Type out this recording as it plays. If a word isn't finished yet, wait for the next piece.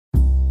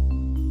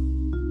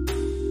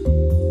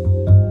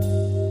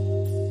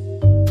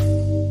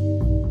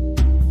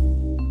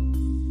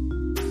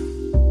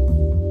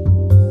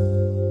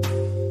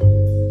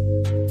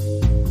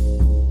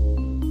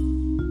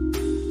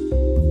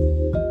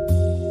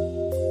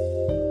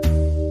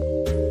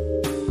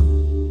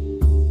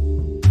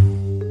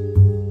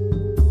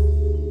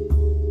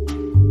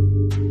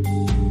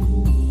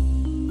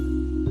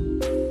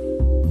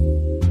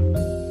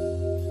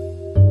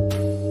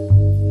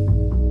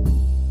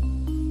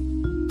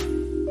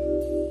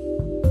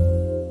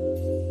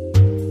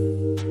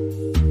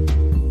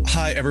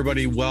Hi,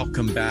 everybody.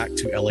 Welcome back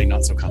to LA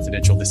Not So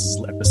Confidential. This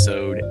is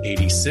episode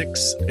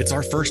 86. It's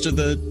our first of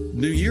the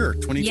new year,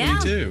 2022.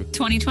 Yeah,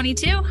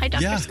 2022. Hi,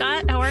 Dr.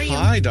 Scott. How are you?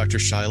 Hi, Dr.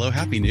 Shiloh.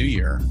 Happy New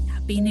Year.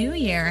 Happy New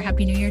Year.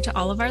 Happy New Year to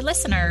all of our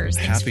listeners.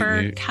 Thanks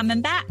for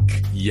coming back.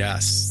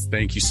 Yes.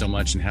 Thank you so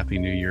much. And Happy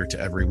New Year to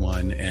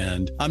everyone.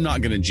 And I'm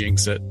not going to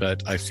jinx it,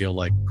 but I feel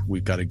like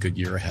we've got a good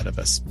year ahead of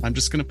us. I'm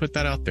just going to put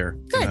that out there.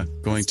 Good.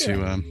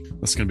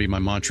 That's going to be my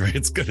mantra.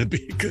 It's going to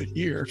be a good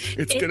year.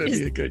 It's going to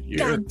be a good year.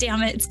 God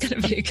damn it. It's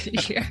going to be a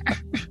good year.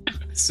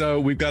 So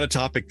we've got a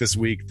topic this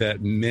week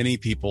that many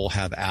people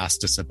have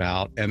asked us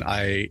about. And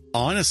I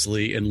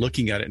honestly, in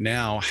looking at it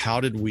now, how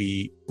did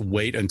we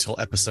wait until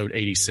episode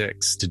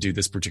 86 to do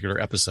this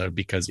particular episode?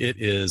 Because it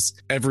is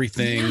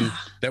everything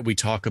that we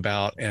talk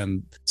about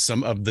and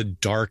some of the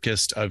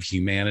darkest of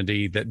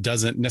humanity that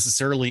doesn't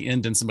necessarily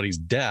end in somebody's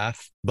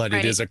death, but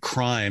It is a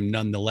crime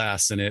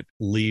nonetheless. And it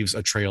leaves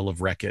a trail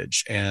of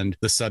wreckage. And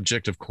the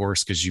subject, of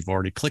course, because you've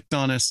already clicked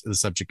on us, the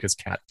subject is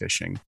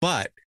catfishing.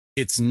 But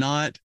it's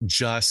not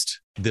just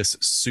this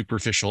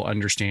superficial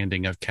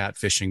understanding of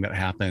catfishing that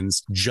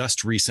happens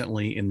just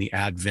recently in the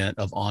advent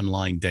of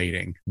online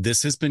dating.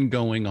 This has been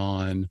going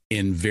on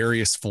in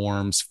various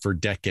forms for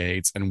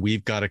decades. And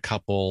we've got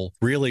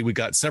we've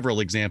got several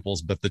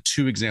examples, but the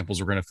two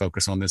examples we're going to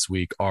focus on this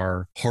week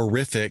are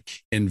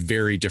horrific in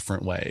very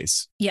different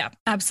ways. Yeah,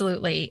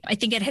 absolutely. I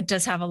think it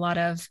does have a lot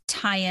of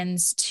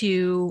tie-ins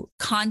to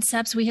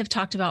concepts we have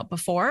talked about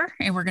before,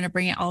 and we're going to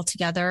bring it all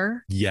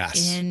together.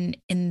 Yes.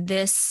 In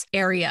this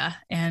area,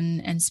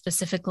 and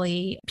specifically,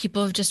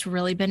 people have just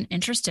really been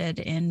interested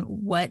in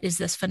what is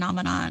this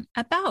phenomenon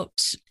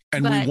about.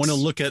 And we want to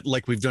look at,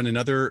 like we've done in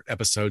other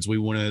episodes, we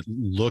want to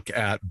look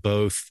at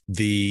both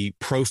the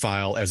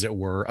profile, as it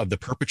were, of the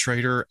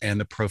perpetrator and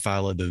the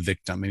profile of the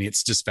victim. I mean,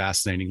 it's just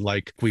fascinating.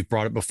 Like we've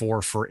brought it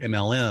before for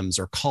MLMs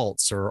or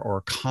cults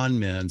or con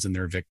men's and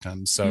their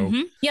victims. So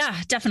yeah,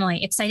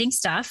 definitely exciting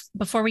stuff.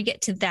 Before we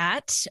get to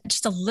that,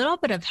 just a little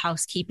bit of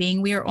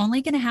housekeeping. We are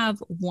only going to have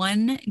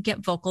one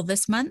Get Vocal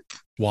this month.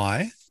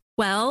 Why?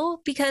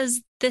 Well,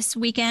 because this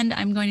weekend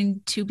I'm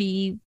going to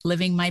be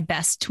living my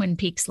best Twin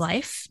Peaks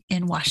life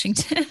in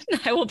Washington.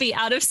 I will be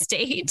out of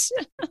state.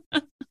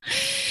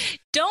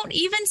 Don't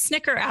even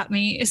snicker at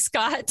me,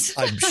 Scott.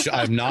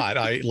 I'm not.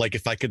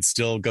 If I could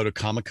still go to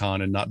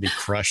Comic-Con and not be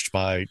crushed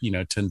by,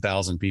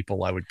 10,000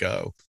 people, I would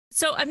go.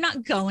 So I'm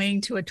not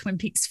going to a Twin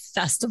Peaks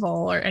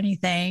festival or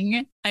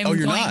anything.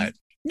 You're not?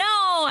 No,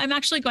 I'm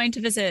actually going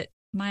to visit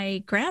my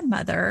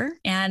grandmother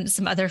and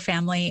some other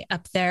family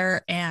up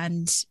there.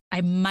 And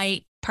I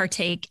might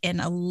partake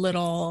in a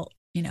little,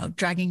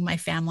 dragging my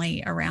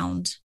family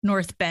around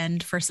North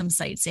Bend for some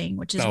sightseeing,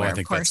 which is where,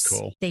 of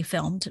course, they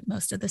filmed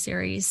most of the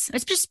series.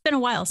 It's just been a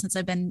while since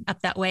I've been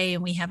up that way,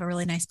 and we have a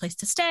really nice place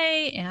to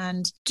stay,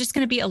 and just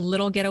going to be a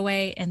little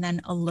getaway and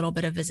then a little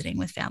bit of visiting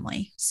with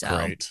family.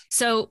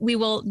 So we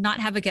will not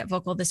have a Get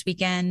Vocal this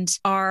weekend.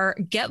 Our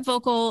Get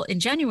Vocal in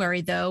January,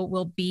 though,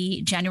 will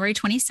be January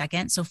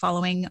 22nd. So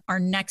following our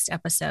next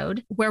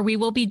episode, where we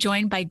will be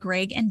joined by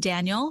Greg and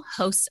Daniel,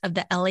 hosts of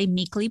the LA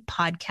Meekly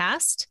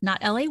podcast,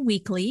 not LA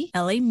Weekly,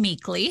 LA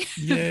Meekly,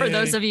 for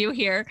those of you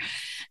here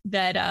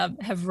that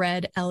have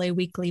read LA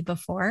Weekly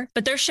before.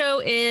 But their show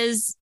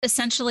is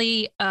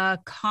essentially a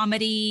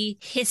comedy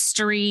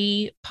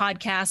history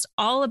podcast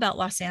all about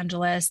Los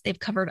Angeles. They've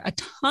covered a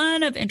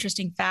ton of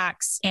interesting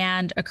facts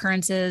and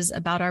occurrences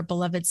about our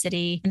beloved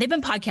city. And they've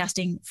been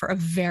podcasting for a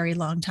very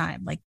long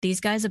time. Like, these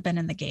guys have been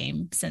in the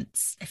game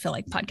since I feel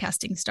like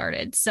podcasting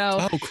started.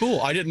 So, oh,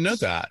 cool. I didn't know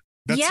that.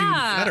 That's even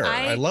better.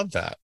 I love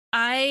that.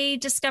 I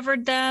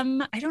discovered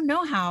them, I don't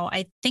know how.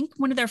 I think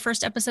one of their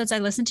first episodes I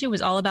listened to was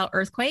all about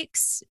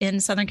earthquakes in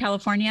Southern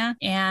California.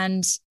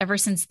 And ever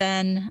since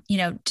then,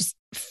 just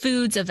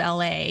foods of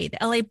LA, the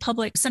LA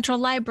Public Central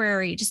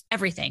Library, just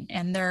everything.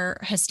 And they're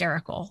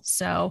hysterical.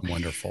 So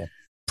wonderful.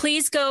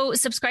 Please go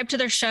subscribe to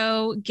their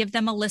show, give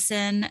them a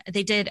listen.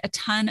 They did a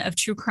ton of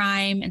true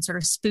crime and sort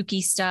of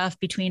spooky stuff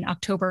between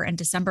October and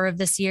December of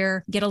this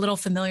year. Get a little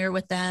familiar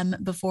with them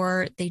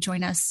before they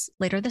join us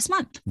later this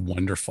month.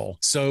 Wonderful.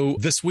 So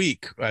this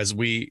week, as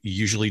we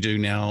usually do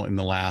now in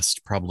the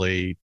last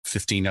probably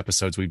 15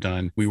 episodes we've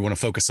done, we want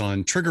to focus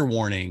on trigger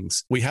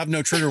warnings. We have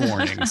no trigger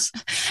warnings,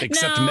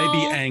 except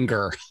maybe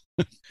anger.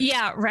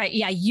 Yeah, right.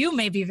 Yeah, you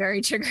may be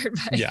very triggered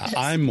by this.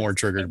 I'm more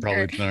triggered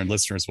probably than our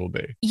listeners will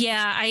be.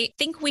 Yeah, I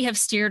think we have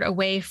steered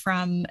away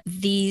from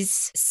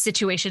these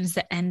situations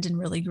that end in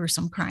really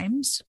gruesome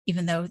crimes,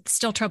 even though it's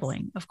still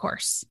troubling, of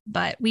course.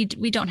 But we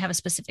don't have a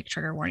specific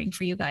trigger warning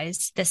for you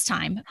guys this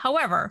time.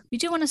 However, we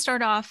do want to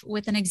start off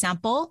with an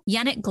example.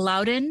 Yannick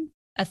Glauden,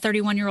 a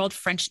 31-year-old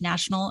French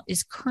national,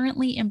 is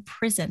currently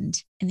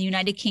imprisoned in the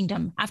United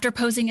Kingdom after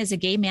posing as a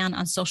gay man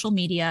on social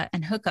media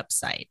and hookup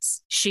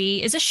sites.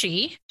 She is a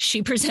she.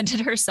 She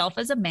presented herself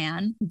as a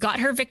man, got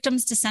her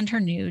victims to send her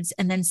nudes,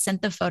 and then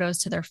sent the photos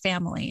to their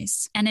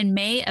families. And in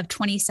May of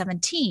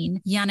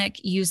 2017, Yannick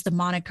used the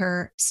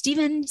moniker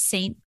Stephen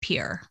St.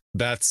 Pierre.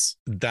 That's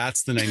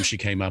the name she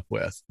came up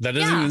with. That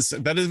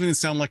doesn't even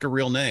sound like a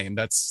real name.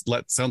 That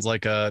sounds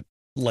like a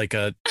like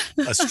a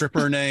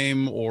stripper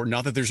name, or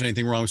not that there's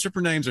anything wrong with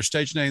stripper names or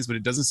stage names, but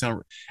it doesn't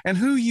sound. And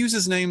who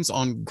uses names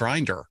on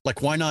Grindr?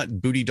 Like, why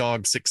not Booty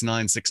Dog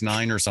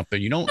 6969 or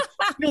something? You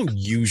don't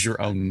use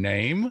your own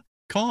name.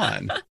 Come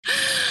on.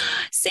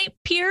 St.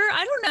 Pierre,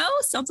 I don't know.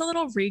 Sounds a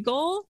little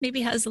regal.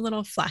 Maybe has a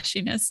little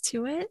flashiness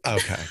to it.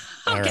 Okay.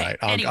 All right.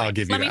 I'll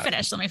give you Let me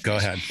finish. Go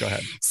ahead.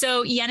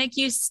 So Yannick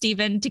used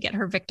Stephen to get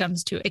her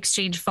victims to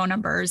exchange phone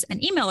numbers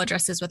and email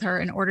addresses with her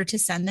in order to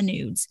send the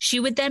nudes.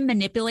 She would then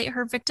manipulate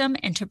her victim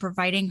into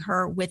providing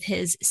her with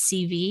his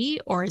CV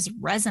or his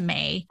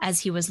resume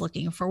as he was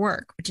looking for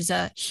work, which is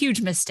a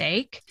huge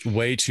mistake.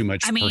 Way too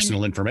much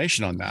personal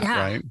information on that,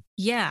 right?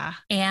 Yeah.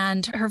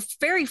 And her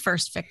very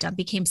first victim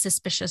became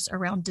suspicious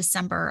around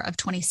December of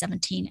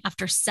 2017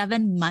 after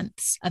 7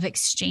 months of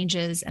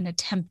exchanges and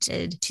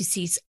attempted to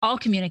cease all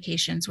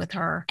communications with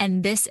her.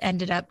 And this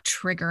ended up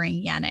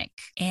triggering Yannick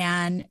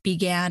and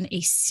began a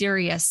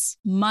serious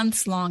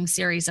months-long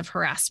series of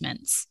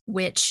harassments,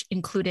 which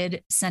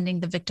included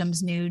sending the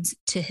victim's nudes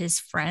to his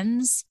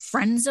friends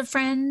of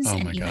friends,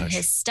 and even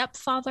his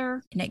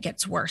stepfather. And it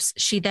gets worse.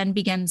 She then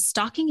began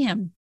stalking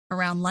him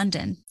around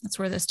London. That's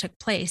where this took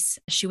place.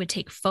 She would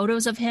take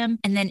photos of him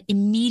and then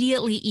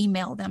immediately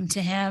email them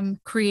to him,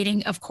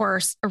 creating, of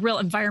course, a real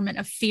environment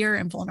of fear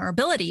and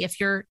vulnerability. If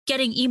you're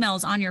getting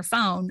emails on your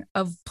phone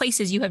of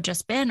places you have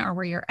just been or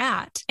where you're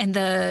at. And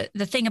the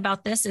thing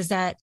about this is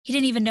that he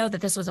didn't even know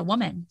that this was a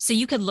woman. So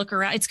you could look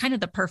around. It's kind of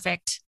the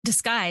perfect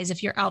disguise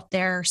if you're out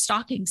there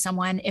stalking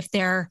someone, if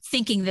they're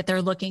thinking that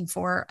they're looking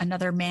for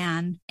another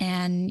man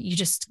and you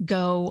just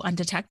go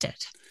undetected.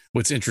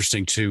 What's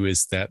interesting, too,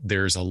 is that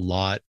there's a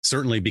lot,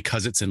 certainly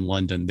because it's in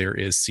London, there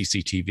is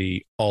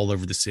CCTV all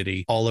over the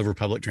city, all over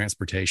public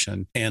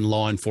transportation, and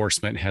law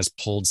enforcement has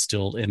pulled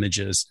still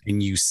images,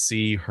 and you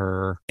see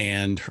her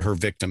and her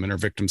victim, and her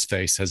victim's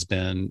face has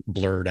been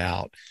blurred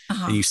out.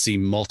 And you see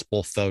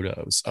multiple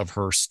photos of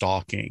her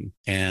stalking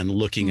and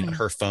looking at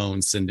her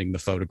phone, sending the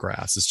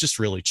photographs. It's just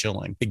really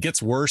chilling. It gets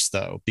worse,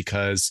 though,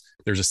 because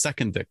there's a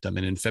second victim.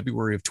 And in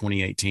February of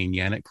 2018,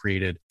 Yannick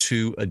created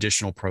 2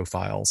 additional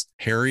profiles,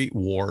 Harry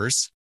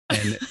Wars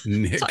and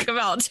Nick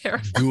Guel.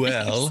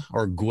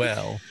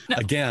 No.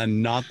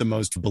 Again, not the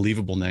most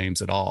believable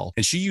names at all.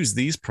 And she used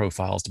these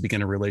profiles to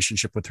begin a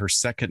relationship with her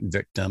second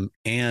victim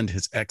and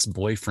his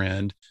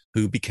ex-boyfriend,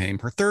 who became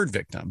her third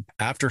victim.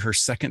 After her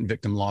second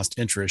victim lost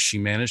interest, she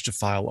managed to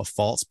file a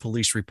false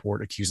police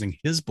report accusing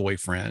his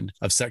boyfriend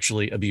of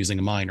sexually abusing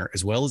a minor,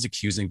 as well as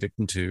accusing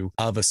victim 2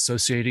 of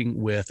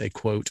associating with a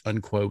quote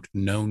unquote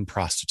known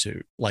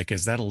prostitute. Like,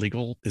 is that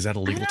illegal? Is that a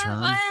legal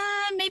term?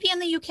 Maybe in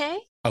the UK.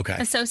 Okay.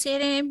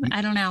 Associating?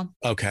 I don't know.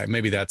 Okay,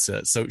 maybe that's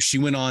it. So she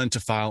went on to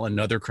file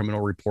another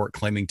criminal report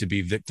claiming to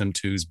be victim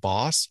 2's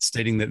boss,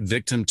 stating that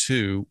victim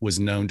 2 was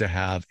known to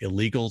have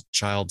illegal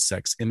child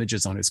sex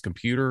images on his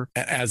computer.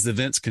 As the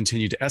events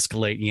continued to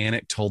escalate,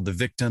 Yannick told the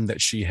victim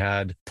that she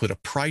had put a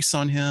price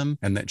on him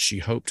and that she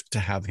hoped to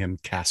have him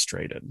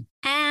castrated.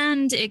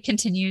 And it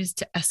continues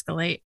to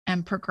escalate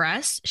and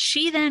progress.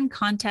 She then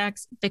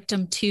contacts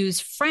victim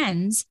 2's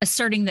friends,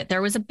 asserting that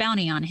there was a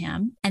bounty on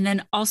him, and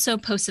then also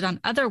posted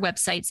on other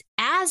websites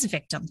as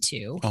victim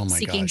 2,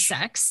 seeking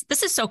sex.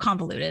 This is so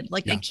convoluted.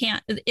 Like, I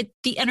can't,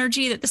 the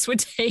energy that this would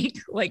take,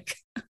 like,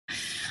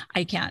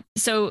 I can't.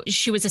 So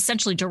she was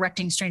essentially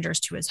directing strangers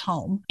to his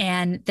home.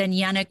 And then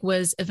Yannick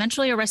was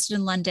eventually arrested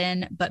in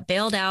London, but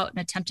bailed out and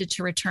attempted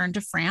to return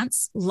to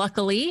France.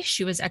 Luckily,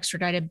 she was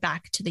extradited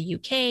back to the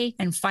UK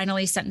and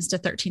finally sentenced to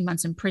 13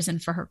 months in prison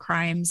for her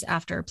crimes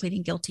after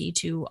pleading guilty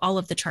to all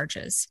of the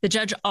charges. The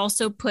judge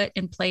also put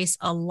in place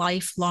a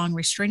lifelong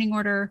restraining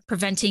order,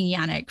 preventing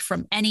Yannick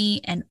from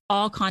any and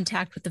all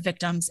contact with the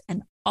victims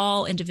and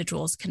all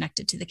individuals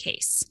connected to the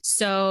case.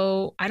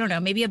 So I don't know,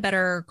 maybe a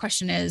better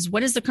question is,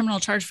 what is the criminal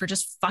charge for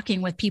just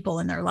fucking with people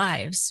in their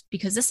lives?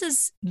 Because this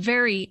is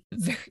very,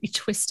 very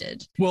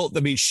twisted. Well, I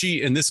mean,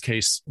 she, in this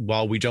case,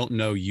 while we don't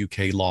know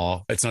UK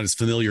law, it's not as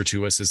familiar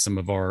to us as some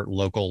of our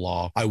local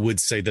law. I would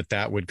say that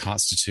that would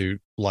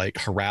constitute like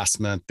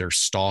harassment. There's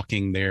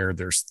stalking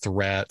there's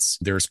threats,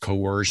 there's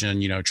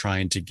coercion,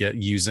 trying to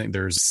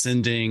there's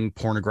sending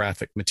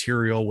pornographic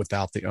material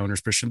without the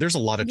owner's permission. There's a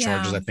lot of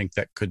charges I think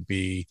that could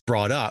be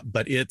brought up,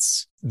 but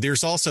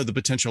there's also the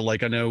potential,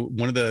 like I know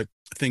one of the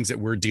things that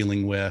we're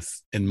dealing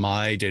with in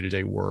my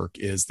day-to-day work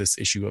is this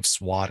issue of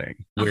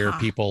swatting, where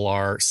people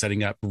are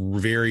setting up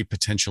very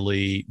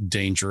potentially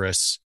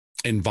dangerous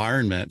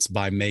environments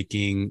by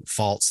making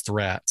false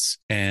threats.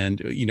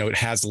 And, it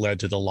has led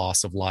to the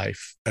loss of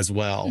life as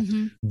well.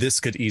 This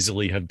could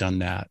easily have done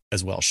that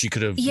as well. She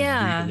could have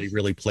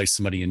really placed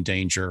somebody in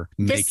danger,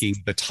 making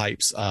the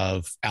types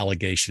of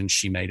allegations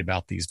she made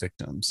about these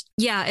victims.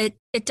 Yeah,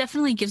 it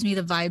definitely gives me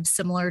the vibe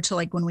similar to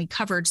like when we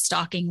covered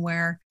stalking,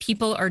 where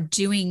people are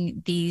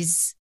doing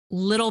these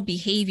little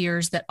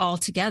behaviors that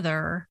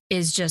altogether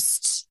is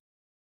just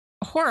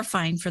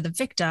horrifying for the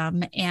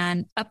victim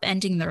and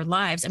upending their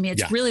lives. I mean,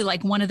 it's really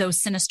like one of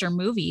those sinister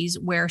movies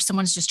where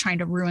someone's just trying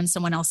to ruin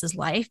someone else's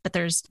life, but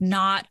there's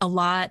not a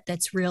lot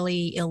that's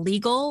really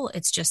illegal.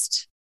 It's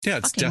just Yeah,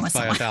 it's fucking death with by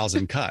someone.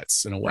 1,000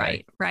 cuts in a way.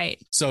 Right,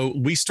 right. So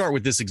we start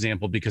with this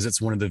example because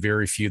it's one of the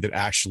very few that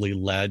actually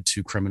led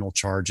to criminal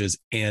charges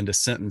and a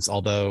sentence.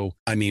 Although,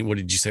 I mean, what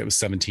did you say? It was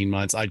 17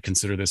 months. I'd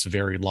consider this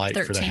very light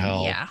 13, for the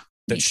hell yeah.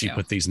 that she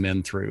put these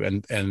men through.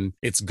 And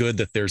it's good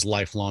that there's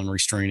lifelong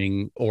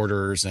restraining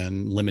orders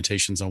and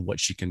limitations on what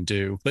she can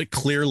do. But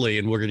clearly,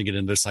 and we're going to get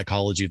into the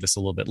psychology of this a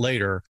little bit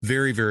later,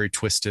 very, very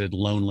twisted,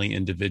 lonely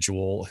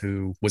individual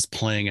who was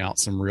playing out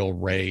some real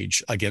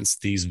rage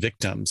against these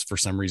victims. For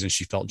some reason,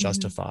 she felt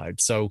justified.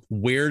 So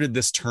where did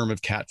this term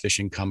of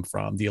catfishing come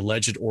from? The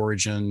alleged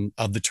origin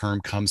of the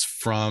term comes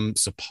from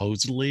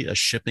supposedly a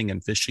shipping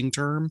and fishing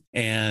term.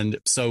 And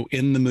so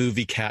in the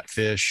movie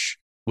Catfish,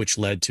 which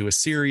led to a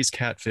series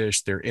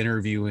Catfish, they're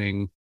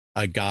interviewing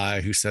a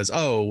guy who says,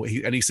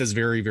 and he says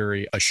very,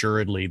 very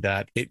assuredly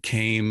that it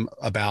came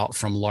about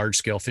from large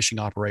scale fishing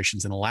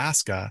operations in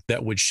Alaska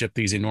that would ship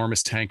these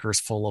enormous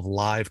tankers full of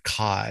live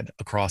cod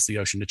across the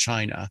ocean to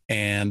China.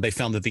 And they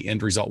found that the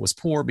end result was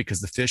poor because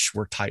the fish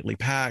were tightly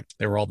packed.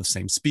 They were all the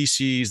same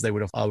species. They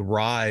would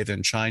arrive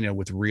in China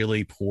with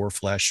really poor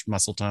flesh,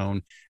 muscle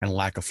tone, and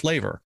lack of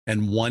flavor.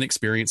 And one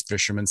experienced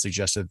fisherman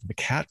suggested that the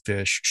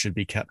catfish should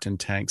be kept in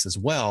tanks as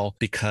well,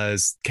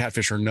 because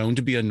catfish are known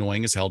to be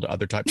annoying as hell to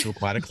other types of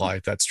aquatic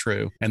life. That's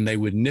true. And they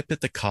would nip at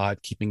the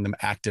cod, keeping them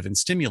active and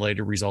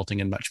stimulated, resulting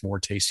in much more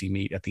tasty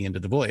meat at the end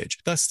of the voyage.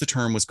 Thus, the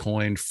term was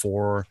coined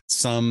for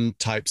some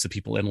types of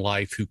people in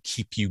life who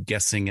keep you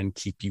guessing and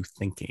keep you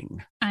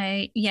thinking.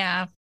 I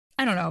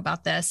don't know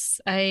about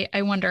this. I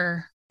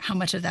wonder how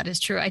much of that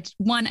is true. I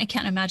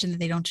can't imagine that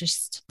they don't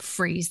just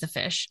freeze the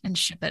fish and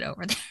ship it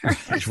over there.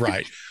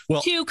 Right.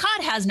 Well, Two,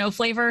 cod has no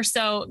flavor,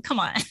 so come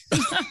on.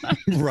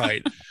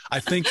 Right. I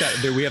think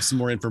that we have some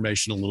more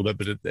information a little bit,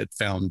 but it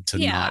found to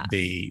not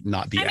be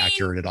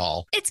accurate at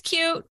all. It's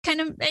cute.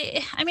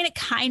 It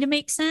kind of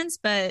makes sense,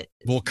 but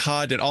well,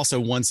 cod, and also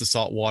one's a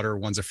salt water,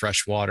 one's a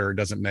fresh water. It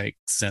doesn't make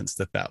sense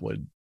that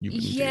would. You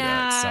wouldn't do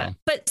that, so.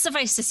 But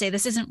suffice to say,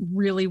 this isn't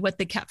really what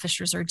the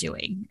catfishers are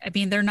doing. I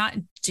mean, they're not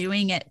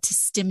doing it to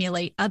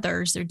stimulate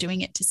others. They're doing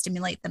it to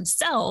stimulate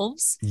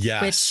themselves,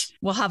 which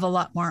we'll have a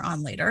lot more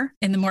on later.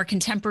 And the more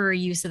contemporary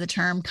use of the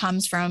term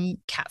comes from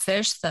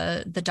Catfish,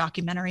 the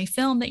documentary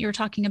film that you were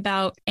talking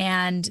about,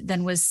 and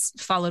then was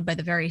followed by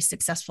the very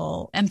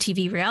successful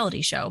MTV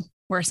reality show,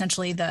 where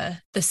essentially the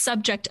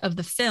subject of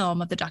the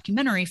film, of the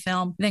documentary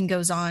film, then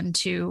goes on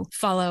to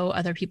follow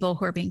other people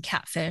who are being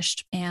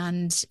catfished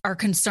and are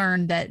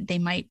concerned that they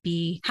might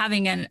be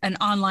having an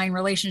online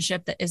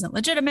relationship that isn't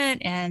legitimate,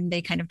 and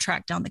they kind of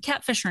track down the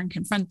catfisher and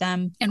confront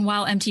them. And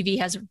while MTV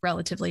has a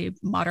relatively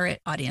moderate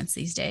audience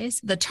these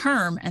days, the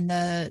term and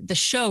the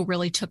show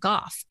really took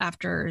off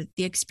after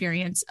the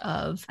experience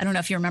of, I don't know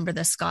if you remember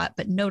this, Scott,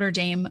 but Notre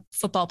Dame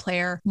football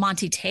player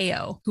Monty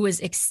Teo, who was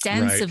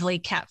extensively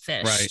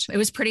catfished. Right. It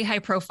was pretty high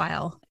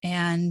profile.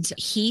 And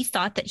he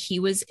thought that he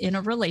was in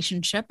a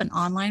relationship, an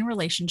online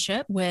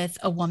relationship with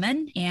a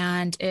woman,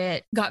 and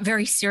it got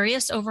very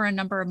serious over a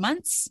number of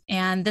months.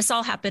 And this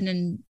all happened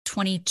in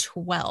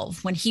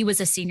 2012 when he was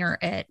a senior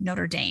at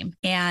Notre Dame,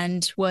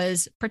 and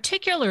was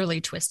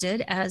particularly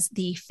twisted as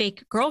the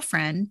fake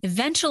girlfriend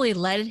eventually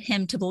led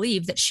him to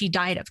believe that she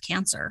died of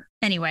cancer.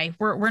 Anyway,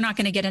 we're not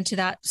going to get into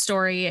that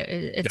story.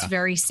 It's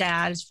very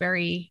sad. It's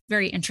very,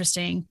 very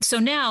interesting. So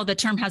now the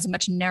term has a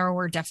much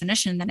narrower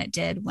definition than it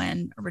did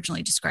when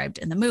originally described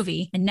in the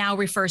movie, and now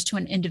refers to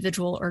an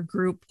individual or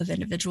group of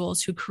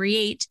individuals who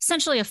create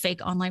essentially a fake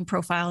online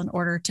profile in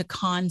order to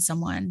con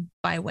someone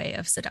by way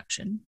of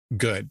seduction.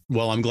 Good.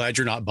 Well, I'm glad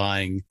you're not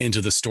buying into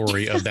the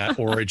story of that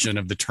origin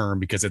of the term,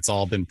 because it's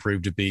all been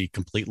proved to be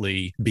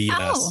completely BS.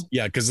 Oh.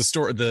 Yeah, because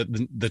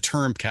the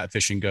term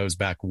catfishing goes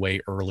back way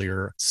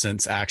earlier,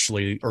 since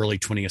actually early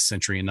 20th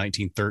century. In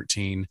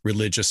 1913,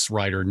 religious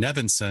writer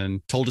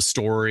Nevinson told a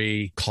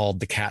story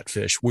called The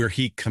Catfish, where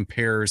he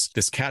compares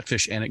this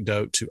catfish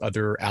anecdote to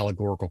other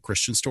allegorical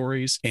Christian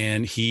stories.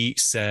 And he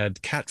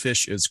said,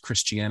 catfish is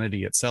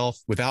Christianity itself,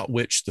 without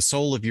which the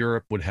soul of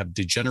Europe would have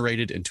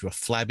degenerated into a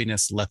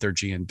flabbiness,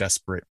 lethargy, and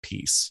desperate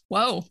peace.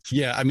 Whoa.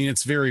 Yeah. I mean,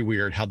 it's very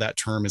weird how that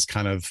term has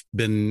kind of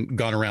been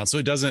gone around. So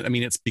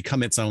it's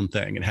become its own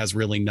thing. It has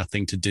really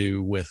nothing to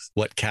do with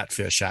what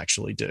catfish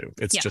actually do.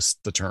 It's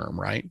just the term,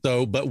 right?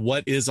 So, but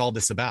what is all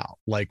this about?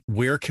 Like,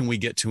 where can we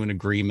get to an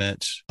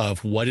agreement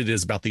of what it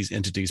is about these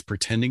entities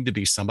pretending to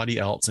be somebody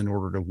else in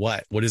order to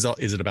what? What is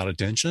it about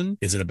attention?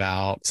 Is it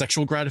about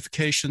sexual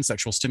gratification,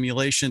 sexual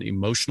stimulation,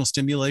 emotional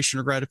stimulation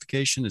or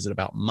gratification? Is it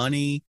about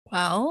money?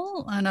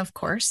 Well, and of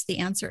course, the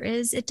answer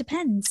is it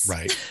depends.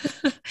 Right.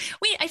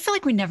 I feel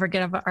like we never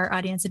give our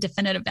audience a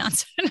definitive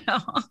answer. No.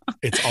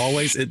 It's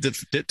always, it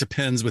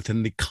depends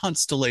within the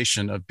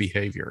constellation of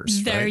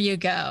behaviors. There right? you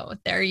go.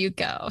 There you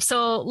go.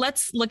 So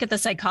let's look at the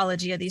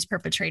psychology of these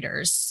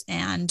perpetrators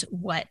and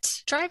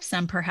what drives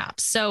them,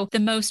 perhaps. So the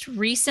most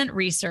recent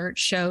research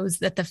shows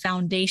that the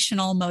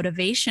foundational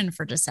motivation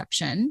for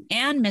deception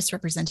and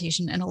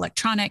misrepresentation in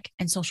electronic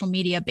and social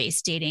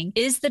media-based dating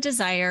is the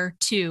desire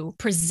to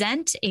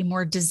present a a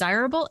more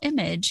desirable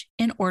image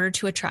in order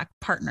to attract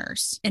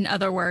partners. In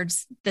other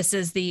words, this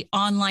is the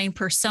online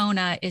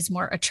persona is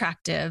more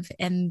attractive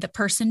and the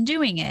person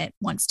doing it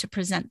wants to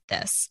present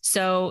this.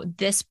 So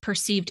this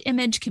perceived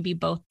image can be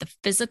both the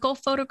physical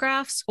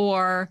photographs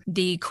or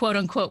the quote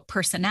unquote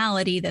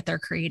personality that they're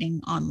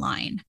creating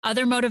online.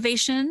 Other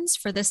motivations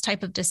for this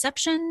type of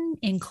deception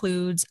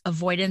includes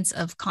avoidance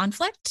of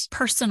conflict,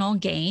 personal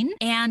gain,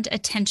 and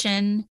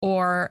attention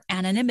or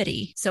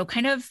anonymity. So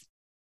kind of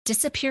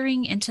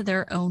disappearing into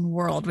their own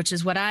world, which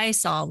is what I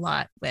saw a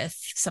lot with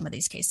some of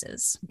these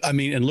cases. I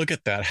mean, and look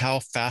at that. How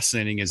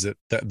fascinating is it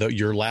that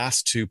your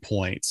last 2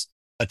 points,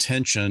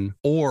 attention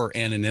or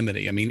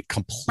anonymity? I mean,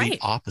 complete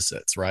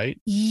opposites, right?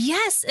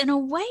 Yes, in a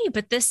way.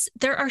 But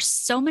there are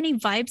so many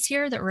vibes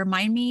here that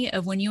remind me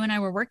of when you and I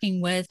were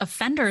working with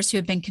offenders who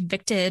have been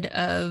convicted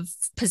of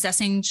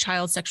possessing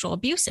child sexual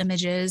abuse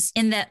images,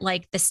 in that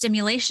like the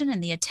stimulation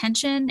and the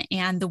attention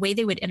and the way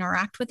they would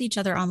interact with each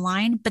other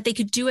online, but they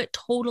could do it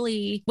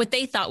totally, what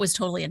they thought was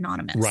totally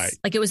anonymous. Right.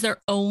 Like it was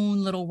their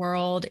own little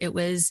world. It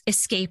was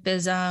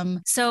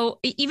escapism. So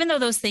even though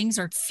those things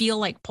feel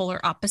like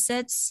polar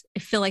opposites, I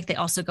feel like they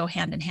also go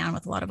hand in hand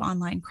with a lot of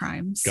online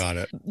crimes. Got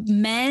it.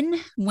 Men,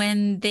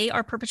 when they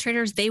are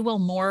perpetrators, they will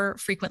more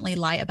frequently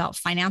lie about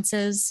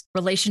finances,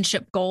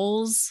 relationship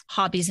goals,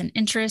 hobbies and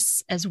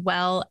interests, as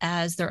well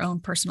as their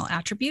own personal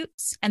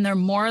attributes. And they're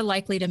more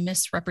likely to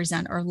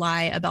misrepresent or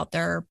lie about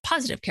their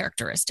positive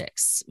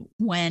characteristics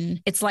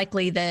when it's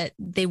likely that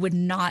they would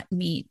not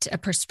meet a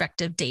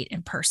prospective date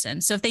in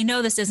person. So if they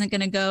know this isn't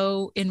going to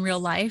go in real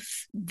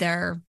life,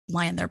 they're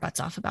lying their butts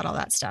off about all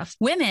that stuff.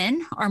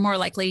 Women are more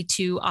likely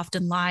to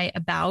often lie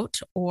about,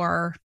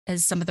 or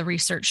as some of the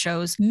research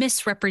shows,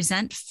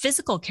 misrepresent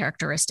physical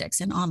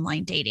characteristics in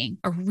online dating.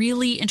 A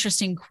really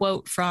interesting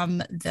quote from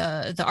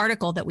the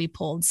article that we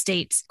pulled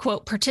states,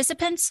 quote,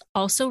 "Participants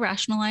also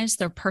rationalize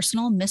their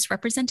personal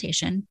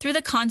misrepresentation through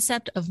the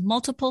concept of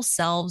multiple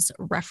selves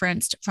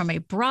referenced from a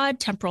broad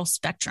temporal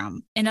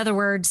spectrum." In other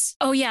words,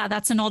 oh yeah,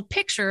 that's an old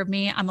picture of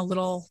me. I'm a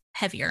little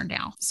heavier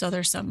now. So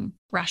there's some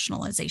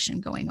rationalization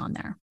going on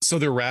there. So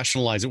they're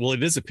rationalizing, well,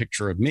 it is a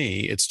picture of me.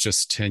 It's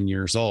just 10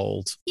 years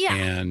old. Yeah.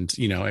 And,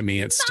 you know, I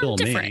mean, it's still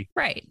different. me.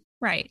 Right.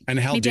 Right. And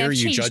how Maybe dare I've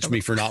you changed judge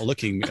me for not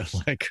looking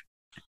like.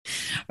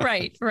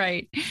 Right.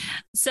 Right.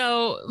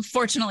 So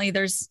fortunately,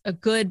 there's a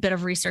good bit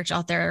of research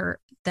out there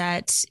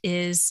that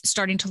is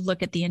starting to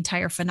look at the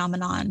entire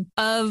phenomenon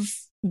of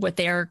what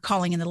they are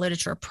calling in the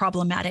literature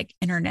problematic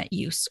internet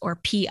use, or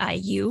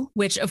PIU,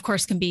 which of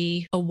course can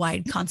be a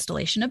wide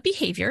constellation of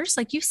behaviors,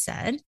 like you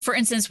said. For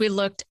instance, we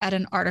looked at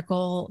an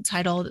article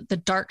titled "The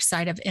Dark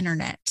Side of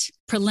Internet: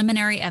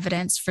 Preliminary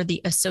Evidence for the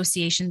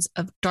Associations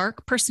of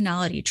Dark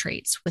Personality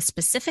Traits with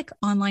Specific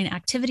Online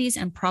Activities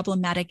and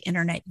Problematic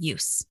Internet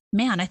Use."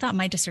 Man, I thought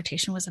my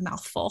dissertation was a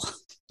mouthful.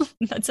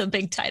 That's a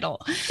big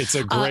title. It's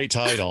a great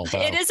title,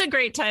 though. It is a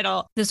great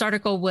title. This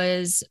article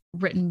was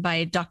written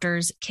by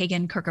Drs.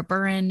 Kagan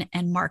Kirkaburran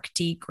and Mark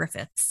D.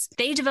 Griffiths.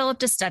 They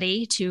developed a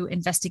study to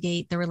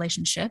investigate the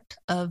relationship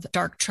of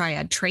dark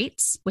triad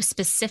traits with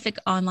specific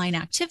online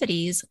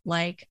activities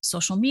like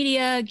social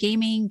media,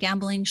 gaming,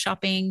 gambling,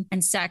 shopping,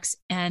 and sex,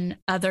 and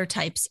other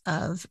types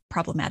of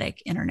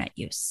problematic internet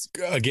use.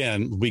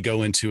 Again, we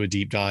go into a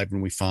deep dive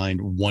and we find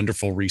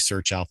wonderful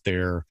research out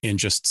there in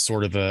just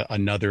sort of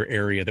another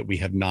area that we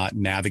have not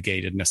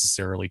navigated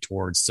necessarily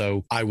towards.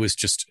 So I was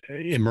just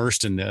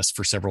immersed in this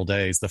for several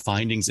days. The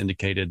findings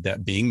indicated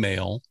that being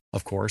male,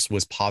 of course,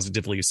 was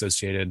positively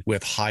associated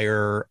with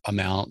higher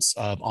amounts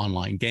of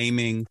online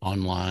gaming,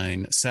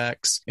 online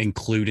sex,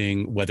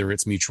 including whether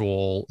it's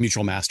mutual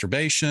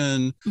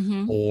masturbation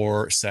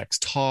or sex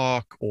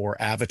talk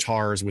or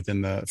avatars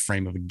within the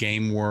frame of a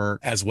game work,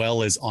 as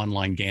well as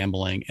online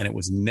gambling. And it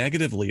was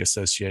negatively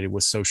associated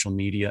with social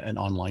media and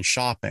online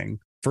shopping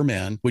for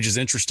men, which is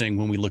interesting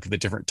when we look at the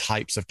different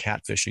types of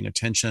catfishing: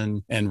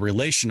 attention and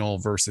relational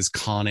versus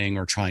conning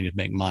or trying to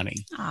make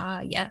money.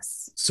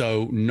 Yes.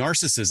 So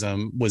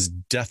narcissism was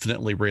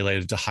definitely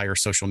related to higher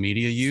social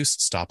media use.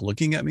 Stop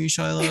looking at me,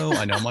 Shiloh.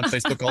 I know I'm on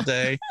Facebook all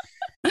day.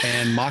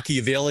 And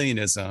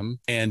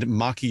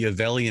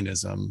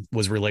Machiavellianism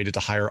was related to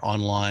higher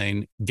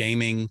online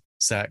gaming,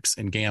 sex,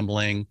 and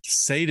gambling.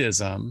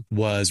 Sadism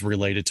was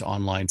related to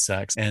online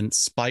sex, and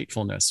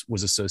spitefulness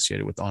was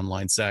associated with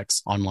online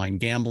sex, online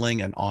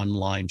gambling, and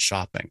online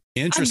shopping.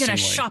 Interestingly, I'm going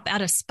to shop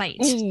out of spite.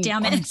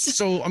 Damn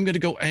it. I'm going to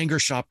go anger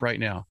shop right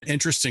now.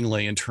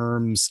 Interestingly, in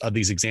terms of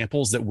these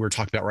examples that we're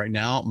talking about right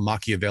now,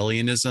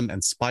 Machiavellianism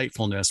and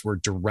spitefulness were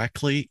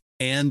directly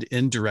and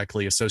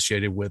indirectly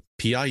associated with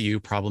PIU,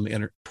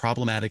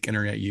 problematic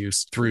internet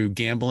use, through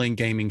gambling,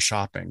 gaming,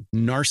 shopping.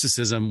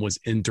 Narcissism was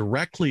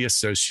indirectly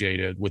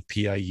associated with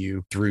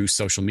PIU through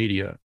social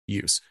media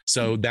use.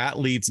 So that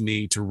leads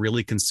me to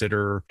really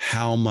consider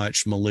how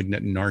much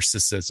malignant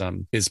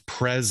narcissism is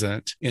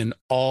present in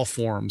all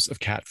forms of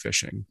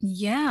catfishing.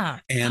 Yeah.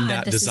 And God,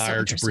 that this is so desire to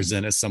interesting.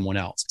 present as someone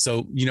else.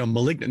 So,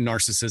 malignant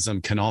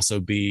narcissism can also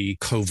be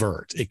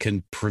covert. It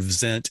can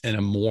present in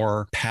a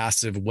more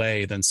passive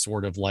way than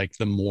sort of like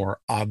the more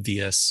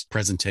obvious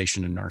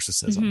presentation of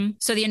narcissism.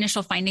 So the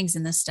initial findings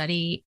in this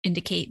study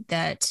indicate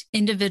that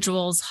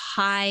individuals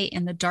high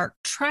in the dark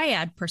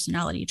triad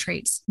personality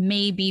traits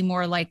may be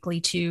more likely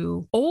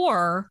to,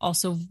 or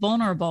also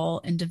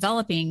vulnerable in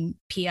developing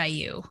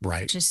PIU,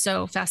 Right. which is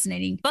so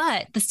fascinating.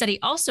 But the study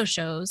also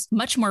shows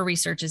much more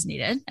research is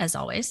needed, as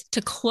always,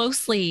 to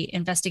closely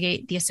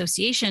investigate the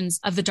associations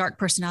of the dark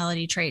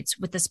personality traits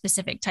with the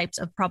specific types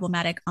of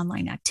problematic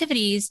online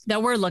activities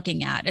that we're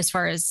looking at as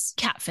far as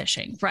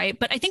catfishing, right?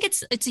 But I think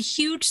it's a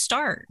huge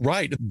start.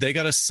 Right. They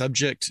got a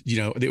subject,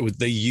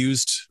 they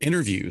used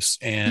interviews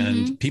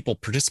and people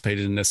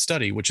participated in this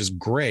study, which is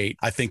great.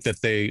 I think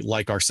that they,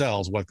 like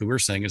ourselves, what we were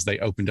saying is they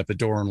opened up the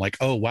door and like,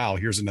 oh, wow,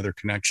 here's another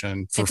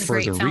connection for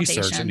further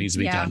research that needs to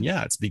be done.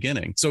 Yeah, it's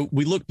beginning. So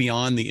we look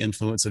beyond the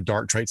influence of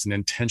dark traits and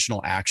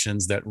intentional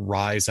actions that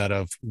rise out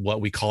of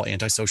what we call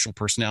antisocial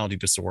personality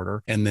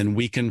disorder. And then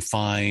we can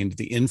find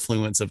the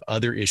influence of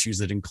other issues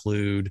that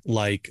include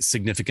like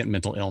significant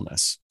mental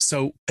illness.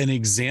 So an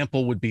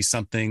example would be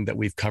something that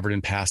we've covered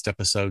in past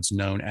episodes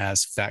known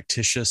as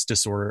factitious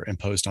disorder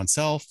imposed on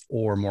self,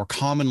 or more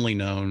commonly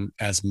known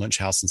as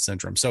Munchausen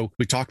syndrome. So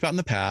we talked about in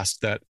the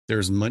past that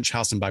there's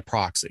Munchausen by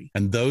proxy,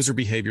 and those are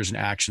behaviors and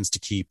actions to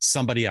keep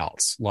somebody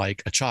else,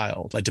 like a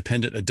child, a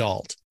dependent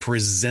adult,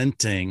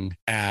 presenting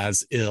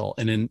as ill.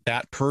 And then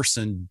that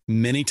person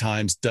many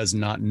times does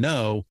not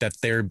know that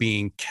they're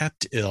being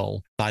kept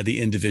ill by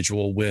the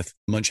individual with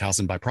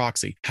Munchausen by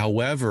proxy.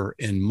 However,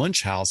 in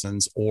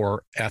Munchausen's,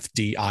 or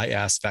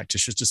FDIS,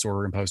 factitious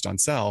disorder imposed on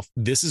self,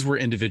 this is where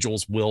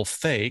individuals will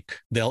fake,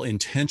 they'll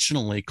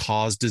intentionally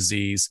cause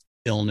disease,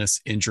 illness,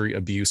 injury,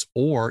 abuse,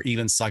 or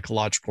even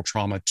psychological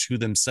trauma to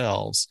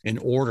themselves in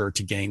order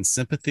to gain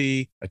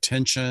sympathy,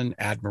 attention,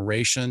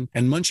 admiration.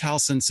 And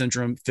Munchausen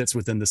syndrome fits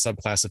within the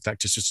subclass of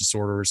factitious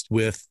disorders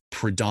with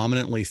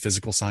predominantly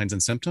physical signs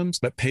and symptoms,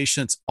 but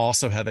patients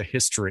also have a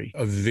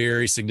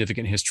very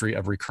significant history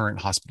of recurrent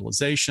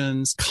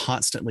hospitalizations,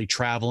 constantly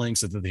traveling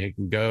so that they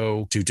can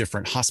go to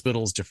different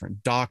hospitals,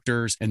 different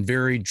doctors, and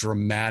very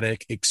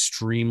dramatic,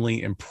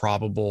 extremely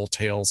improbable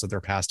tales of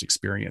their past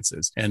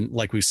experiences. And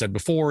like we said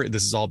before,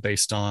 this is all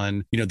based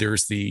on,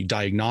 there's the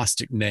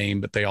diagnostic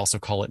name, but they also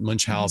call it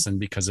Munchausen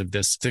because of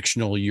this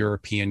fictional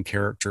European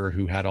character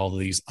who had all of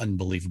these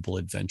unbelievable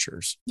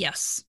adventures.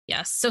 Yes.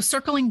 So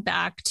circling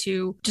back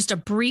to just a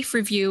brief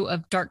review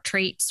of dark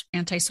traits,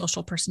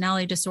 antisocial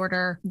personality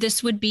disorder,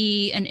 this would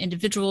be an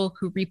individual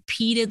who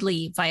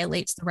repeatedly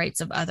violates the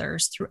rights of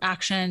others through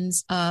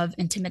actions of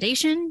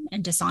intimidation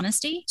and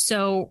dishonesty.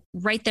 So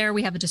right there,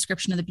 we have a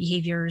description of the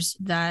behaviors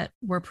that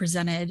were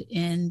presented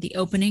in the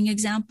opening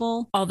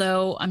example,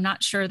 although I'm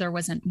not sure there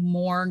wasn't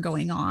more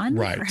going on,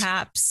 right?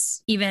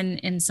 Perhaps even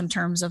in some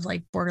terms of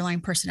like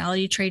borderline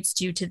personality traits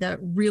due to the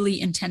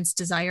really intense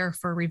desire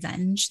for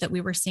revenge that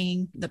we were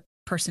seeing. The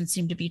person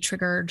seemed to be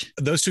triggered.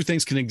 Those two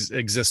things can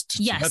exist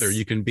together.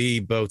 You can be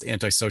both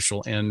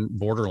antisocial and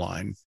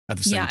borderline at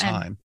the same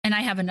time. And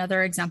I have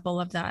another example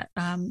of that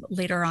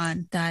later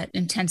on, that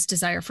intense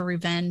desire for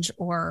revenge,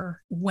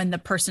 or when the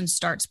person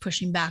starts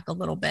pushing back a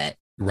little bit.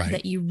 Right.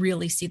 That you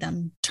really see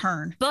them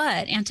turn.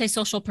 But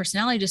antisocial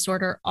personality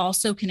disorder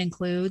also can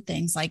include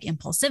things like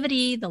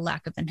impulsivity, the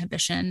lack of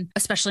inhibition,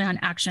 especially on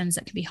actions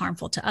that can be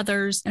harmful to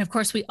others. And of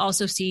course, we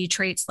also see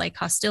traits like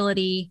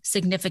hostility,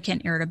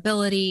 significant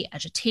irritability,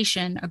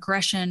 agitation,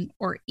 aggression,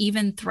 or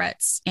even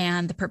threats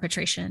and the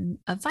perpetration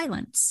of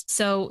violence.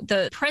 So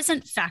the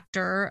present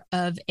factor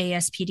of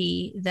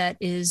ASPD that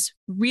is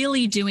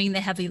really doing the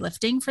heavy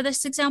lifting for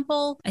this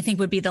example, I think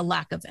would be the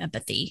lack of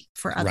empathy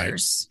for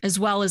others, as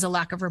well as a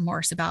lack of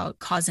remorse about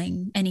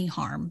causing any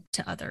harm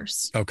to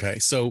others. Okay.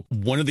 So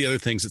one of the other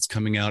things that's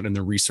coming out in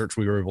the research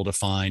we were able to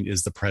find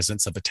is the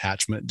presence of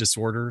attachment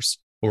disorders,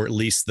 or at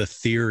least the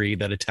theory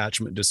that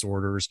attachment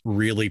disorders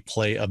really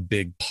play a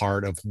big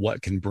part of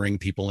what can bring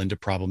people into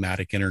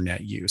problematic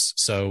internet use.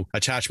 So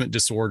attachment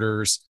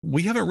disorders,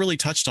 we haven't really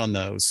touched on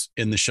those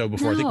in the show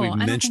before. I think we've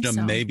mentioned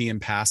them maybe in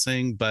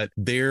passing, but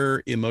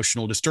they're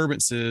emotional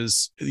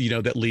disturbances,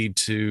 that lead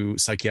to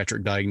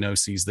psychiatric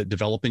diagnoses that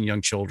develop in young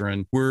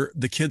children, where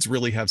the kids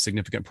really have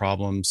significant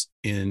problems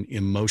in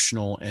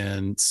emotional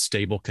and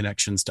stable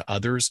connections to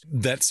others.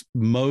 That's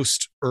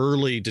most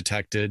early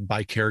detected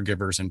by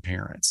caregivers and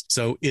parents.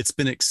 So it's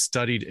been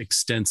studied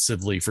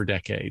extensively for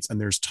decades, and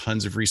there's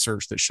tons of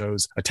research that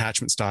shows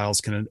attachment styles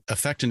can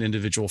affect an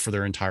individual for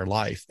their entire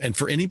life. And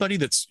for anybody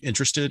that's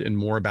interested in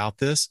more about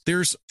this,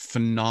 there's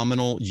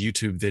phenomenal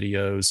YouTube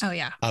videos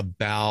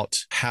about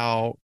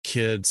how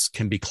kids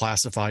can be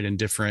classified in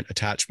different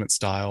attachment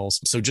styles.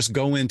 So just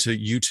go into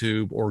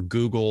YouTube or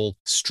Google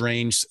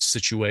strange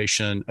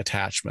situation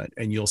attachment,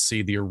 and you'll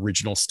see the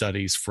original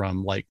studies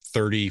from like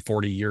 30,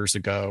 40 years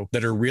ago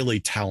that are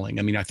really telling.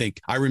 I mean,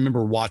 I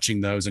remember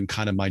watching those and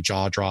kind of my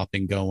jaw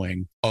dropping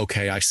going,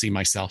 okay, I see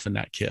myself in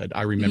that kid.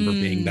 I remember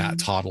being that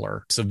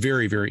toddler. So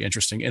very, very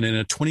interesting. And in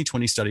a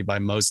 2020 study by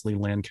Mosley,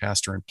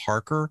 Lancaster, and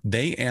Parker,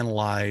 they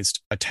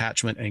analyzed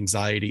attachment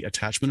anxiety,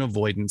 attachment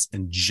avoidance,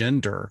 and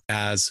gender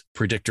as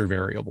predictor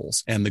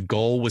variables. And the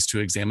goal was to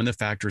examine the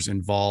factors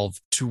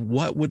involved to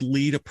what would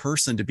lead a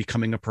person to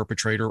becoming a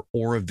perpetrator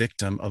or a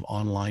victim of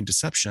online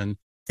deception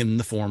in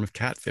the form of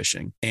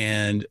catfishing.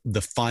 And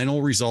the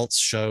final results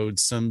showed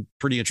some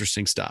pretty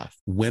interesting stuff.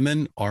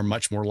 Women are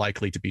much more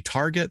likely to be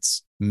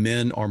targets.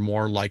 Men are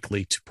more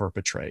likely to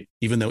perpetrate,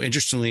 even though,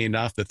 interestingly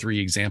enough, the three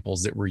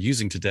examples that we're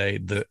using today,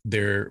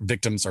 their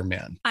victims are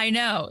men. I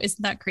know.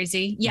 Isn't that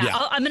crazy? Yeah.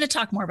 I'm going to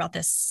talk more about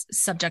this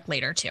subject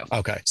later too.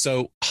 Okay.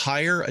 So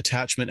higher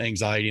attachment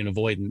anxiety and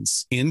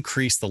avoidance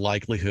increase the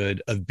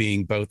likelihood of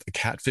being both a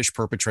catfish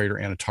perpetrator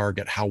and a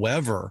target.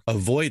 However,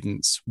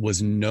 avoidance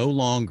was no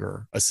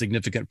longer a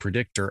significant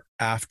predictor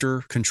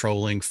after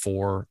controlling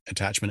for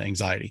attachment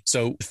anxiety.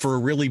 So for a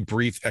really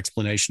brief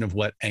explanation of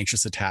what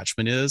anxious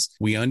attachment is,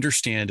 we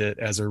understand it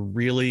as a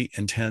really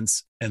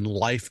intense and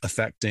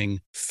life-affecting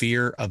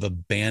fear of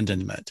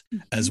abandonment,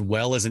 as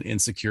well as an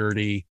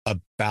insecurity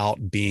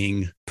about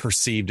being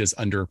perceived as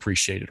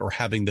underappreciated or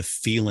having the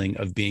feeling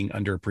of being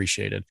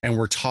underappreciated. And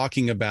we're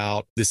talking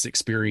about this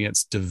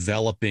experience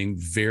developing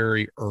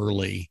very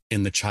early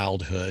in the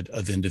childhood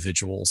of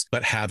individuals,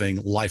 but having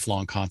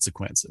lifelong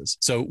consequences.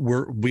 So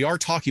we are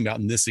talking about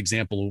in this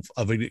example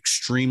of an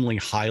extremely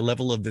high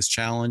level of this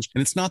challenge.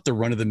 And it's not the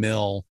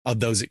run-of-the-mill of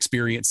those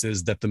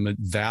experiences that the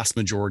vast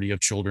majority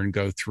of children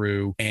go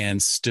through and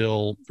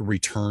still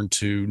return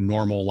to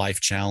normal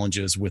life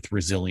challenges with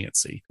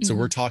resiliency. So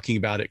we're talking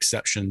about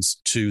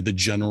exceptions to the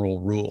general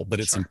rule, but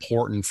it's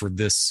important for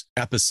this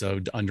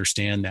episode to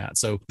understand that.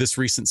 So this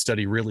recent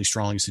study really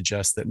strongly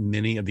suggests that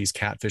many of these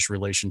catfish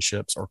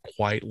relationships are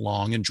quite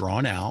long and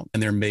drawn out,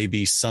 and there may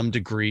be some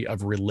degree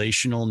of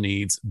relational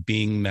needs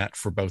being met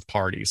for both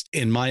parties.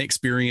 In my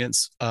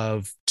experience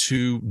of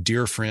two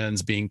dear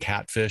friends being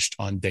catfished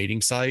on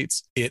dating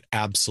sites, it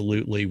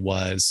absolutely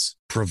was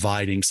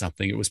providing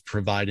something. It was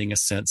providing a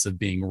sense of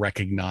being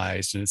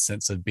recognized and a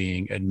sense of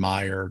being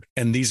admired.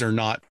 And these are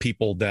not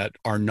people that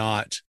are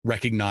not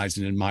recognized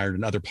and admired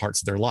in other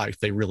parts of their life.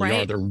 They really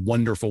are. They're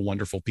wonderful,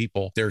 wonderful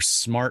people. They're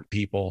smart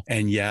people.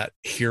 And yet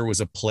here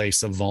was a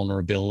place of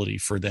vulnerability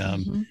for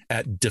them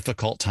at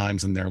difficult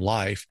times in their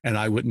life. And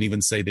I wouldn't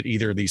even say that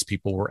either of these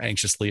people were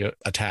anxiously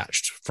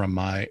attached from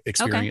my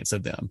experience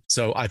of them.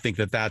 So I think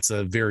that that's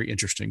a very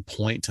interesting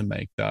point to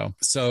make, though.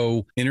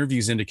 So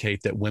interviews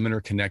indicate that women are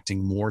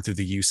connecting more through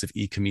the use of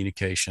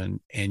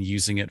e-communication and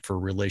using it for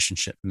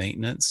relationship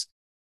maintenance.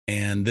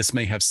 And this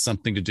may have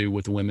something to do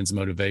with women's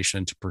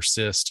motivation to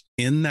persist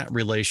in that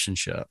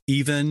relationship,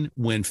 even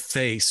when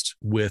faced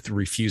with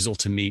refusal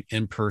to meet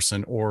in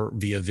person or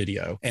via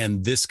video.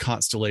 And this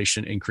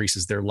constellation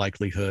increases their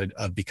likelihood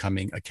of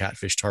becoming a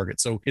catfish target.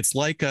 So it's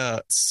like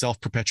a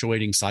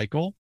self-perpetuating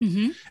cycle.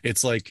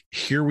 It's like,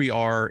 here we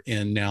are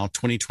in now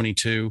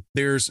 2022.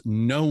 There's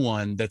no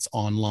one that's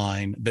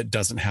online that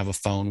doesn't have a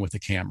phone with a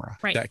camera,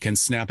 that can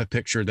snap a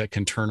picture, that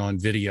can turn on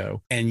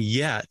video. And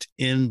yet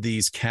in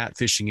these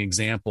catfishing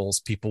examples,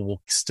 people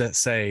will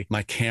say,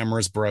 my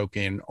camera's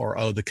broken, or,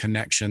 oh, the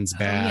connection's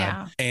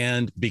bad.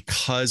 And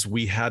because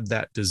we had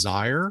that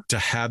desire to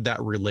have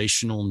that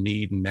relational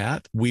need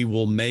met, we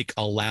will make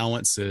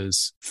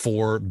allowances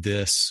for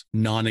this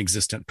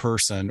non-existent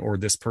person or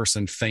this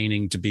person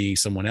feigning to be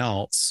someone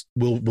else.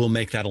 We'll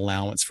make that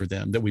allowance for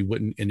them that we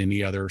wouldn't in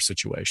any other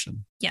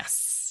situation.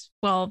 Yes.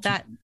 Well,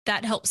 that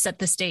helps set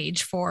the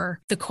stage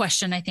for the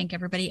question I think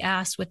everybody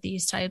asks with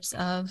these types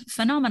of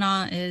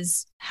phenomena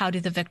is, how do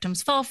the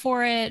victims fall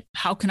for it?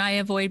 How can I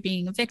avoid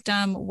being a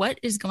victim? What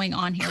is going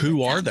on here?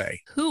 Who are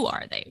they? Who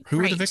are they?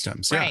 Who are the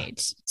victims?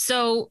 Right.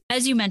 So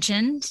as you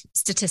mentioned,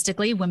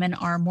 statistically, women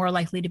are more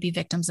likely to be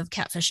victims of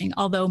catfishing,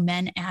 although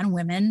men and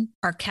women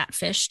are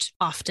catfished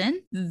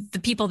often. The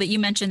people that you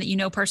mentioned that you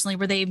know personally,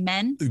 were they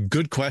men?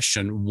 Good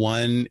question.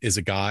 One is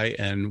a guy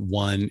and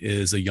one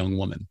is a young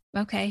woman.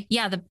 Okay.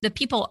 Yeah. The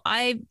people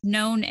I've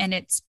known, and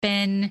it's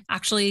been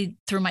actually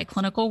through my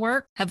clinical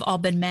work, have all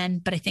been men,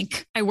 but I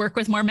think I work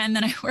with more men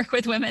than I work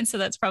with women. So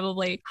that's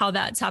probably how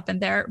that's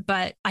happened there.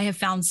 But I have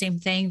found same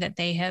thing, that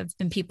they have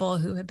been people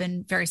who have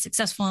been very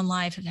successful in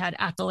life, have had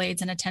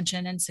accolades and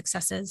attention and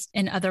successes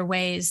in other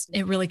ways.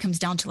 It really comes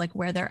down to like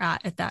where they're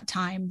at that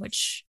time,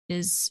 which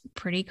is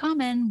pretty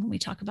common when we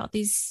talk about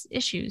these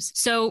issues.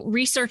 So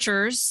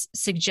researchers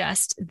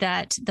suggest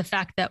that the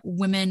fact that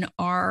women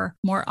are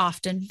more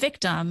often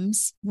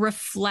victims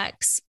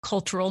reflects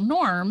cultural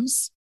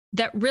norms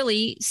that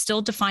really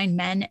still define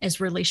men as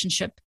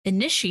relationship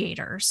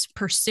initiators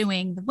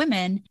pursuing the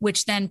women,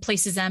 which then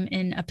places them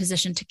in a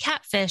position to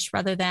catfish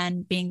rather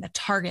than being the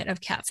target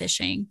of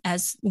catfishing,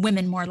 as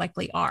women more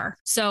likely are.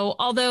 So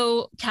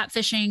although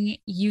catfishing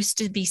used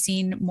to be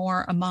seen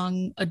more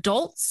among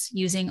adults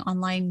using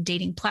online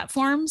dating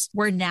platforms,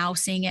 we're now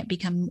seeing it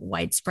become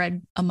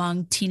widespread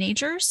among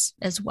teenagers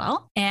as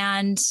well.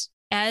 And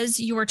as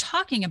you were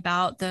talking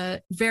about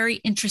the very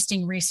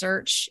interesting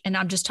research, and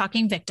I'm just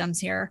talking victims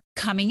here,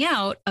 coming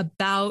out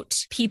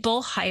about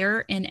people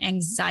higher in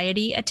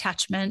anxiety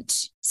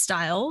attachment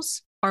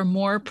styles are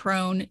more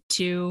prone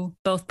to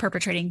both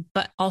perpetrating,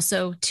 but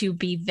also to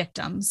be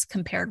victims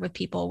compared with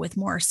people with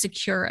more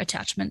secure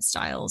attachment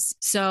styles.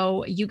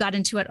 So you got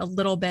into it a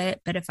little bit,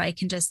 but if I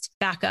can just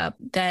back up,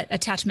 that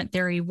attachment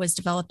theory was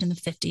developed in the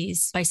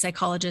 50s by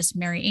psychologist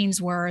Mary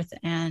Ainsworth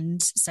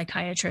and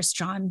psychiatrist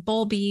John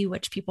Bowlby,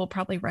 which people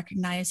probably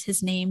recognize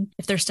his name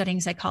if they're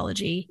studying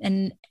psychology.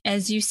 And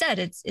as you said,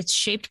 it's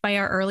shaped by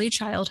our early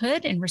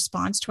childhood in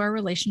response to our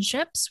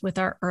relationships with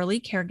our early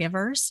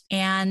caregivers.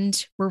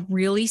 And we're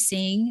really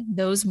seeing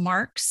those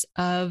marks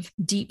of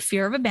deep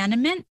fear of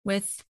abandonment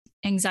with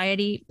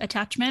anxiety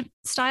attachment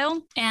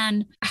style.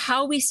 And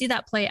how we see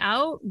that play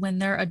out when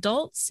they're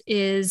adults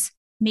is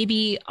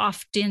maybe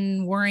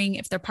often worrying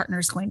if their partner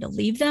is going to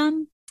leave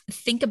them.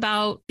 Think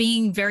about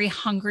being very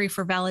hungry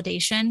for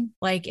validation.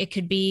 Like it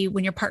could be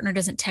when your partner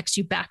doesn't text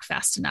you back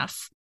fast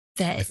enough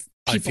that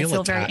people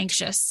feel very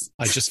anxious.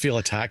 I just feel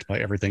attacked by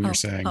everything you're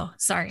saying. Oh,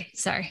 sorry.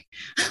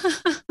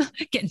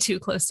 Getting too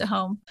close to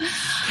home.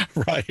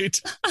 Right.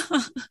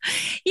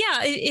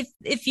 Yeah.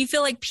 If you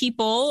feel like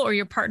people or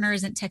your partner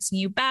isn't texting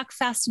you back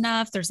fast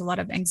enough, there's a lot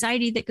of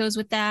anxiety that goes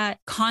with that.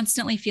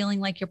 Constantly feeling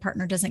like your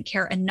partner doesn't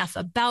care enough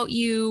about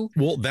you.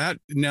 Well,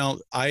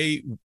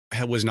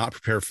 I was not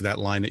prepared for that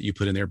line that you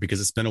put in there because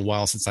it's been a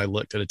while since I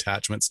looked at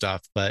attachment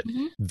stuff, but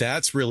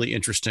that's really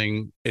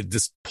interesting. It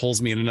just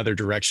pulls me in another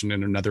direction,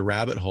 in another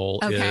rabbit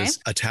hole is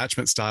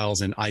attachment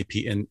styles and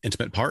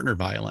intimate partner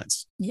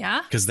violence.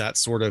 Yeah. Because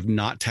that's sort of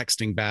not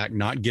texting back,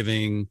 not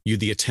giving you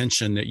the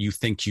attention that you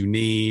think you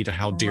need.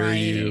 How dare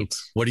you?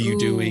 What are you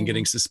doing?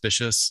 Getting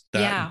suspicious.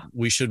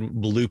 We should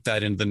loop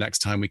that into the next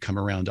time we come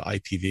around to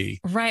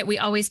IPV. Right. We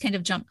always kind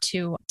of jump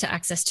to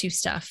access to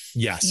stuff.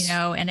 Yes.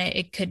 And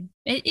it could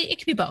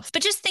be both,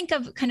 but just think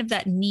of kind of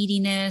that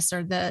neediness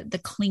or the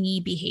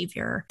clingy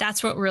behavior.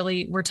 That's what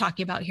really we're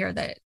talking about here,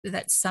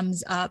 that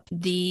sums up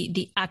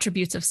the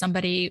attributes of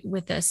somebody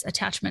with this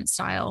attachment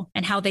style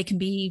and how they can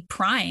be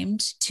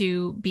primed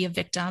to be a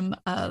victim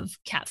of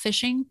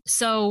catfishing.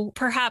 So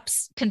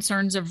perhaps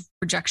concerns of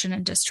rejection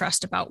and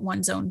distrust about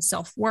one's own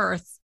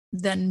self-worth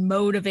then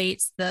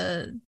motivates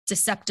the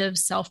deceptive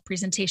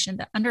self-presentation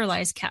that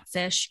underlies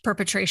catfish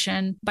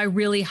perpetration by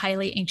really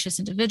highly anxious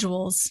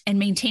individuals. And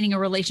maintaining a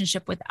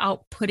relationship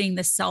without putting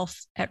the self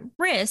at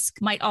risk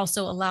might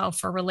also allow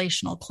for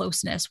relational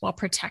closeness while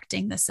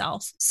protecting the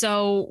self.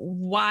 So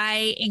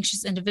why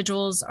anxious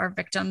individuals are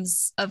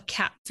victims of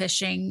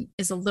catfishing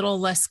is a little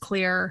less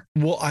clear.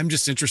 Well, I'm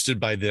just interested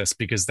by this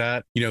because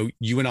that,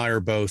 you and I are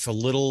both a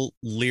little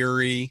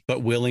leery,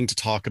 but willing to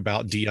talk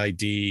about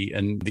DID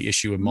and the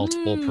issue of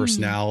multiple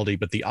personality,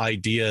 but the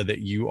idea that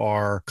you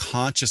are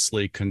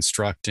consciously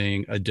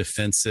constructing a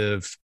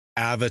defensive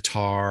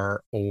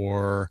avatar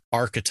or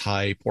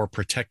archetype or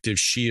protective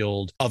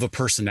shield of a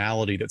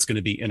personality that's going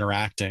to be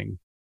interacting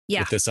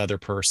with this other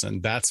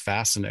person. That's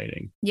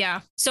fascinating.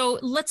 Yeah. So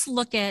let's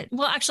look at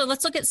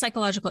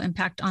psychological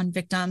impact on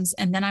victims.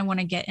 And then I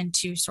want to get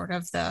into sort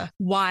of the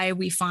why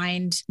we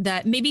find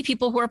that maybe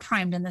people who are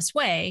primed in this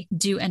way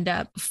do end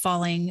up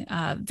falling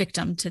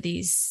victim to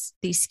these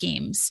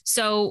schemes.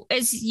 So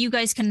as you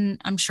guys can,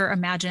 I'm sure,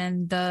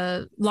 imagine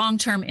the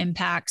long-term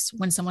impacts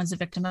when someone's a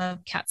victim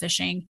of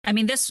catfishing. I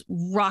mean, this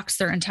rocks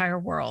their entire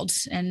world.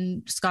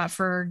 And Scott,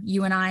 for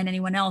you and I and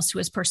anyone else who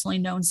has personally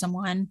known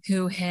someone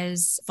who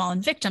has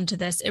fallen victim to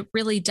this, it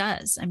really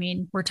does. I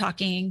mean, we're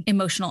talking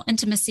emotional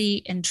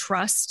intimacy and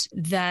trust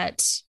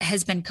that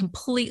has been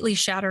completely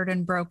shattered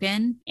and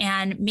broken.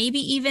 And maybe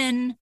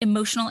even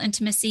emotional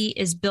intimacy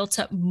is built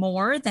up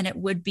more than it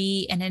would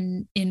be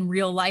in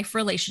real life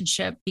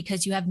relationship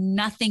because you have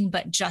nothing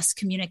but just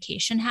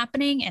communication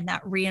happening and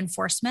that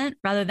reinforcement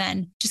rather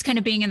than just kind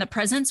of being in the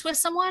presence with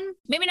someone.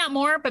 Maybe not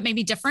more, but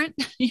maybe different.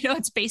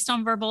 It's based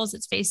on verbals.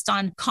 It's based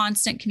on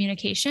constant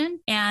communication.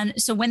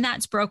 And so when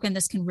that's broken,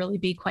 this can really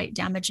be quite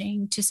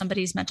damaging to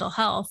somebody's mental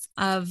health.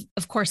 Of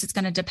course, it's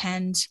going to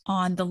depend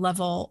on the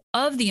level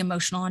of the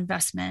emotional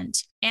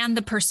investment and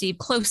the perceived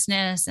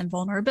closeness and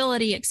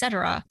vulnerability, et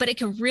cetera. But it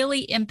can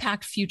really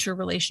impact future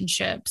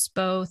relationships,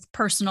 both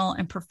personal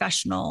and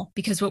professional,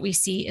 because what we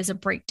see is a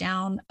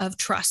breakdown of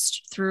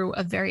trust through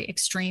a very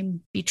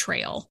extreme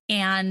betrayal.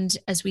 And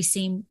as we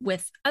see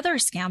with other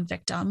scam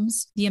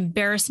victims, the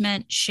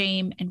embarrassment,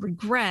 shame, and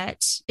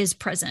regret is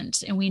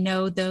present. And we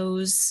know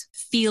those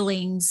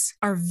feelings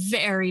are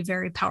very,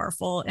 very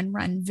powerful and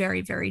run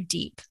very, very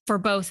deep for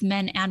both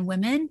men and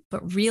women.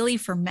 But really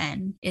for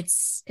men,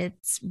 it's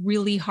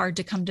really hard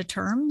to come to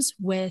terms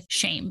with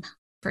shame,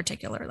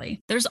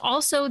 particularly. There's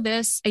also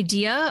this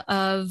idea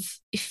of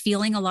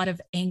feeling a lot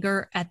of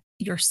anger at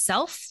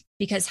yourself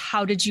because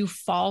how did you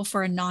fall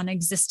for a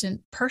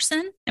non-existent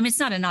person? I mean, it's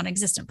not a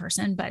non-existent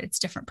person, but it's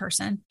a different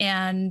person.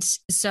 And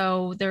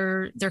so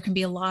there can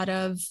be a lot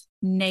of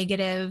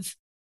negative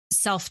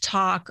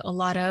self-talk, a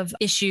lot of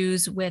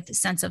issues with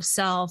sense of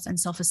self and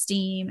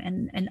self-esteem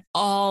and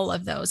all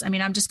of those. I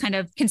mean, I'm just kind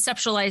of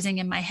conceptualizing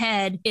in my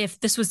head, if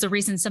this was the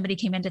reason somebody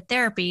came into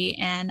therapy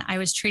and I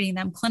was treating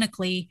them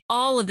clinically,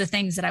 all of the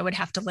things that I would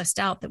have to list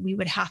out that we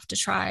would have to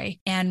try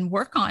and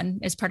work on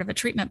as part of a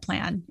treatment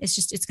plan.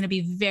 It's going to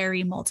be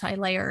very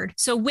multi-layered.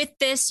 So with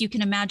this, you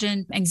can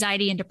imagine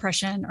anxiety and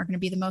depression are going to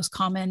be the most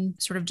common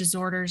sort of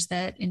disorders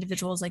that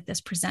individuals like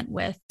this present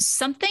with.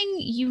 Something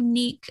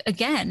unique,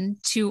 again,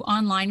 to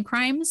online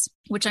crimes,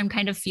 which I'm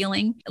kind of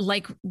feeling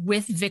like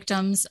with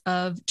victims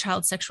of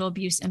child sexual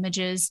abuse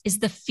images, is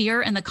the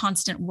fear and the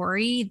constant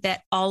worry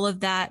that all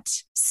of that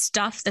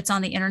stuff that's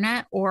on the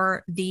internet,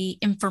 or the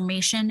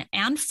information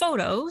and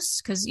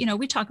photos, because,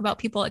 we talk about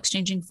people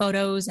exchanging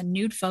photos and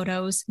nude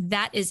photos,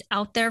 that is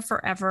out there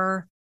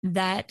forever,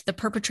 that the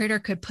perpetrator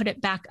could put it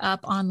back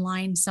up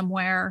online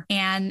somewhere.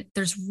 And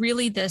there's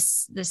really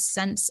this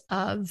sense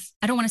of,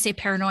 I don't want to say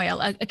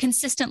paranoia, a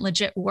consistent,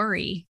 legit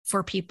worry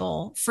for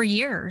people for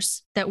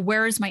years that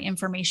where is my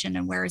information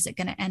and where is it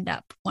going to end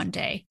up one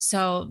day?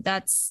 So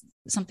that's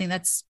something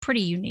that's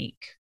pretty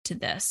unique to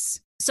this.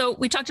 So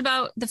we talked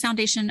about the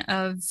foundation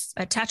of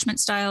attachment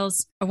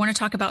styles. I want to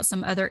talk about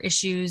some other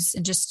issues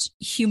and just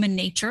human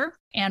nature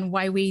and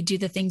why we do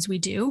the things we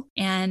do.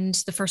 And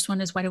the first one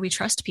is, why do we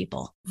trust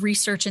people?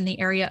 Research in the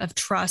area of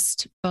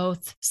trust,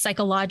 both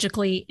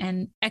psychologically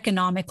and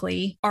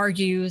economically,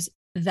 argues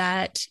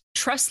that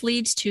trust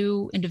leads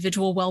to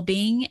individual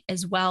well-being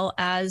as well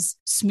as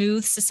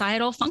smooth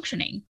societal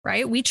functioning,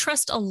 right? We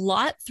trust a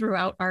lot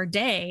throughout our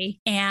day,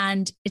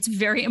 and it's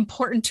very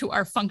important to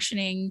our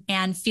functioning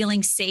and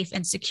feeling safe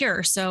and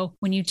secure. So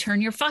when you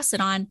turn your faucet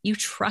on, you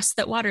trust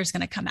that water is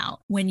going to come out.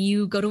 When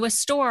you go to a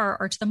store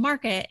or to the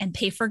market and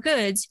pay for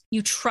goods,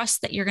 you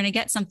trust that you're going to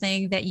get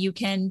something that you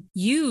can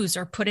use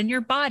or put in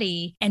your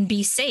body and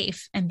be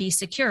safe and be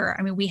secure.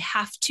 I mean, we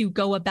have to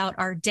go about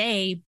our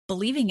day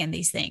believing in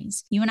these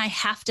things. You and I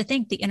have to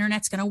think the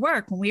internet's going to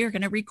work when we are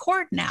going to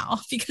record now,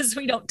 because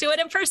we don't do it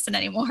in person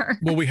anymore.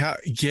 Well,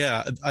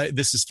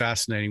 this is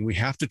fascinating. We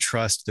have to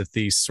trust that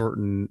these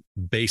certain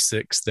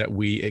basics that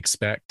we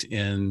expect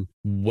in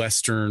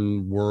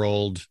Western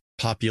world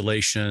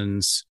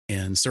populations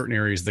in certain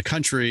areas of the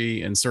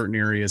country, in certain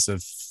areas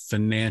of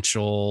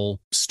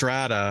financial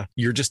strata,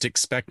 you're just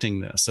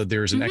expecting this. So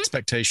there's an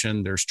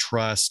expectation, there's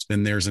trust,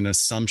 and there's an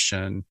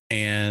assumption.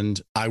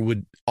 And I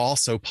would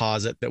also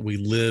posit that we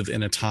live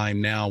in a time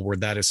now where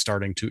that is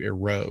starting to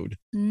erode,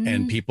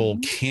 and people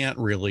can't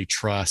really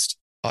trust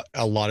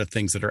a lot of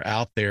things that are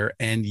out there.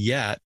 And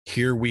yet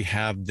here we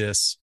have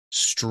this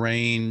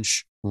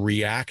strange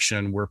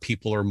reaction where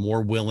people are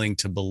more willing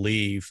to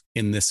believe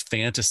in this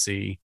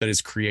fantasy that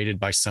is created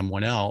by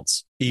someone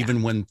else,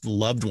 even when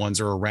loved ones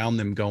are around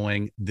them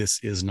going, this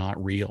is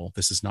not real.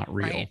 This is not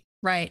real.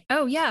 Right.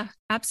 Oh, yeah,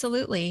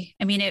 absolutely.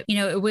 I mean,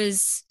 it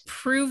was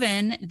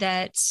proven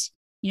that,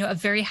 a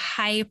very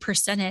high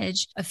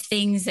percentage of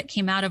things that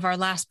came out of our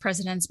last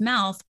president's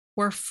mouth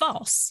were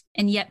false.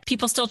 And yet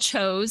people still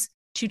chose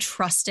to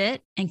trust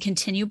it and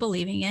continue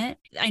believing it.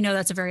 I know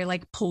that's a very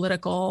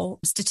political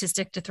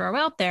statistic to throw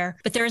out there,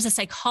 but there is a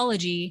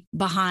psychology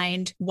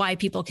behind why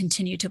people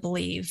continue to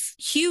believe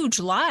huge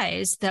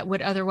lies that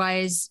would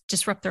otherwise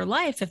disrupt their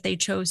life if they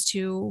chose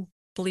to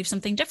believe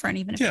something different,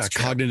 even if it's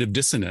true. Cognitive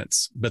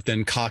dissonance. But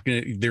then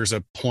there's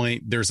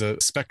a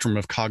spectrum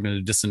of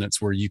cognitive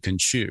dissonance where you can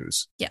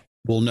choose. Yeah.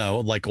 Well,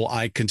 no,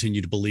 I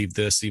continue to believe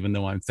this, even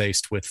though I'm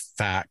faced with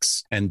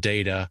facts and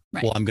data.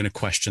 Right. Well, I'm going to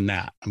question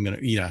that.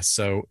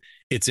 So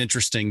it's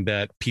interesting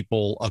that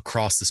people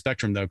across the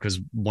spectrum, though, because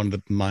one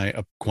of my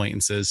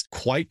acquaintances,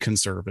 quite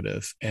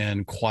conservative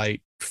and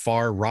quite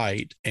far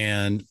right,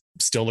 and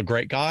still a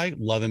great guy,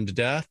 love him to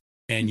death.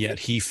 And yet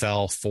he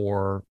fell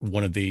for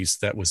one of these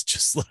that was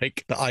just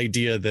like the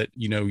idea that,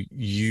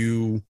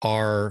 you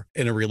are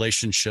in a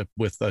relationship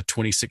with a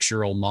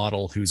 26-year-old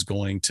model who's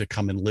going to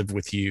come and live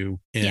with you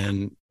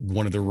in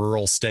one of the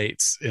rural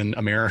states in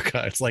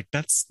America. It's like,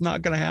 that's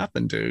not going to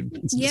happen, dude.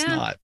 It's just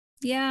not.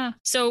 Yeah.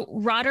 So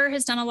Rotter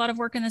has done a lot of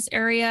work in this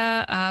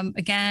area.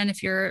 Again,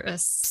 if you're a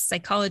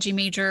psychology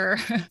major,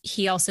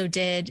 he also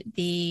did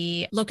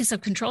the locus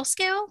of control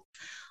scale.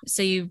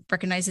 So you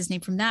recognize his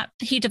name from that.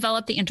 He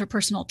developed the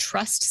interpersonal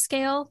trust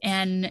scale,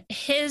 and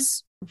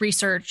his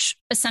research,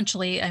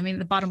 essentially,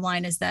 the bottom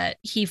line is that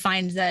he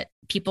finds that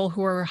people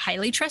who are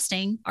highly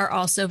trusting are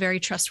also very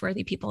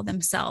trustworthy people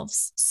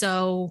themselves.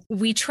 So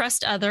we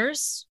trust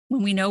others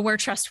when we know we're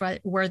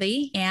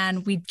trustworthy,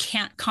 and we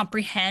can't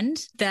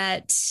comprehend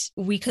that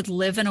we could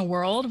live in a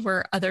world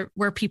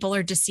where people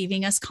are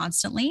deceiving us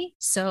constantly.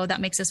 So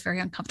that makes us very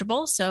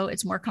uncomfortable. So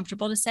it's more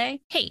comfortable to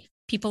say, hey,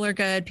 people are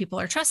good, people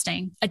are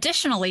trusting.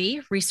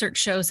 Additionally, research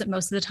shows that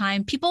most of the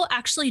time people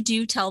actually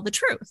do tell the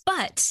truth,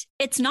 but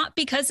it's not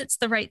because it's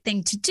the right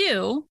thing to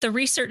do. The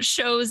research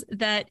shows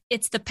that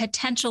it's the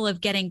potential of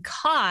getting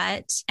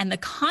caught and the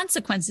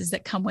consequences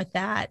that come with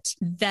that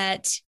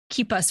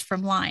keep us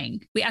from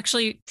lying. We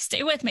actually,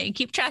 stay with me,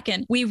 keep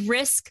tracking. We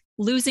risk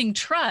losing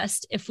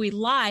trust if we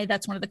lie.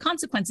 That's one of the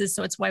consequences.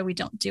 So it's why we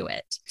don't do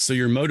it. So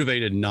you're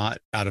motivated not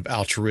out of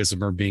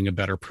altruism or being a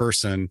better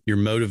person. You're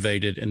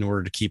motivated in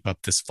order to keep up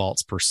this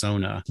false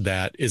persona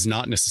that is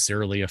not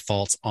necessarily a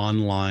false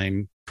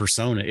online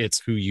persona. It's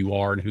who you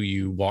are and who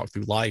you walk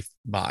through life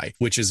by,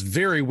 which is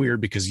very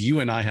weird because you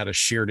and I had a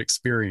shared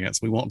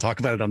experience. We won't talk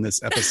about it on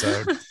this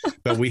episode,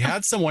 but we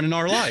had someone in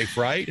our life,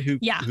 right?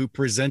 Who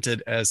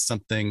presented as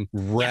something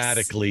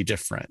radically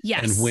different.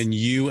 Yes. And when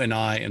you and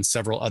I and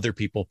several other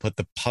people put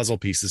the puzzle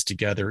pieces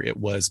together, it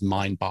was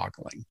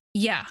mind-boggling.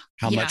 Yeah.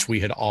 How much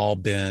we had all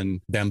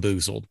been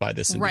bamboozled by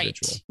this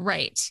individual.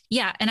 Right.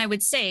 Yeah. And I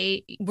would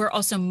say we're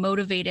also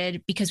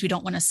motivated because we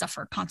don't want to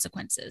suffer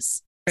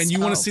consequences. And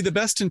you want to see the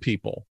best in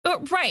people.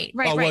 Right.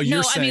 Oh, well,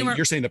 you're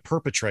saying the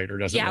perpetrator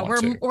doesn't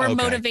want to. We're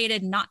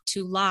motivated not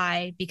to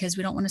lie because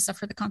we don't want to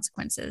suffer the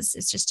consequences.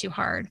 It's just too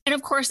hard. And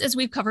of course, as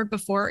we've covered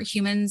before,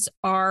 humans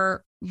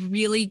are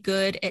really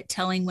good at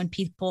telling when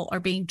people are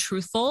being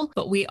truthful,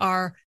 but we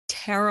are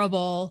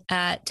terrible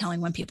at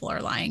telling when people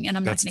are lying. And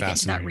I'm not going to get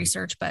into that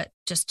research, but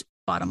just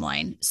bottom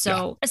line.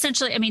 So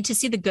essentially, I mean, to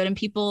see the good in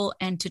people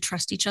and to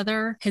trust each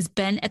other has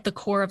been at the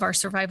core of our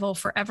survival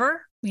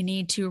forever. We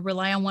need to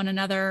rely on one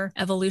another,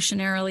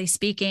 evolutionarily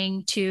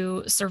speaking,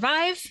 to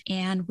survive.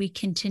 And we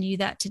continue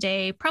that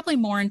today, probably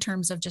more in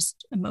terms of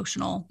just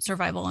emotional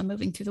survival and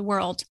moving through the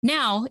world.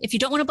 Now, if you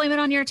don't want to blame it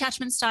on your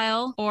attachment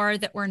style or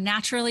that we're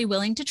naturally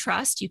willing to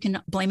trust, you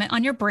can blame it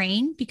on your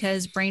brain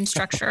because brain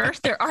structure,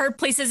 there are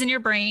places in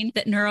your brain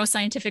that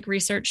neuroscientific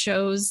research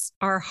shows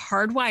are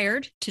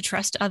hardwired to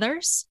trust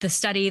others. The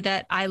study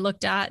that I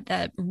looked at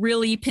that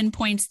really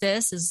pinpoints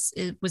this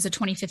was a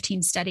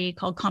 2015 study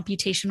called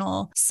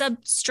Computational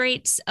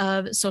Substrates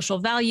of Social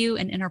Value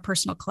and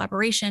Interpersonal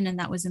Collaboration. And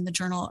that was in the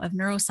Journal of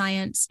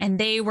Neuroscience. And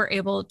they were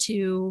able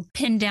to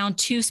pin down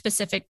 2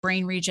 specific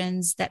brain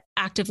regions that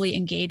actively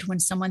engage when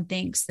someone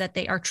thinks that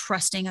they are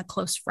trusting a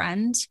close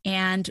friend.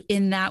 And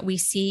in that, we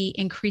see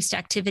increased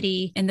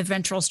activity in the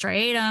ventral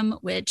striatum,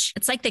 which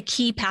it's like the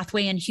key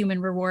pathway in human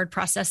reward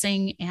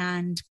processing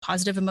and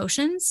positive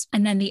emotions.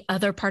 And then the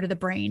other part of the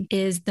brain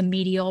is the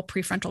medial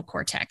prefrontal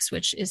cortex,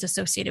 which is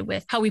associated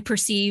with how we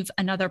perceive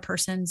another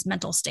person's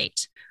mental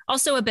state.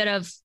 Also a bit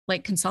of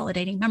like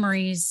consolidating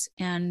memories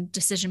and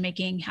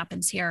decision-making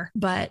happens here,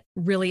 but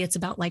really it's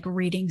about like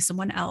reading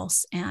someone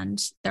else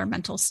and their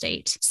mental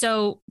state.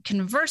 So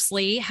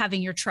conversely,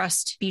 having your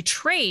trust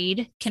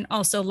betrayed can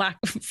also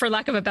for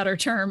lack of a better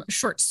term,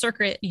 short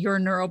circuit your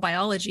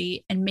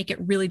neurobiology and make it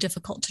really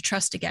difficult to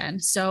trust again.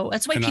 So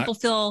that's why people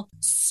feel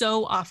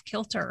so off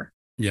kilter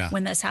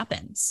when this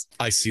happens.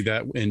 I see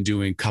that in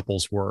doing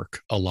couples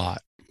work a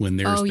lot. When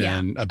there's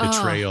been a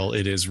betrayal,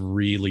 it is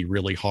really,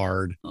 really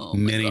hard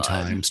many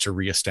times to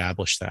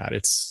reestablish that.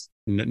 It's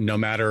no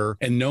matter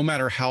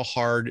how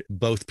hard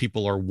both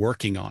people are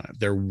working on it,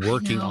 they're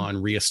working on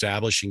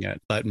reestablishing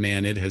it. But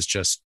man, it has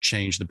just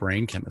changed the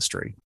brain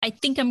chemistry. I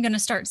think I'm going to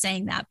start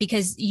saying that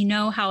because you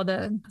know how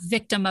the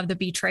victim of the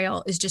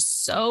betrayal is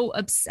just so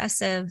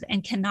obsessive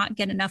and cannot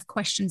get enough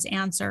questions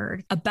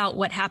answered about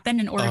what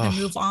happened in order to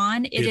move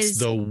on. It is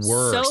the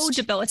worst. So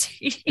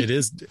debilitating. It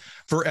is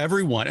for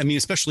everyone. I mean,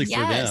 especially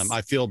for them.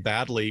 I feel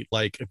badly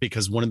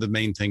because one of the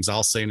main things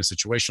I'll say in a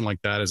situation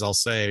like that is I'll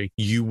say,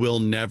 you will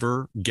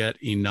never get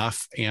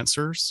enough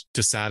answers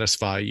to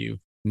satisfy you.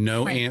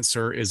 No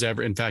answer is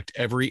ever. In fact,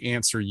 every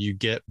answer you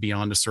get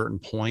beyond a certain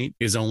point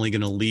is only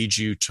going to lead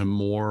you to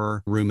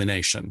more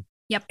rumination.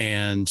 Yep.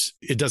 And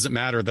it doesn't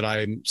matter that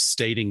I'm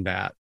stating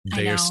that.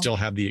 They still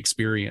have the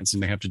experience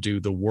and they have to do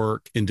the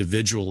work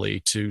individually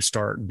to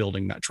start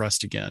building that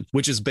trust again,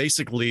 which is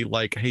basically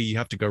like, hey, you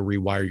have to go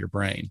rewire your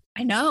brain.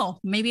 I know.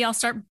 Maybe I'll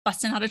start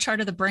busting out a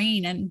chart of the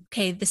brain and,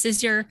 okay, this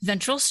is your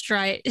ventral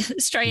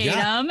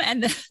striatum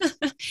and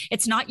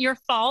it's not your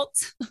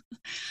fault.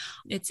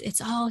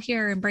 It's all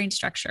here in brain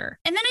structure.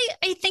 And then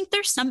I think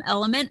there's some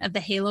element of the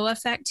halo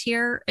effect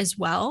here as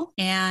well.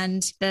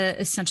 And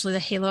essentially the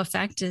halo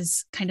effect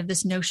is kind of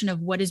this notion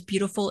of what is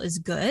beautiful is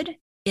good,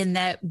 in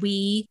that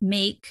we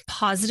make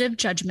positive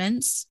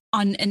judgments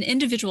on an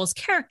individual's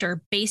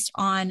character based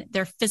on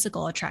their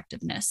physical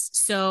attractiveness.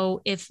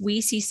 So if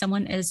we see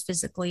someone as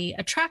physically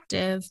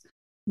attractive,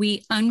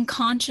 we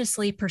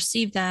unconsciously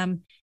perceive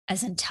them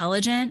as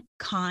intelligent,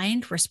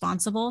 kind,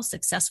 responsible,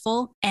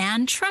 successful,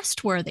 and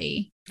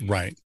trustworthy.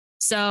 Right.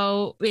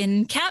 So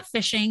in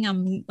catfishing,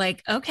 I'm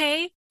like,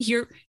 okay,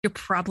 you're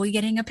probably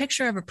getting a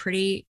picture of a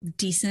pretty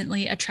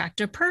decently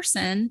attractive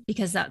person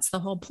because that's the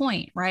whole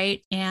point,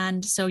 right?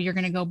 And so you're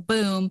going to go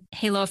boom,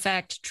 halo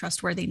effect,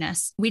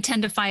 trustworthiness. We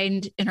tend to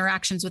find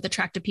interactions with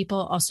attractive people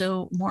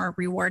also more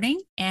rewarding,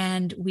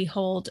 and we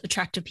hold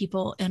attractive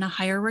people in a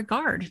higher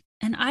regard.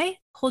 And I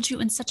hold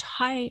you in such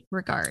high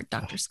regard,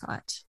 Dr.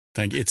 Scott.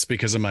 Thank you. It's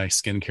because of my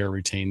skincare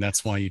routine.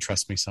 That's why you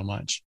trust me so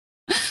much.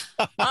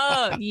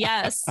 Oh,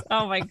 yes.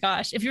 Oh, my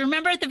gosh. If you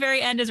remember at the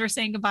very end, as we're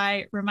saying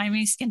goodbye, remind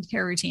me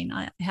skincare routine.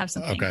 I have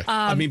something. Okay.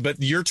 I mean, but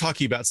you're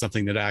talking about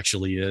something that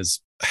actually is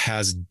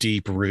has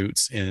deep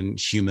roots in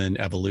human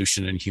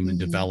evolution and human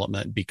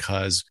development,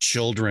 because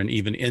children,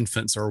 even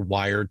infants, are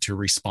wired to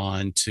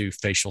respond to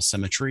facial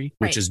symmetry,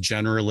 which is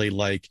generally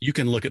like, you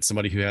can look at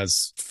somebody who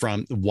has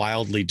from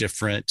wildly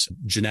different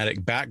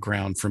genetic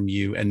background from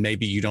you, and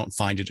maybe you don't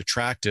find it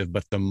attractive,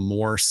 but the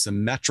more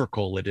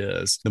symmetrical it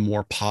is, the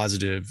more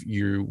positive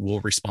you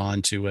will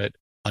respond to it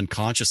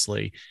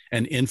unconsciously.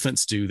 And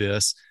infants do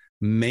this.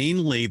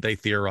 Mainly, they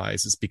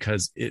theorize is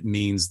because it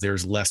means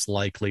there's less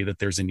likely that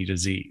there's any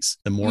disease.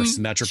 The more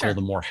symmetrical,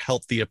 the more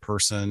healthy a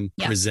person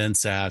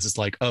presents as. It's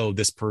like, oh,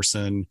 this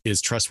person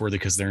is trustworthy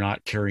because they're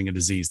not carrying a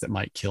disease that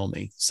might kill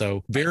me.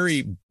 So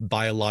very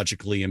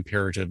biologically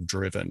imperative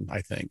driven,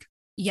 I think.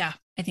 Yeah,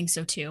 I think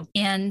so too.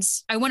 And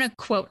I want to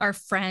quote our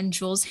friend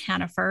Jules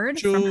Hannaford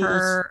from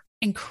her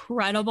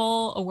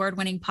incredible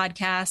award-winning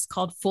podcast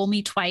called Fool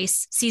Me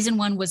Twice. Season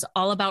 1 was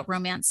all about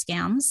romance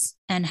scams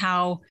and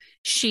how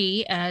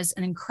she, as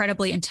an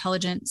incredibly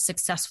intelligent,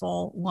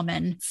 successful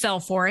woman, fell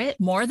for it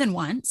more than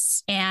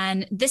once.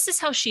 And this is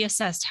how she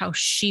assessed how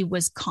she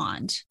was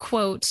conned.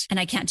 Quote, and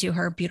I can't do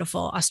her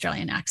beautiful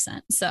Australian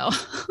accent. So,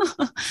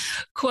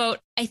 quote,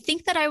 I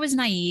think that I was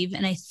naive,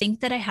 and I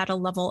think that I had a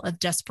level of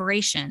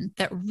desperation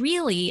that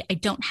really I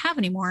don't have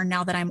anymore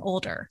now that I'm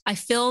older. I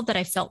feel that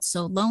I felt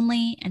so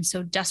lonely and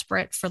so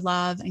desperate for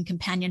love and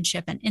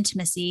companionship and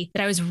intimacy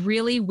that I was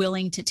really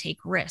willing to take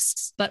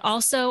risks. But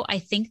also, I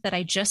think that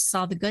I just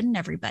saw the good in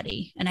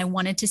everybody, and I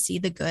wanted to see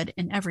the good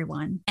in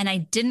everyone. And I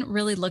didn't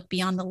really look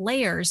beyond the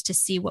layers to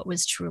see what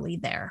was truly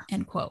there,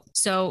 end quote.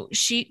 So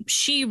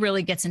she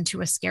really gets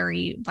into a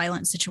scary,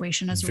 violent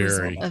situation as a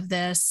result of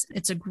this.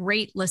 It's a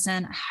great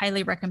listen. I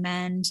highly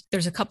recommend.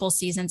 There's a couple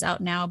seasons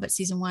out now, but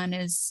season 1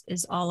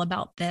 is all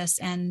about this.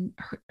 And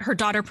her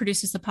daughter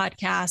produces the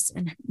podcast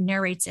and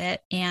narrates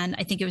it. And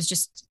I think it was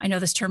just, I know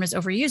this term is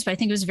overused, but I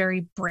think it was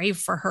very brave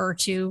for her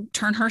to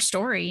turn her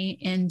story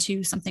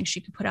into something she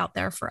could put out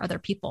there for other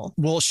people.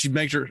 Well, she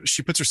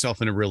puts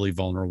herself in a really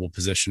vulnerable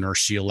position, or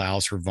she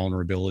allows her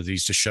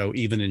vulnerabilities to show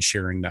even in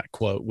sharing that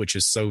quote, which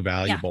is so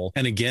valuable.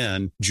 And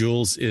again,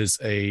 Jules is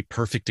a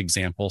perfect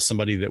example,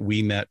 somebody that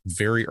we met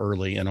very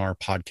early in our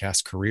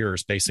podcast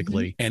careers,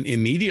 basically, and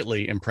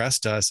immediately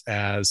impressed us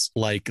as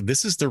like,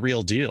 this is the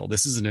real deal.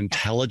 This is an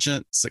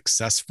intelligent,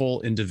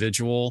 successful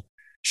individual.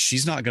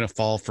 She's not going to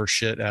fall for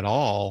shit at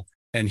all.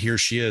 And here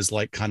she is,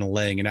 like, kind of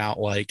laying it out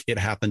like, it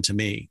happened to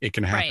me. It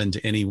can happen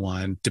to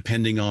anyone,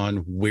 depending on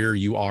where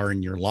you are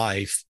in your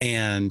life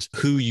and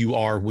who you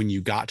are when you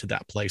got to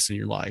that place in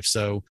your life.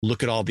 So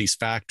look at all these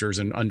factors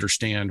and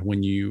understand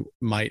when you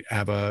might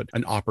have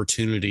an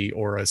opportunity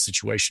or a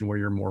situation where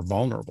you're more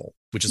vulnerable,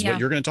 which is what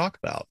you're going to talk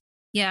about.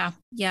 Yeah.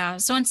 Yeah.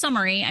 So in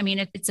summary, I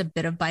mean, it's a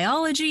bit of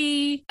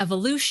biology,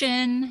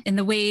 evolution in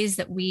the ways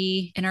that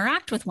we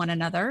interact with one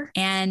another,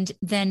 and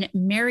then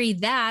marry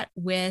that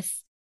with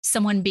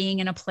someone being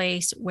in a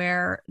place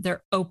where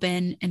they're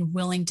open and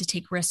willing to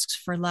take risks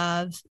for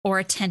love or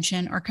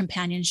attention or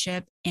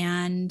companionship.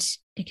 And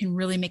it can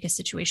really make a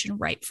situation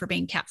ripe for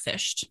being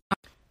catfished.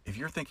 If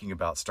you're thinking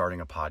about starting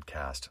a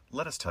podcast,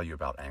 let us tell you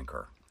about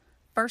Anchor.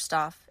 First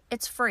off,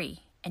 it's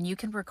free, and you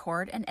can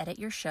record and edit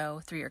your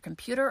show through your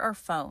computer or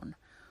phone,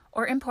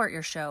 or import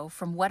your show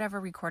from whatever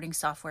recording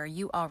software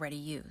you already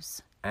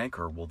use.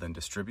 Anchor will then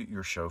distribute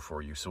your show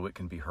for you so it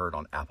can be heard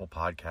on Apple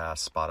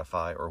Podcasts,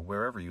 Spotify, or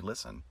wherever you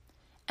listen.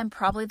 And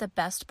probably the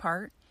best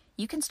part,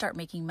 you can start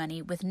making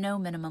money with no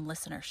minimum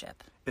listenership.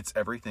 It's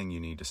everything you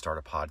need to start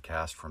a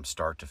podcast from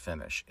start to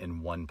finish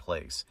in one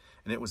place,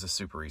 and it was a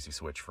super easy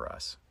switch for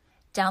us.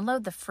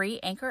 Download the free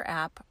Anchor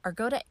app or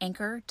go to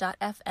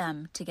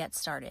anchor.fm to get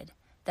started.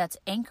 That's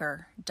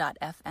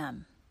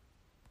anchor.fm.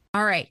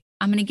 All right.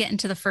 I'm going to get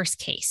into the first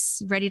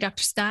case. Ready,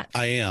 Dr. Scott?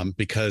 I am,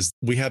 because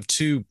we have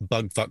two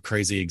bugfuck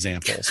crazy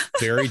examples.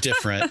 Very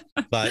different,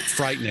 but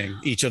frightening.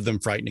 Each of them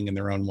frightening in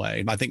their own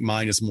way. I think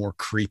mine is more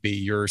creepy.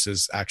 Yours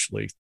is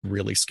actually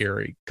really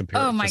scary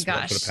compared to what could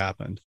have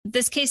happened.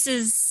 This case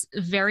is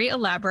very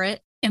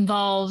elaborate,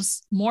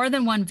 involves more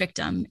than one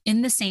victim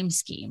in the same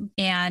scheme.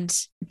 And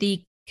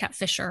the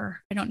catfisher,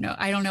 I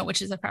don't know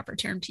which is the proper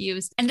term to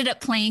use, ended up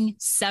playing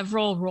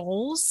several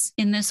roles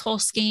in this whole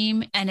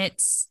scheme, and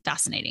it's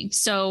fascinating.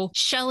 So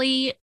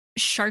Shelley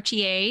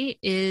Chartier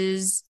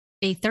is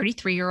a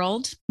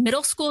 33-year-old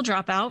middle school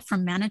dropout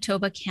from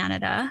Manitoba,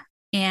 Canada.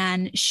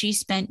 And she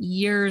spent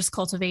years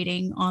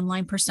cultivating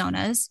online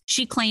personas.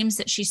 She claims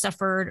that she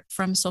suffered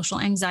from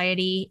social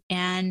anxiety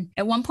and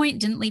at one point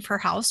didn't leave her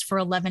house for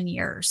 11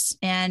 years.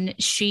 And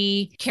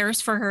she cares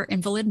for her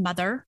invalid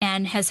mother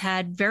and has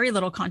had very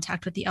little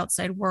contact with the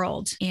outside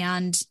world.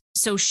 And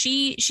so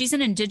she's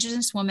an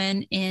Indigenous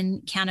woman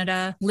in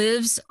Canada,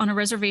 lives on a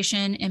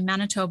reservation in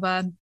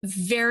Manitoba,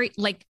 very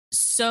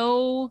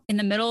so in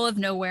the middle of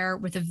nowhere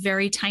with a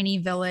very tiny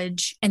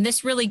village. And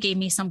this really gave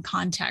me some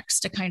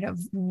context to kind of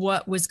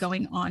what was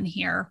going on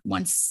here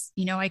once,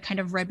 I kind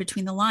of read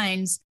between the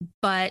lines.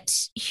 But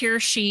here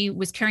she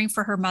was caring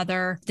for her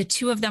mother. The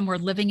two of them were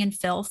living in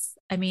filth.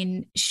 I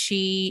mean,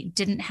 she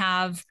didn't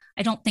have,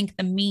 I don't think,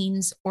 the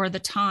means or the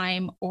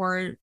time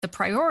or the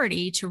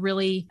priority to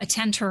really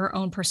attend to her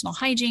own personal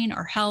hygiene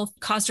or health,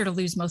 caused her to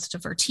lose most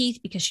of her teeth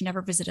because she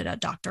never visited a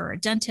doctor or a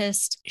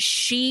dentist.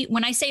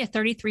 When I say a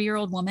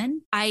 33-year-old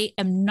woman, I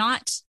am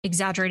not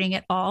exaggerating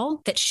at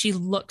all that she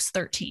looks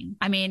 13.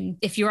 I mean,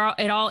 if you're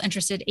at all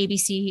interested,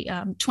 ABC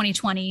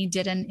 2020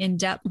 did an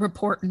in-depth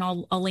report, and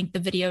I'll link the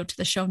video to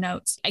the show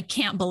notes. I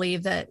can't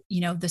believe that,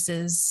 this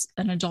is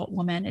an adult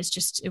woman.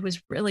 It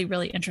was really,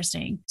 really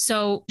interesting.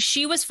 So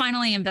she was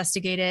finally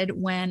investigated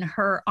when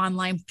her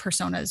online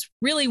personas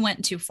really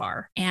went too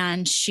far,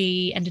 and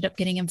she ended up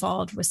getting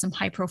involved with some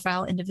high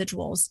profile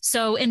individuals.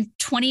 So in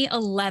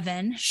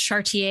 2011,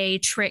 Chartier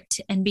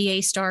tricked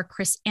NBA star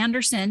Chris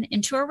Anderson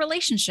into a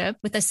relationship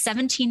with a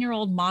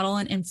 17-year-old model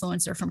and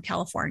influencer from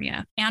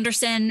California.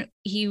 Anderson,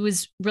 he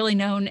was really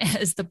known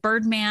as the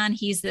Birdman.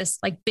 He's this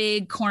like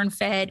big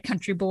corn-fed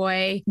country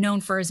boy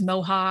known for his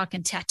mohawk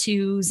and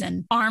tattoos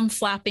and arm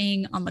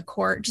flapping on the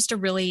court. Just a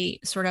really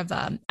sort of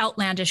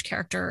outlandish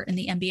character in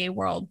the NBA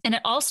world. And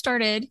it all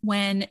started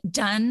when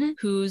Dunn,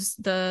 who's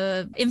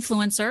the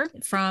influencer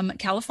from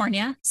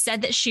California,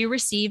 said that she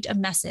received a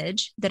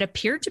message that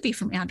appeared to be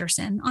from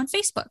Anderson on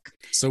Facebook.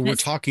 So we're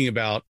talking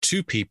about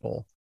two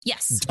people.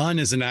 Yes. Dunn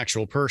is an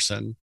actual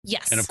person.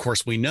 Yes. And of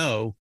course, we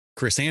know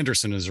Chris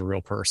Anderson is a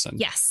real person.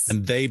 Yes.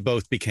 And they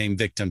both became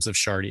victims of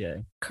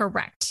Chartier.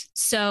 Correct.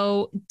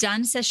 So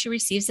Dunn says she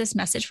receives this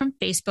message from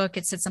Facebook.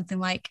 It said something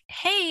like,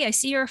 "Hey, I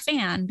see you're a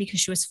fan," because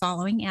she was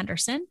following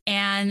Anderson.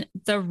 And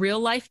the real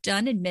life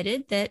Dunn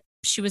admitted that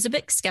she was a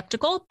bit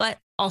skeptical, but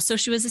also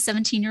she was a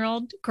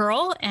 17-year-old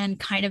girl and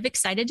kind of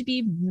excited to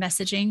be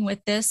messaging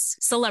with this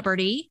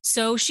celebrity.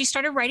 So she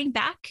started writing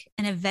back,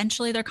 and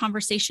eventually their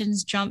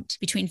conversations jumped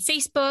between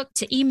Facebook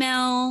to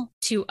email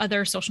to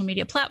other social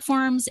media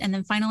platforms, and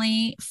then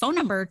finally phone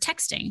number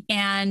texting.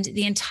 And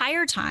the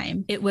entire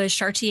time it was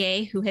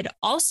Chartier who had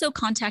also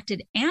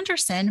contacted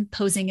Anderson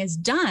posing as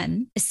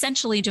Dunn,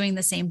 essentially doing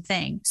the same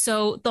thing.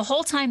 So the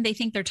whole time they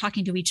think they're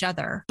talking to each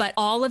other, but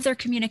all of their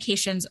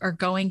communications are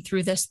going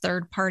through this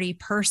third party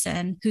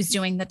person who's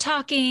doing the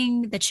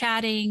talking, the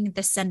chatting,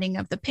 the sending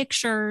of the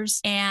pictures.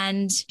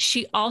 And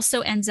she also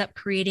ends up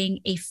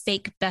creating a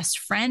fake best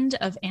friend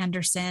of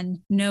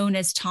Anderson known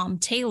as Tom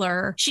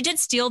Taylor. She did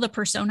steal the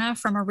persona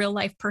from a real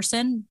life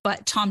person,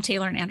 but Tom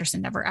Taylor and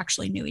Anderson never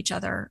actually knew each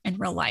other in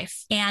real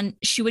life. And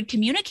she would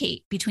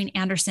communicate between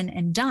Anderson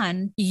and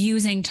Dunn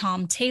using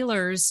Tom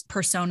Taylor's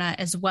persona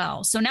as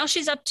well. So now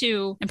she's up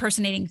to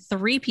impersonating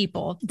 3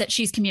 people that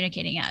she's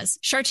communicating as.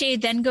 Chartier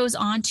then goes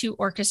on to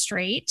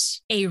orchestrate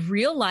a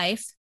real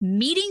life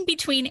meeting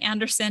between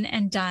Anderson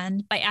and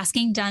Dunn by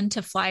asking Dunn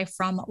to fly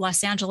from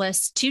Los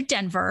Angeles to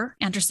Denver.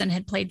 Anderson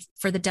had played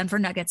for the Denver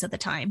Nuggets at the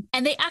time.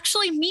 And they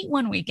actually meet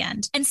one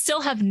weekend and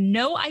still have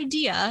no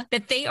idea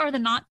that they are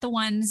not the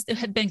ones that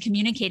have been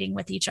communicating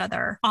with each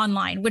other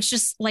online, which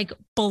just like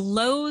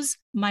blows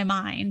my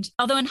mind.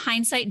 Although in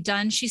hindsight,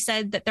 Dunn, she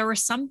said that there were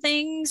some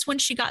things when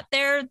she got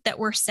there that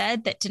were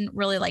said that didn't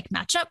really like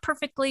match up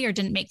perfectly or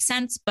didn't make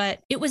sense, but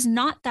it was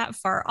not that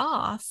far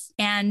off.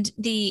 And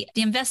the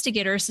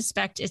investigators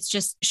suspect it's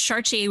just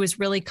Chartier was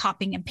really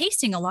copying and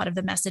pasting a lot of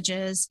the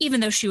messages, even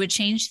though she would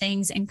change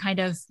things and kind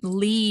of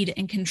lead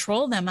and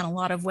control them in a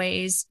lot of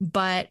ways.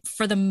 But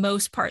for the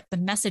most part, the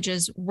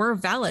messages were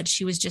valid.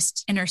 She was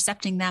just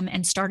intercepting them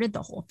and started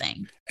the whole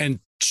thing. And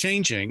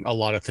changing a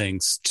lot of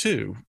things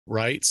too,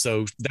 right?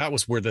 So that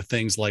was where the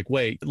things like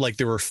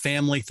there were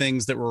family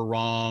things that were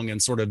wrong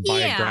and sort of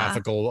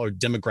biographical or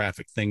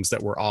demographic things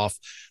that were off,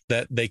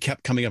 that they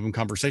kept coming up in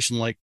conversation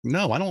like,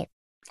 no, I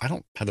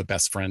don't have a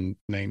best friend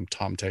named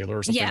Tom Taylor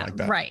or something like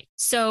that. Right.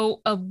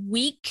 So a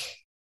week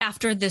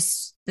after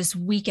this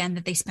weekend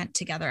that they spent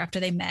together,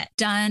 after they met,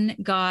 Dunn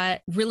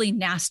got really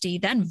nasty,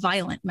 then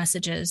violent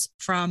messages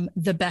from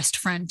the best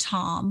friend,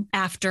 Tom,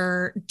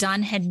 after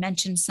Dunn had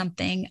mentioned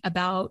something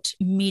about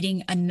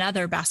meeting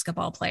another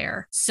basketball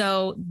player.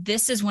 So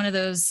this is one of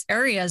those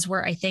areas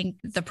where I think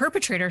the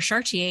perpetrator,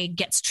 Chartier,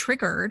 gets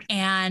triggered,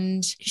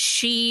 and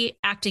she,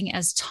 acting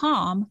as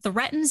Tom,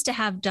 threatens to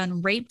have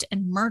Dunn raped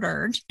and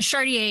murdered.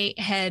 Chartier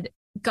had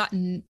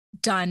gotten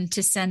Dunn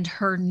to send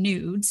her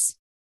nudes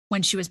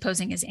when she was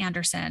posing as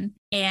Anderson.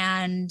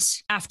 And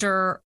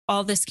after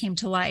all this came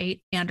to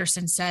light,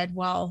 Anderson said,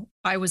 "Well,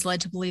 I was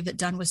led to believe that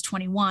Dunn was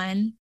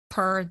 21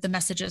 per the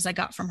messages I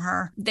got from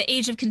her." The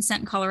age of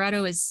consent in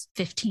Colorado is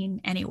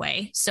 15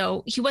 anyway.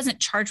 So he wasn't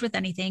charged with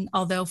anything,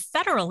 although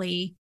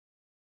federally,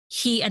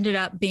 he ended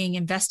up being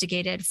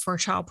investigated for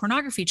child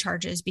pornography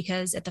charges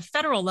because at the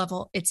federal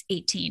level, it's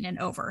 18 and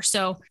over.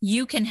 So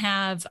you can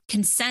have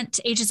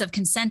ages of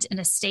consent in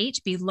a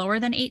state be lower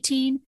than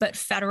 18, but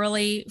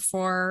federally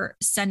for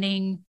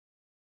sending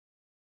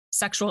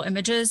sexual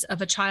images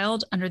of a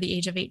child under the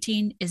age of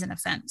 18 is an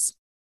offense.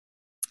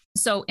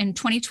 So in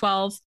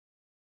 2012,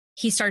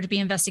 he started to be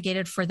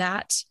investigated for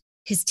that.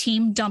 His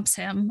team dumps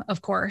him,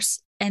 of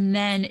course, and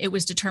then it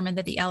was determined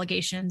that the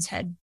allegations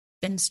had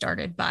been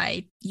started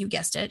by, you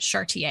guessed it,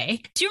 Chartier.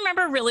 Do you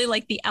remember really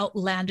like the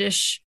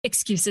outlandish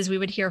excuses we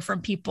would hear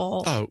from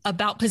people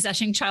about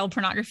possessing child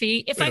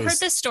pornography? If I heard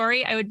this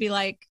story, I would be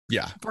like,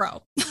 yeah,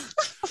 bro.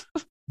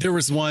 There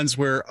was ones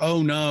where,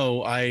 oh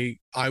no, I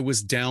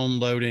was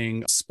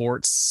downloading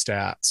sports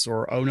stats,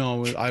 or oh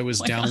no, I was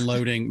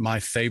downloading my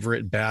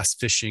favorite bass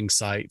fishing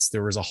sites.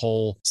 There was a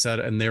whole set,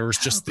 and there was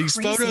just these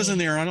photos in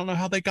there. I don't know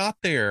how they got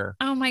there.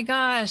 Oh my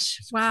gosh.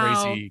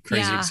 Wow.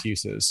 Crazy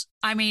excuses.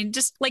 I mean,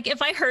 just like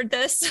if I heard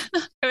this,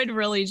 I would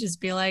really just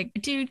be like,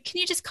 dude,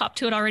 can you just cop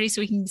to it already so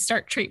we can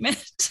start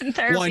treatment and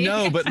therapy? Well, I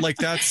know, but like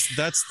that's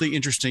the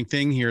interesting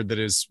thing here that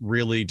is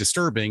really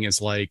disturbing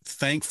is like,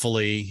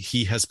 thankfully,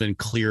 he has been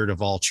cleared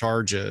of all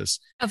charges.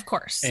 Of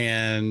course.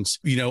 And,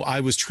 I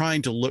was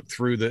trying to look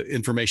through the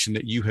information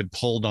that you had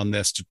pulled on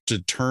this to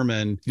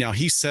determine. Now,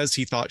 he says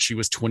he thought she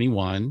was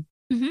 21.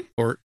 Mm-hmm.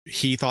 Or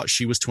he thought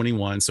she was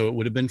 21, so it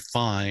would have been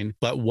fine.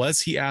 But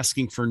was he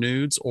asking for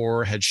nudes,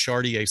 or had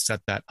Chartier set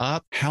that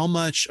up? How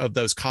much of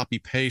those copy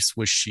pastes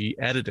was she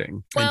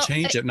editing and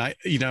change it?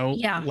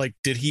 And like,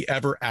 did he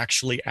ever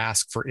actually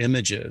ask for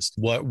images?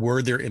 What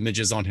were there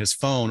images on his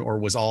phone, or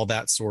was all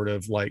that sort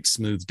of like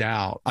smoothed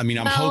out? I mean,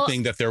 I'm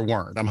hoping that there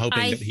weren't. I'm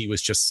hoping that he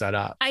was just set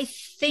up. I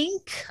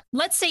think,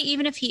 let's say,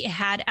 even if he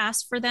had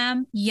asked for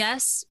them,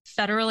 yes,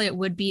 federally it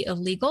would be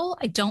illegal.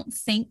 I don't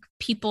think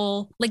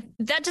people like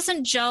that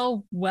doesn't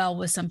gel well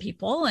with some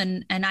people.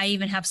 And I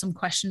even have some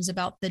questions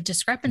about the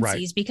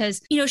discrepancies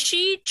because,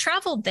 she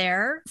traveled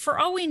there. For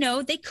all we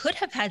know, they could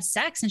have had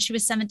sex and she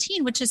was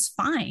 17, which is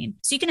fine.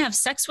 So you can have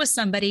sex with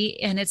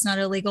somebody and it's not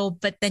illegal,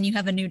 but then you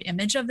have a nude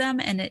image of them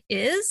and it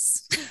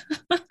is.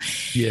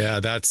 Yeah,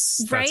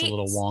 that's a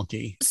little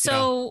wonky.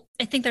 So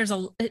I think there's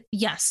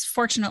yes,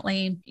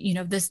 fortunately,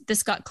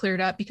 this got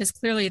cleared up because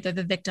clearly they're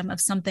the victim of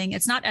something.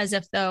 It's not as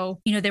if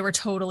though, they were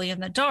totally in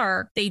the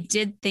dark. They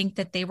did think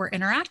that they were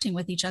interacting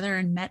with each other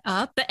and met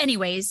up. But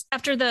anyways,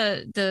 after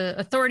the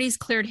authorities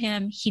cleared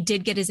him, he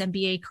did get his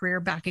NBA career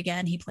back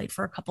again. He played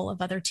for a couple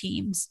of other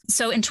teams.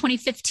 So in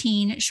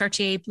 2015,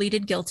 Chartier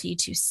pleaded guilty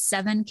to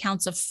 7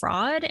 counts of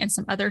fraud and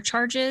some other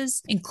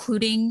charges,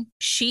 including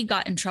she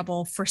got in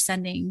trouble for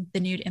sending the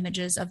nude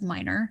images of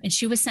minor. And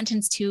she was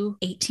sentenced to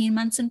 18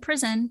 months in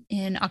prison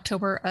in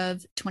October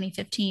of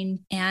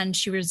 2015. And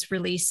she was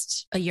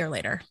released a year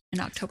later in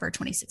October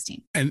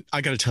 2016. And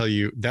I got to tell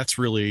you, that's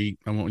really,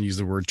 I won't use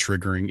the word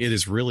triggering. It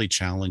is really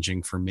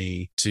challenging for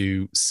me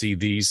to see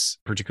these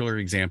particular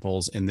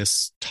examples in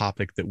this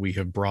topic that we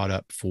have brought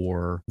up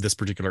for this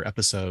particular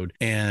episode.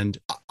 And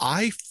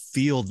I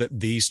feel that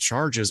these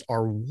charges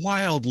are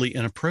wildly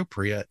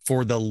inappropriate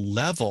for the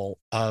level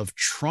of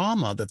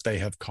trauma that they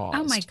have caused.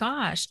 Oh my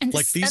gosh. And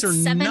like these are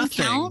 7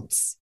 nothing.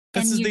 counts?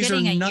 These are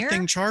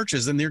nothing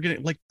charges, and they're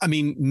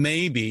getting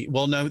maybe.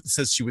 Well, no, it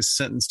says she was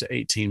sentenced to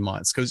 18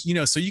 months because,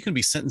 so you can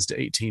be sentenced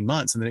to 18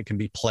 months and then it can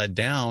be pled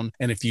down.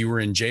 And if you were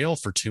in jail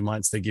for 2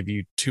 months, they give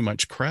you 2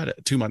 months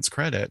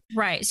credit.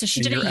 Right. So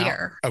she did a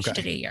year. Okay. She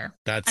did a year.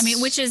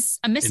 Which is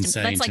a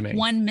misdemeanor. That's like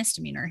one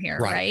misdemeanor here.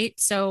 Right.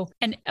 So,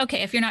 and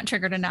okay, if you're not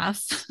triggered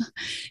enough,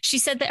 she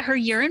said that her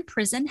year in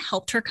prison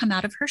helped her come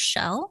out of her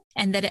shell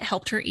and that it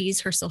helped her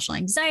ease her social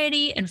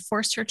anxiety and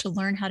forced her to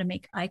learn how to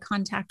make eye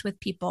contact with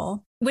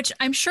people, which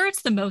I'm sure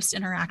it's the most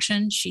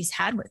interaction she's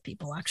had with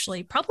people,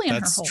 actually, probably in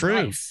her whole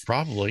life.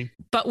 Probably.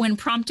 But when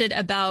prompted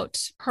about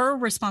her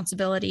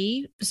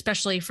responsibility,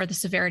 especially for the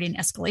severity and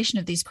escalation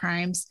of these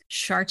crimes,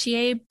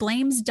 Chartier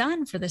blames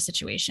Dunn for the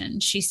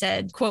situation. She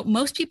said, quote,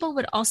 most people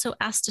would also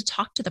ask to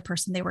talk to the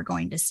person they were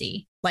going to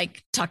see,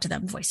 like talk to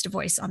them voice to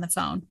voice on the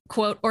phone,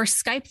 quote, or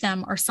Skype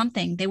them or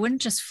something. They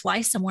wouldn't just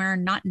fly somewhere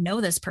and not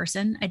know this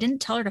person. I didn't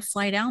tell her to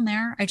fly down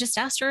there. I just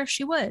asked her if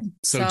she would.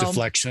 So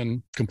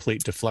deflection,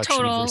 complete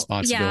deflection of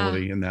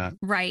responsibility in that.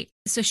 Right.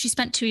 So she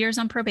spent 2 years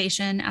on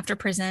probation after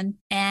prison.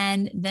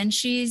 And then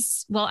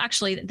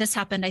actually, this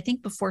happened, I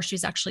think, before she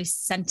was actually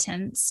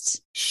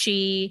sentenced.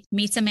 She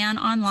meets a man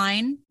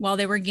online while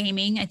they were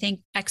gaming, I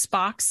think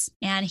Xbox,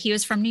 and he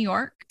was from New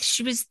York.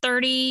 She was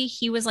 30.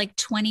 He was like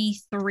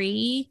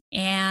 23.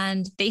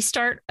 And they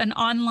start an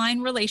online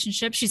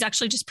relationship. She's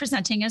actually just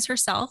presenting as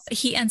herself.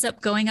 He ends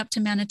up going up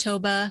to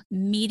Manitoba,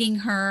 meeting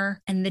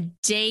her. And the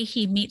day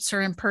he meets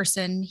her in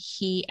person,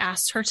 he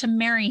asks her to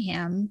marry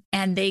him.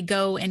 And they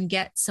go and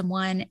get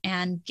someone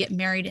and get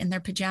married in their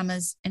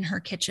pajamas in her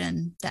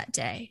kitchen that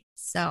day.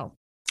 So.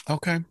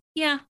 Okay.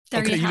 Yeah,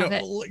 there you have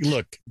it.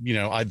 Look,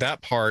 that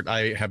part,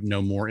 I have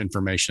no more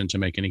information to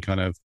make any kind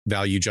of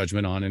value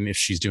judgment on. And if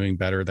she's doing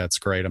better, that's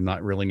great. I'm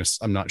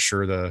not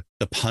sure the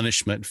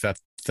punishment fit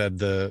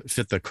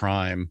the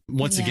crime.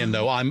 Once again,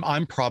 though,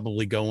 I'm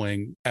probably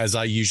going, as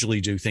I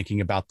usually do,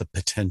 thinking about the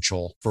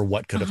potential for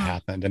what could have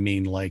happened. I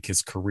mean, like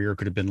his career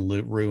could have been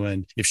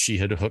ruined if she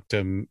had hooked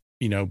him,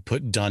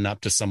 put Dunn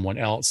up to someone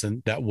else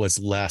and that was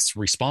less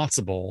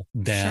responsible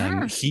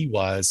than he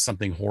was.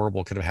 Something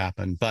horrible could have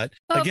happened. But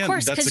again,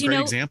 that's a great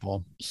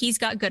example. He's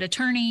got good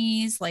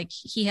attorneys. Like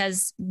he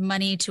has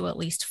money to at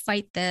least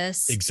fight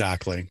this.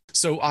 Exactly.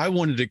 So I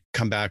wanted to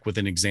come back with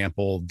an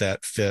example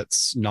that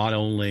fits not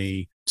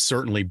only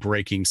certainly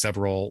breaking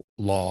several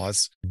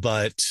laws,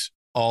 but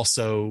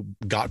also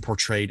got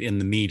portrayed in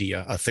the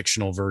media, a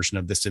fictional version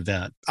of this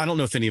event. I don't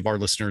know if any of our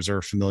listeners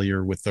are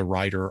familiar with the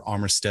writer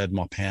Armistead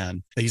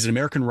Maupin. He's an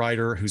American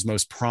writer whose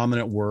most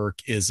prominent work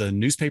is a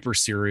newspaper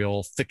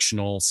serial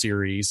fictional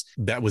series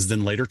that was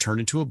then later turned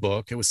into a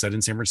book. It was set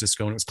in San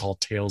Francisco and it was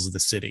called Tales of the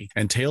City.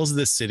 And Tales of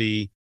the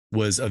City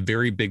was a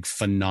very big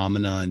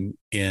phenomenon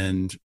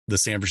in the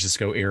San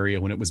Francisco area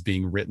when it was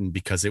being written,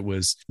 because it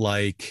was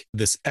like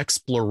this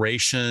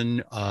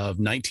exploration of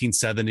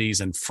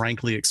 1970s and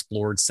frankly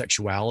explored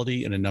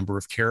sexuality in a number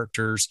of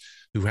characters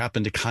who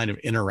happened to kind of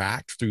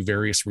interact through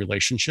various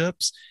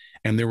relationships.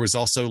 And there was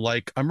also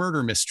like a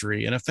murder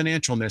mystery and a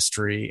financial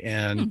mystery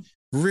and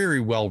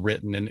very well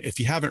written. And if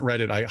you haven't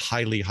read it, I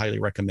highly, highly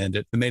recommend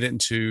it. They made it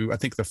into, I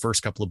think the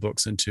first couple of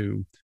books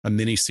into a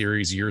mini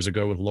series years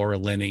ago with Laura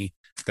Linney.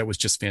 That was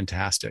just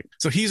fantastic.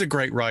 So he's a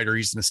great writer.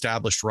 He's an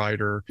established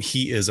writer.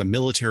 He is a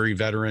military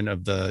veteran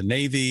of the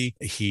Navy.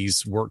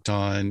 He's worked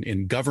on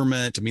in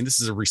government. I mean,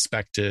 this is a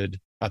respected,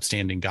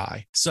 upstanding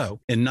guy. So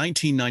in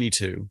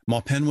 1992,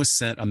 Maupin was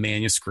sent a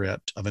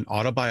manuscript of an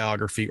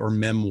autobiography or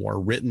memoir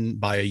written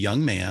by a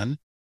young man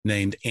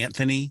named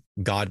Anthony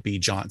Godbey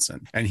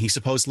Johnson. And he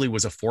supposedly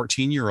was a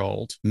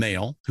 14-year-old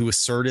male who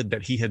asserted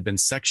that he had been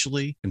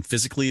sexually and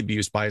physically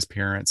abused by his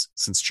parents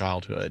since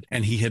childhood.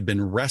 And he had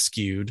been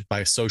rescued by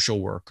a social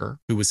worker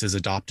who was his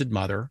adopted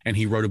mother. And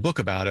he wrote a book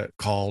about it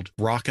called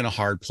Rock in a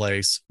Hard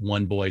Place,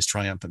 One Boy's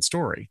Triumphant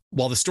Story.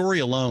 While the story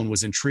alone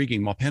was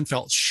intriguing, Maupin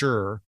felt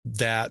sure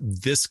that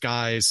this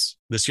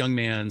young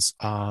man's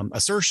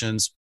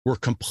assertions were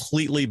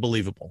completely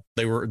believable.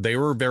 They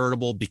were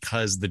veritable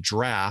because the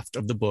draft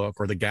of the book,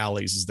 or the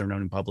galleys as they're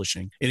known in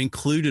publishing, it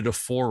included a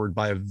foreword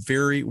by a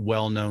very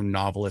well-known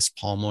novelist,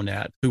 Paul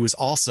Monette, who was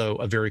also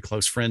a very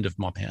close friend of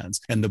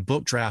Maupin's. And the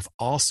book draft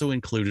also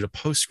included a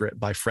postscript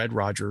by Fred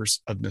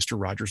Rogers of Mr.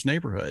 Rogers'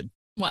 Neighborhood.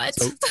 What?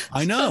 So,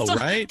 I know,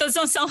 right? Those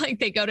don't sound like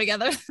they go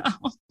together.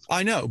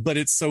 I know, but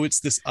it's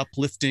this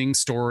uplifting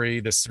story,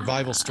 this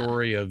survival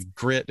story of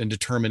grit and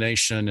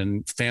determination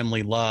and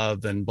family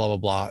love and blah, blah,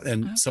 blah.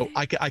 And so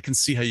I can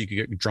see how you could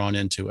get drawn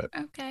into it.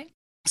 Okay.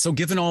 So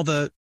given all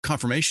the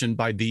confirmation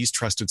by these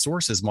trusted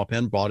sources,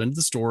 Maupin brought into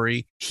the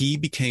story. He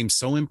became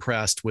so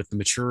impressed with the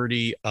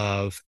maturity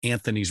of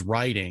Anthony's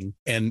writing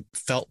and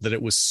felt that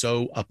it was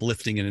so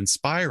uplifting and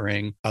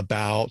inspiring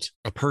about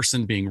a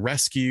person being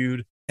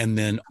rescued, and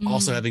then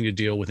also having to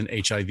deal with an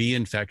HIV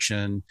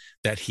infection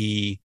that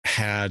he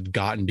had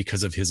gotten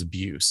because of his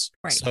abuse.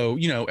 Right. So,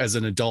 as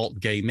an adult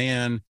gay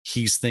man,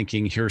 he's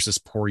thinking, here's this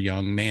poor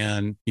young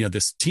man,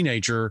 this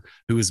teenager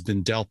who has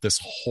been dealt this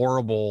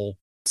horrible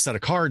set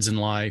of cards in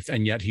life,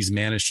 and yet he's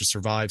managed to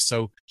survive.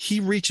 So he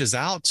reaches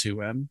out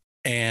to him,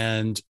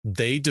 and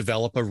they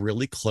develop a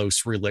really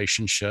close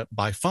relationship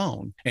by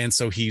phone. And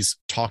so he's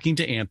talking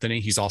to Anthony.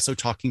 He's also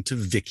talking to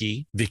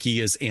Vicky. Vicky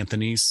is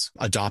Anthony's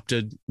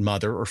adopted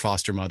mother or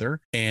foster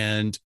mother.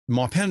 And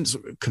Maupin's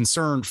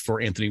concern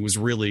for Anthony was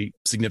really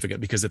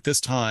significant because at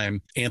this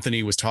time,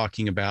 Anthony was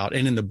talking about,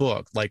 and in the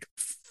book, like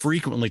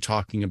frequently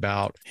talking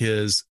about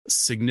his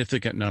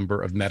significant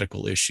number of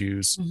medical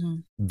issues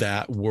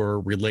that were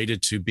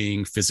related to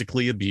being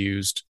physically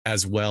abused,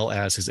 as well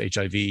as his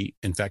HIV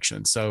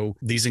infection. So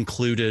these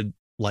included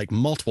like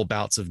multiple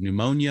bouts of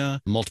pneumonia,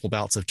 multiple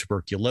bouts of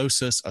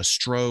tuberculosis, a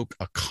stroke,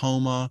 a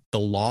coma, the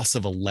loss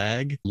of a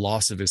leg,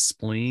 loss of his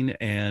spleen,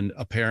 and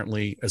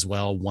apparently as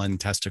well one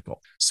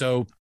testicle.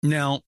 So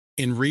now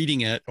in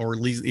reading it, or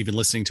at least even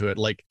listening to it,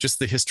 like just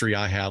the history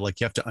I have,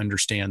 like you have to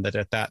understand that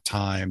at that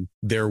time,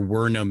 there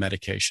were no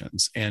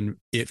medications. And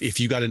if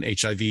you got an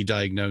HIV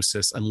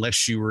diagnosis,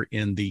 unless you were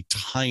in the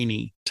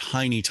tiny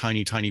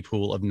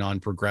pool of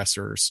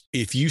non-progressors,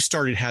 if you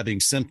started having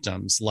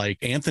symptoms like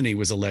Anthony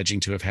was alleging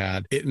to have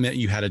had, it meant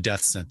you had a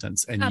death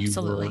sentence, and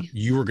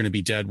you were going to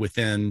be dead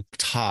within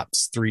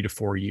tops 3 to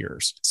 4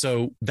 years.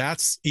 So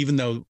even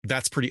though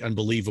that's pretty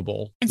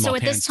unbelievable, and so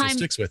at this time,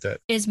 sticks with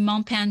it. Is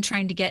Maupin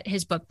trying to get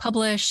his book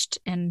published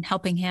and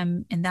helping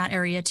him in that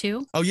area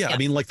too? Oh yeah. I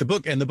mean, like the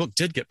book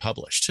did get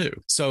published too.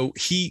 So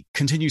he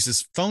continues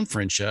his phone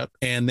friendship,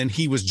 and then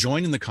he was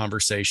joining the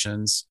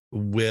conversations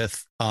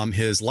with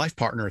his life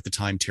partner at the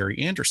time, Terry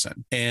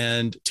Anderson.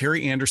 And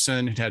Terry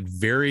Anderson had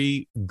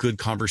very good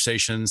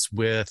conversations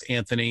with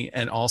Anthony,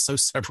 and also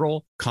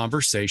several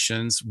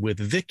conversations with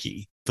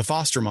Vicky, the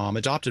foster mom,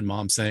 adopted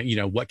mom, saying,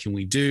 what can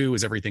we do?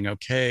 Is everything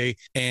okay?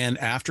 And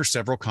after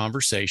several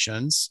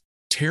conversations,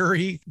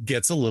 Terry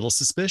gets a little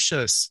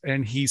suspicious,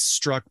 and he's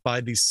struck by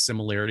these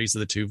similarities of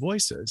the two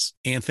voices.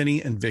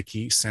 Anthony and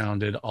Vicky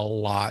sounded a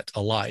lot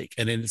alike.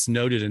 And it's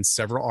noted in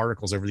several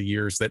articles over the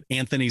years that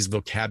Anthony's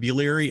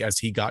vocabulary, as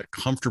he got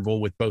comfortable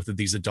with both of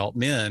these adult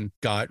men,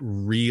 got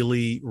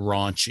really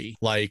raunchy,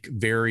 like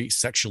very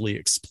sexually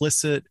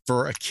explicit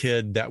for a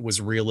kid that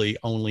was really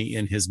only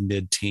in his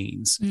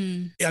mid-teens.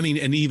 I mean,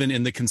 and even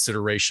in the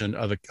consideration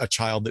of a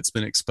child that's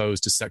been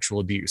exposed to sexual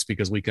abuse,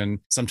 because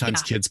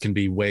kids can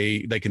be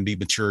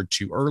matured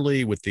too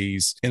early with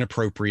these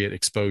inappropriate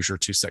exposure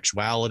to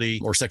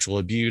sexuality or sexual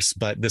abuse,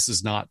 but this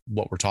is not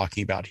what we're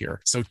talking about here.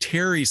 So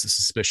Terry's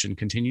suspicion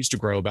continues to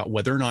grow about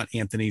whether or not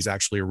Anthony's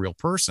actually a real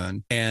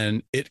person,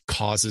 and it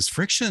causes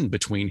friction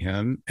between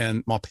him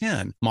and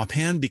Maupin.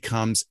 Maupin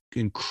becomes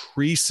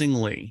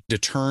increasingly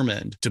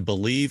determined to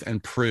believe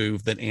and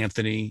prove that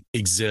Anthony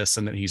exists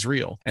and that he's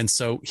real. And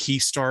so he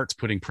starts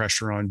putting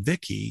pressure on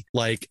Vicky,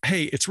 like,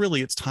 hey,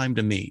 it's time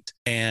to meet.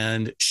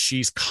 And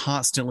she's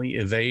constantly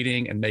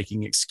evading and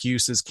making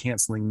excuses,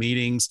 canceling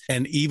meetings,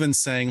 and even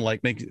saying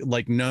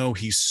no,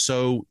 he's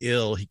so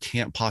ill, he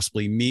can't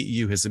possibly meet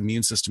you. His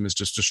immune system is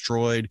just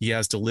destroyed. He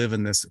has to live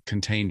in this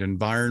contained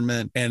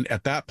environment. And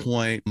at that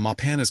point,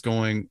 Maupin is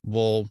going,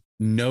 well,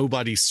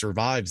 nobody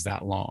survives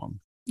that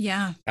long.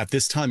 Yeah. At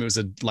this time, it was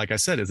like I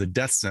said, it's a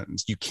death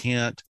sentence. You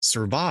can't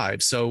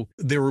survive. So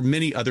there were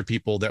many other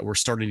people that were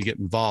starting to get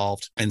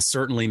involved, and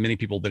certainly many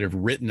people that have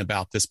written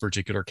about this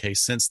particular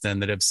case since then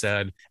that have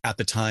said at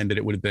the time that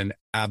it would have been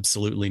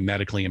absolutely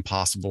medically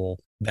impossible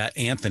that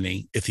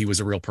Anthony, if he was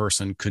a real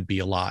person, could be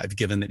alive,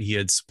 given that he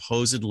had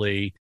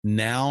supposedly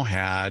now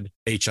had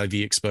HIV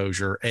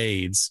exposure,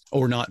 AIDS,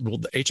 or not. Well,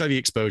 the HIV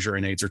exposure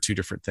and AIDS are two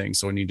different things,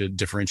 so I need to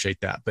differentiate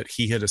that. But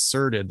he had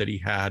asserted that he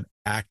had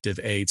active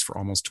AIDS for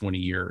almost 20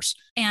 years.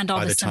 And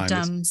all the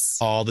symptoms.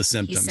 All the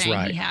symptoms,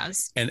 right. He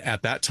has. And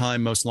at that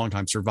time, most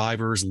long-time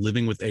survivors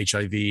living with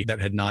HIV that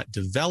had not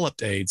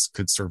developed AIDS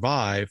could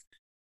survive,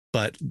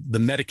 but the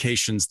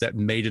medications that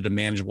made it a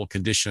manageable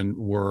condition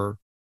were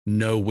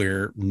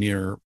nowhere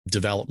near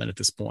development at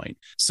this point.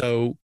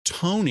 So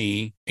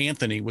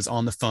Anthony was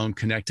on the phone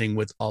connecting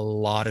with a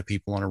lot of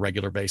people on a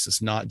regular basis,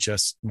 not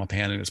just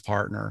Maupin and his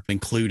partner,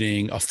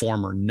 including a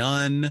former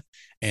nun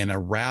and a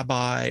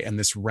rabbi. And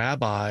this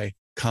rabbi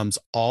comes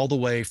all the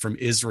way from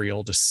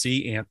Israel to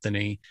see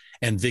Anthony,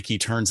 and Vicky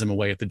turns him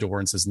away at the door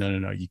and says,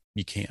 no,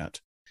 you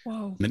can't.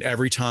 Whoa. And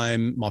every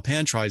time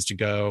Maupin tries to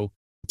go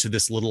to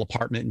this little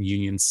apartment in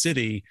Union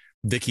City,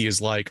 Vicky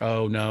is like,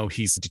 oh no,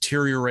 he's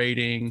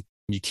deteriorating.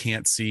 You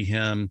can't see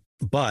him.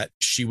 But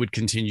she would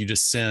continue to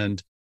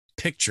send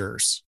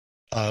pictures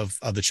of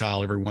the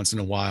child every once in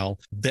a while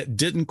that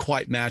didn't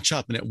quite match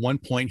up. And at one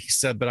point he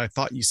said, but I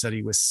thought you said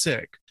he was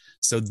sick.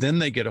 So then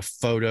they get a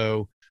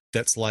photo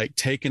that's like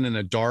taken in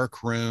a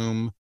dark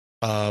room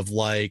of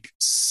like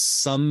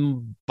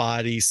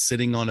somebody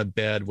sitting on a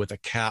bed with a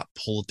cap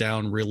pulled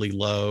down really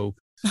low.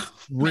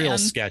 Real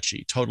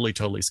sketchy,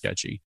 totally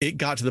sketchy. It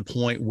got to the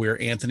point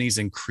where Anthony's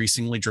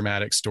increasingly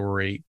dramatic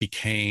story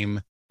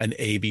became an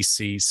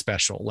ABC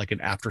special, like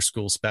an after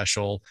school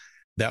special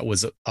that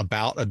was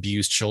about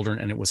abused children,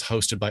 and it was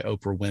hosted by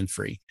Oprah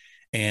Winfrey.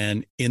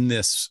 And in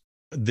this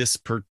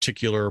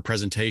particular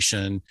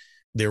presentation,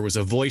 there was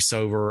a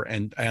voiceover,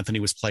 and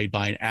Anthony was played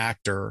by an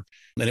actor,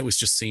 and it was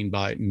just seen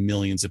by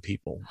millions of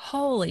people.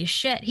 Holy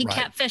shit. He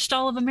catfished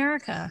all of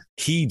America.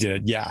 He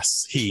did.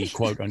 Yes. He,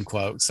 quote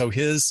unquote. So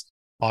his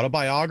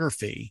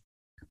autobiography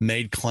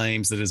made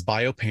claims that his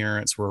bio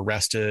parents were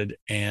arrested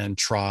and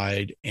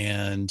tried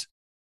and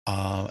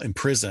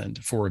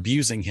imprisoned for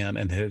abusing him.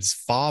 And his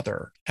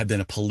father had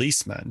been a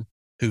policeman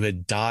who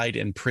had died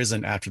in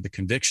prison after the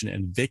conviction.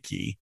 And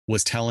Vicky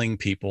was telling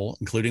people,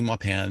 including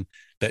Maupin,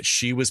 that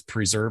she was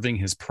preserving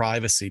his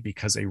privacy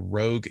because a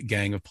rogue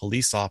gang of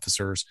police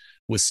officers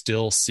was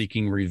still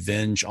seeking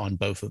revenge on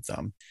both of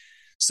them.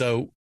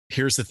 So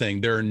here's the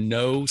thing. There are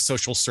no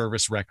social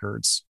service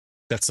records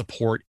that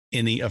support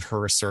any of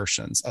her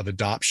assertions of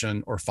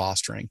adoption or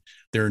fostering.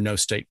 There are no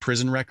state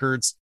prison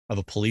records of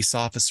a police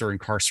officer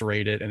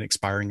incarcerated and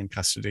expiring in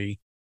custody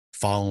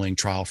following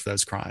trial for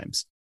those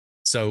crimes.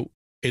 So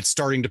it's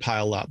starting to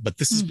pile up, but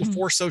this is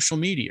before social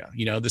media.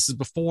 This is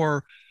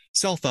before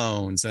cell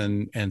phones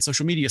and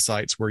social media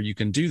sites where you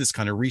can do this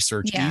kind of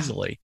research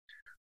easily.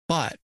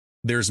 But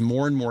there's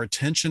more and more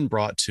attention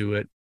brought to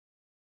it,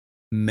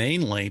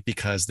 mainly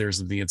because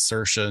there's the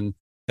assertion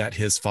that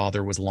his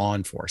father was law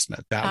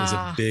enforcement. That was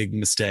a big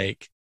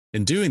mistake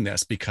in doing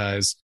this,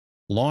 because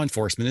law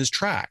enforcement is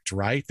tracked,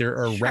 right? There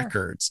are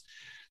records.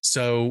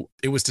 So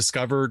it was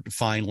discovered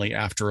finally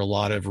after a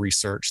lot of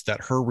research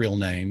that her real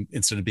name,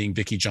 instead of being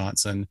Vicky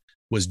Johnson,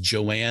 was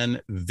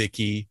Joanne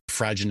Vicky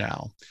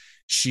Fraginel.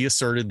 She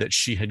asserted that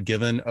she had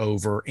given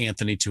over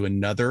Anthony to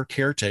another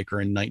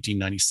caretaker in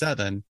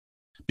 1997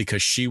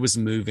 because she was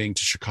moving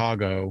to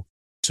Chicago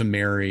to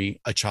marry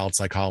a child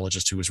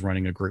psychologist who was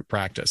running a group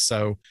practice.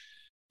 So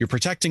you're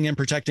protecting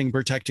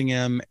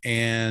him,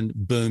 and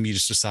boom, you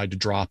just decide to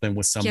drop him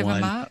with someone. Give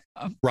him up.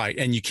 Right.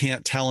 And you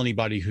can't tell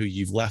anybody who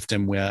you've left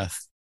him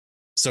with.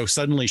 So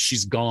suddenly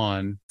she's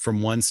gone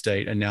from one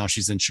state and now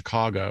she's in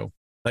Chicago.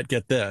 But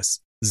get this,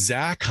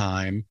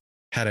 Zackheim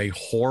had a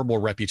horrible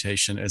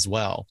reputation as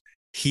well.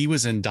 He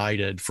was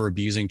indicted for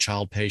abusing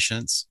child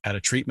patients at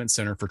a treatment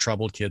center for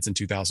troubled kids in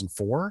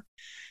 2004.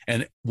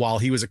 And while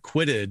he was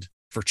acquitted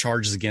for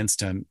charges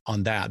against him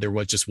on that, there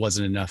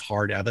wasn't enough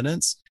hard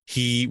evidence.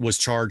 He was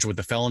charged with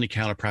the felony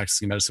count of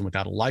practicing medicine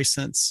without a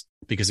license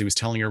because he was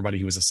telling everybody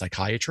he was a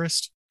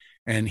psychiatrist.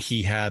 And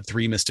he had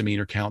 3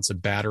 misdemeanor counts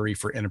of battery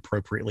for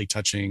inappropriately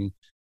touching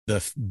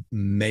the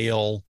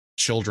male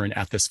children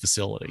at this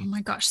facility. Oh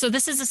my gosh. So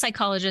this is a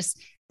psychologist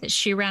that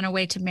she ran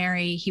away to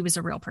marry. He was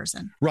a real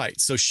person. Right.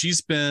 So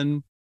she's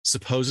been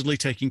supposedly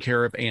taking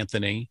care of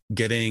Anthony,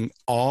 getting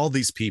all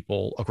these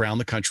people around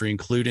the country,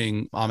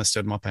 including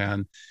Amistad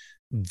Maupin,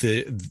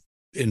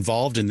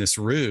 involved in this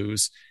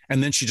ruse.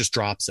 And then she just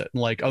drops it.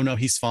 Like, oh no,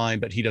 he's fine,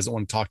 but he doesn't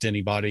want to talk to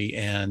anybody.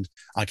 And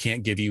I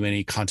can't give you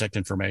any contact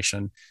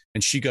information.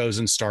 And she goes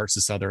and starts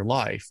this other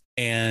life.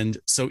 And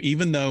so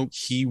even though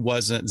he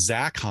wasn't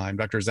Zackheim,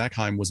 Dr.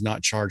 Zackheim was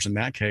not charged in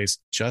that case,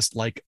 just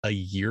like a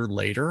year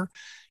later,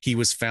 he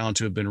was found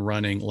to have been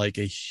running like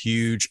a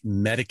huge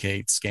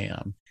Medicaid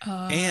scam.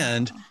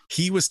 And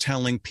he was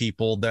telling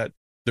people that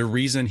the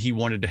reason he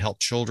wanted to help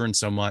children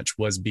so much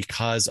was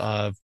because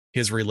of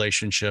his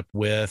relationship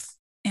with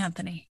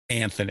Anthony,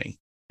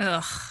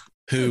 Ugh,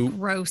 who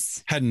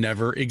gross. had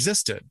never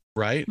existed,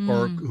 right?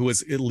 Or who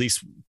was, at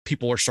least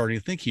people are starting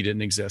to think he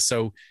didn't exist.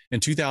 So in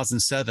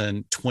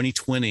 2007,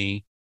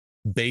 2020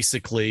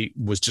 basically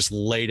was just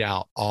laid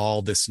out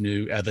all this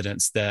new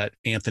evidence that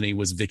Anthony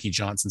was Vicki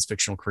Johnson's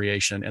fictional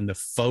creation. And the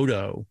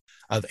photo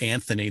of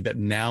Anthony that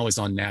now is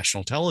on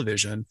national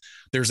television,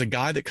 there's a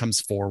guy that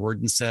comes forward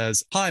and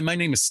says, "Hi, my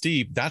name is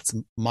Steve. That's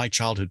my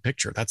childhood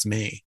picture. That's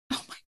me.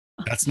 Oh my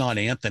God. That's not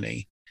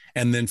Anthony."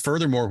 And then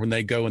furthermore, when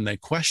they go and they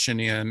question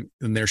him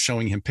and they're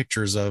showing him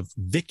pictures of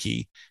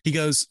Vicki, he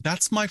goes,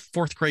 "That's my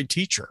fourth grade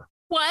teacher."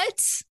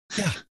 What?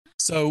 Yeah.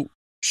 So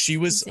she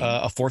was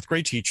a fourth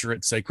grade teacher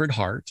at Sacred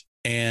Heart,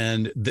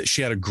 and that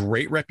she had a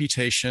great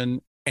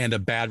reputation and a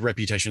bad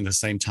reputation at the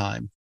same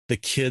time. The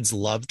kids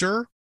loved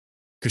her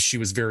because she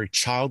was very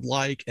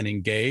childlike and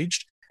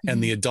engaged,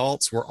 and the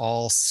adults were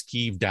all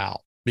skeeved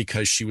out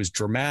because she was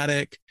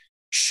dramatic.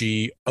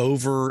 She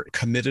over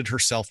committed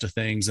herself to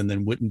things and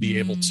then wouldn't be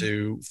able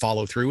to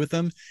follow through with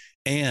them.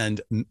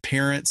 And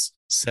parents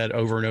said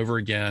over and over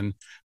again,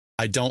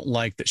 "I don't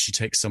like that she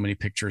takes so many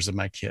pictures of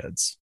my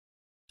kids."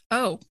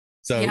 Oh,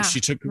 so yeah. she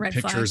took Red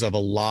pictures flag. of a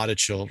lot of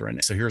children.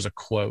 So here's a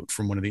quote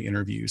from one of the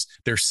interviews.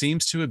 "There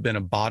seems to have been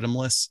a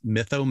bottomless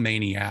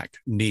mythomaniac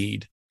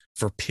need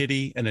for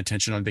pity and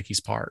attention on Vicki's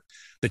part.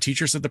 The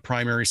teachers at the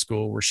primary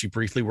school where she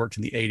briefly worked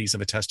in the 80s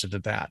have attested to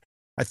that.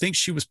 I think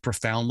she was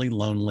profoundly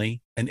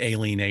lonely and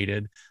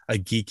alienated, a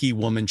geeky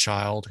woman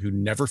child who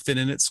never fit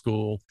in at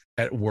school,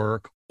 at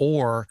work,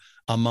 or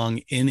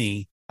among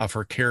any of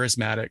her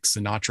charismatic,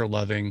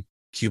 Sinatra-loving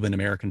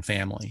Cuban-American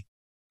family.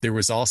 There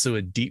was also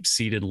a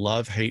deep-seated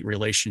love-hate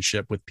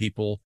relationship with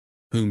people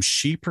whom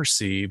she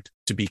perceived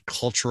to be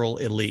cultural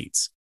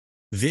elites.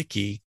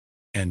 Vicki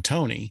and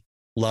Tony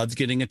loved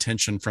getting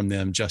attention from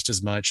them just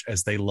as much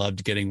as they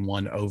loved getting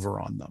one over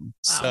on them."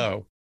 Wow.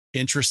 So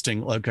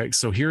interesting. Okay,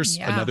 so here's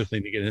another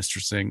thing to get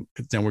interesting.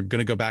 Now we're going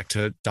to go back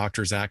to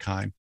Dr.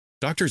 Zackheim.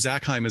 Dr.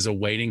 Zackheim is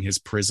awaiting his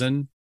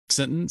prison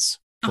sentence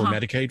for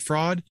Medicaid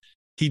fraud.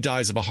 He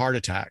dies of a heart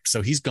attack.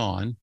 So he's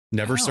gone,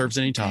 never serves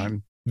any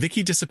time.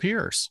 Vicki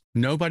disappears.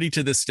 Nobody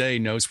to this day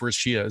knows where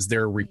she is.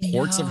 There are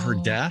reports of her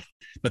death,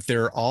 but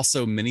there are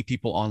also many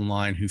people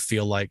online who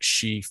feel like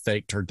she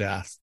faked her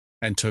death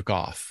and took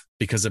off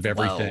because of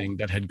everything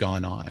that had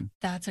gone on.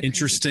 That's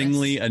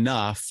interestingly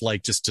enough,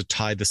 like just to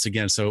tie this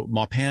again. So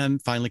Maupin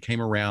finally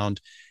came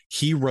around.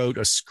 He wrote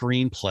a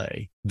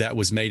screenplay that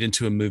was made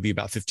into a movie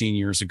about 15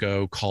 years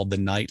ago called The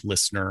Night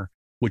Listener,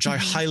 which I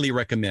highly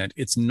recommend.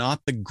 It's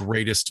not the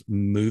greatest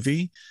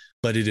movie,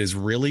 but it is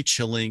really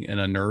chilling and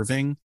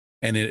unnerving.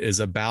 And it is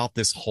about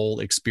this whole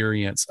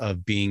experience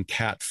of being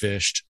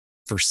catfished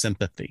for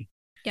sympathy.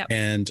 Yep.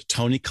 And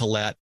Toni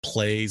Collette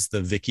plays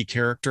the Vicki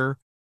character.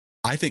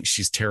 I think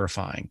she's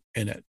terrifying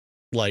in it.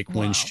 Like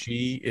when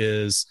she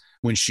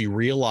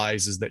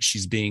realizes that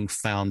she's being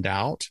found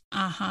out,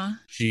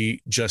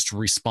 she just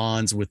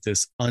responds with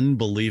this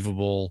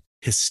unbelievable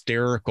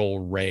hysterical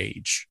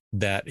rage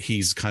that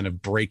he's kind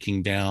of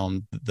breaking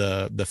down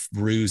the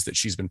ruse that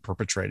she's been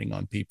perpetrating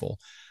on people.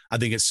 I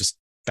think it's just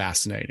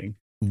fascinating.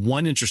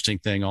 One interesting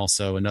thing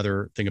also,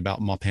 another thing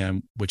about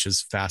Maupin, which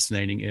is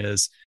fascinating,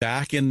 is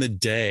back in the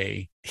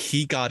day,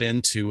 he got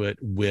into it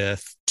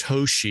with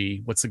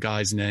Toshi. What's the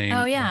guy's name?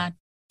 Oh, yeah.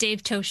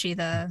 Dave Toshi,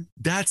 the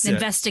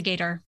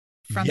investigator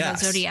from the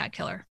Zodiac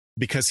Killer.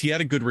 Because he had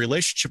a good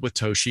relationship with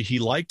Toshi. He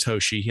liked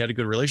Toshi. He had a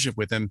good relationship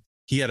with him.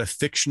 He had a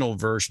fictional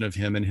version of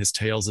him in his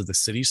Tales of the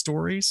City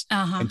stories.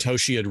 And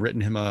Toshi had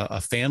written him a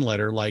fan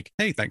letter like,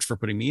 "Hey, thanks for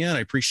putting me in. I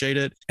appreciate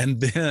it."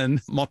 And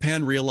then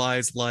Maupin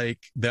realized like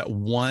that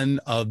one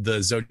of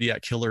the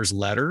Zodiac Killer's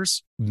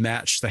letters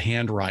matched the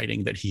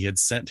handwriting that he had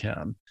sent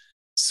him.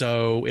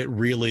 So it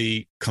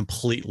really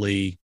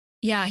completely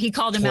he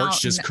called him out.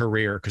 Torched his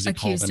career because he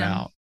called him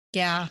out.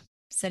 Yeah.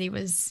 Said he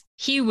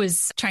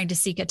was trying to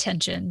seek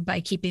attention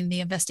by keeping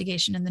the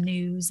investigation in the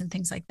news and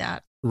things like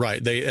that.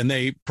 Right.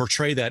 They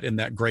portray that in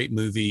that great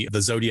movie,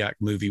 the Zodiac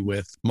movie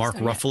with Mark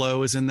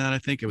Ruffalo is in that. I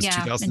think it was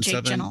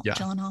 2007. And Jake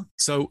Gyllenhaal.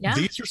 So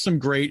these are some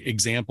great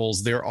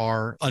examples.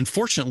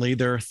 Unfortunately,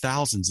 there are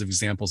thousands of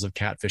examples of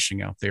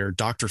catfishing out there.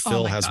 Dr.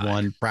 Phil has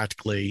one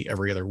practically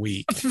every other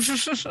week.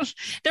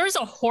 There was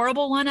a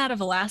horrible one out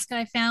of Alaska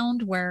I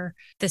found where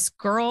this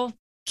girl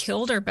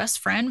killed her best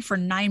friend for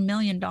 $9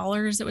 million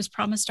that was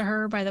promised to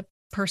her by the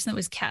person that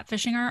was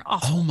catfishing her.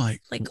 Awful. Oh my,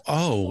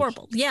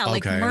 horrible. Yeah.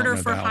 Like okay, murder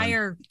for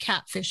hire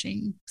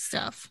catfishing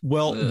stuff.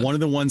 Well, Ugh. One of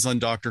the ones on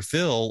Dr.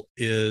 Phil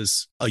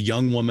is a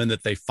young woman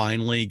that they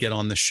finally get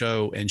on the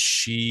show, and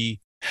she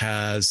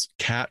has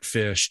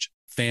catfished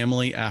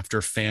family after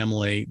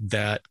family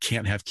that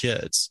can't have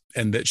kids,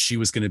 and that she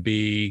was going to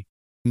be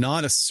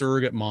not a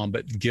surrogate mom,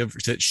 but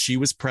that she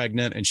was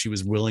pregnant and she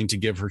was willing to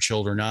give her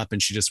children up,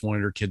 and she just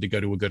wanted her kid to go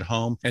to a good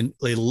home. And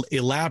really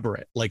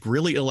elaborate,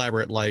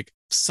 like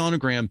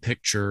sonogram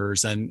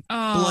pictures and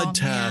blood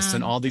tests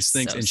and all these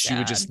things. So and she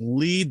would just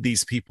lead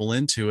these people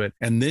into it.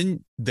 And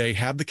then they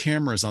have the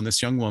cameras on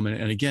this young woman.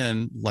 And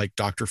again, like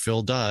Dr.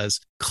 Phil does,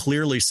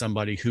 clearly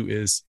somebody who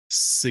is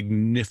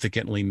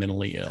significantly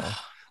mentally ill.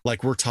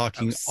 Like we're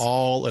talking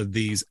all of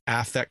these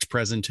affect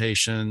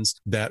presentations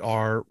that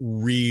are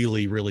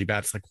really, really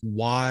bad. It's like,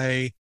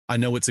 why? I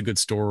know it's a good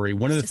story.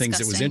 One of the things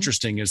that was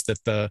interesting is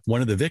that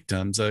one of the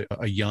victims, a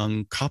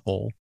young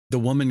couple, the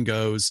woman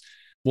goes,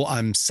 well,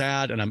 I'm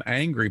sad and I'm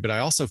angry, but I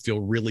also feel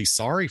really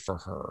sorry for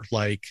her.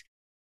 Like,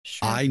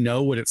 sure. I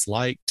know what it's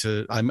like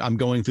I'm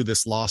going through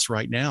this loss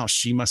right now.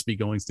 She must be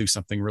going through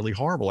something really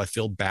horrible. I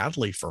feel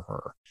badly for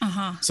her.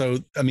 So,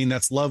 I mean,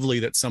 that's lovely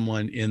that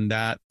someone in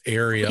that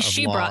area of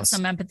she loss, brought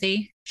some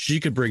empathy. She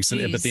could bring some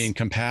empathy and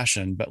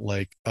compassion, but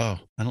like, I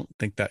don't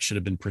think that should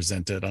have been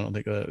presented. I don't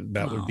think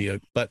that would be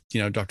but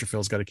Dr.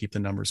 Phil's got to keep the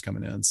numbers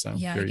coming in. So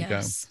there you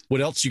go.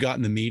 What else you got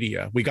in the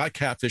media? We got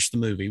Catfish, the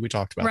movie. We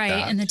talked about that.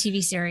 Right. And the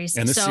TV series.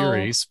 And the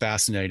series.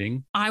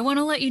 Fascinating. I want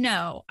to let you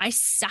know, I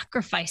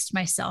sacrificed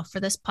myself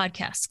for this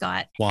podcast,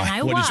 Scott. Why?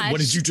 And what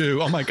did you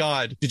do? Oh my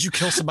God. Did you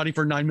kill somebody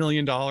for $9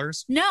 million?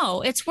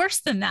 No, it's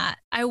worse than that.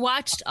 I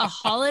watched a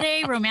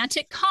holiday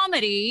romantic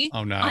comedy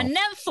on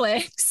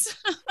Netflix.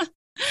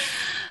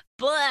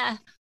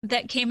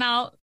 That came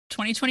out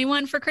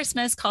 2021 for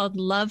Christmas called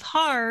Love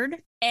Hard.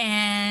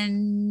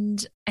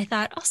 And I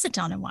thought I'll sit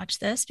down and watch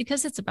this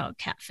because it's about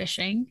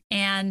catfishing.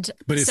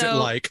 But is it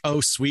like,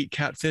 sweet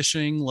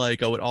catfishing?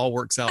 Like, it all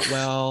works out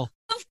well?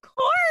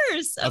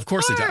 Of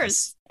course it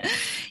does.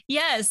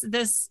 Yes.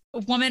 This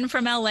woman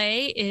from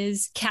LA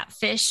is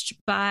catfished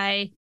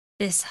by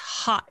this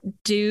hot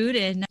dude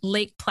in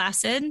Lake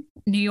Placid,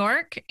 New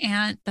York.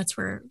 And that's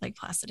where Lake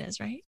Placid is,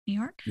 right? New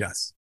York?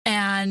 Yes.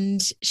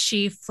 And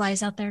she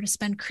flies out there to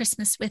spend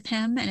Christmas with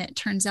him. And it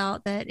turns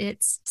out that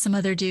it's some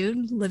other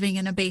dude living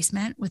in a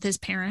basement with his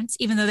parents,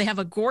 even though they have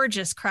a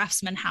gorgeous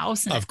craftsman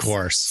house. And of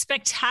course.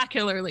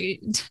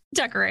 Spectacularly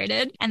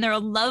decorated. And they're a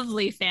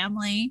lovely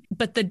family.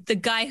 But the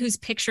guy whose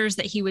pictures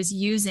that he was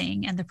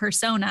using and the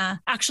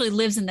persona actually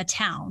lives in the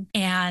town.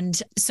 And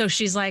so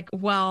she's like,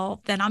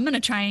 well, then I'm going to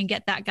try and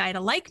get that guy to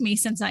like me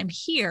since I'm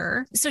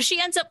here. So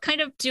she ends up kind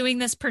of doing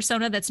this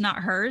persona that's not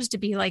hers, to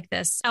be like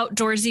this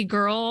outdoorsy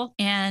girl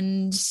and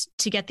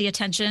to get the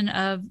attention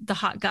of the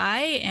hot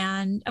guy.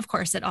 And of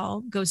course, it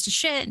all goes to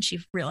shit. And she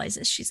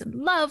realizes she's in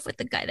love with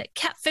the guy that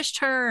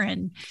catfished her.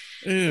 And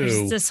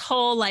there's this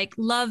whole like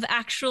Love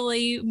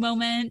Actually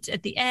moment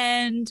at the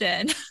end.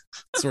 And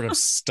sort of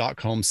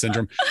Stockholm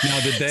syndrome. Now,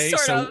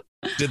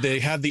 did they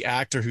have the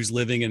actor who's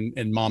living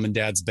in mom and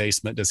dad's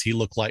basement? Does he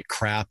look like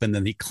crap and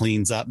then he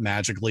cleans up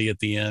magically at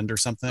the end or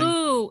something?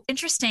 Ooh,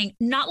 interesting.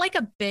 Not like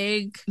a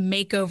big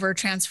makeover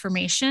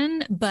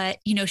transformation, but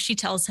she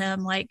tells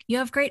him like, you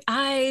have great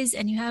eyes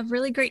and you have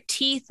really great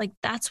teeth. Like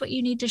that's what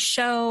you need to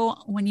show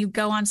when you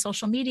go on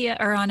social media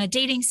or on a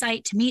dating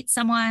site to meet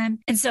someone.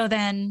 And so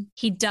then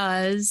he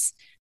does,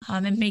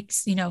 and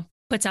makes,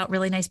 puts out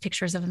really nice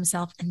pictures of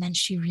himself. And then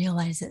she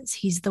realizes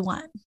he's the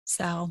one.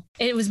 So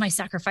it was my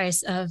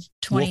sacrifice of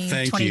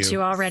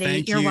 2022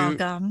 already. You're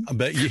welcome.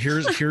 But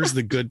here's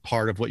the good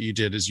part of what you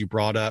did is you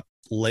brought up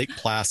Lake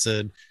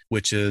Placid,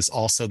 which is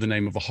also the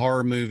name of a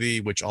horror movie,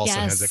 which also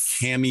has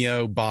a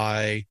cameo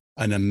by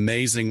an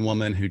amazing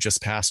woman who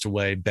just passed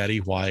away, Betty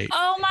White.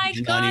 Oh my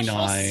gosh,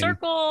 full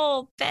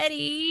circle,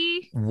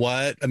 Betty.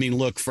 What? I mean,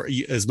 look,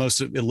 as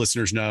most of the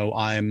listeners know,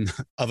 I'm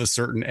of a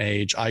certain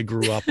age. I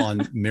grew up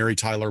on Mary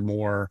Tyler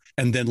Moore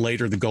and then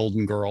later the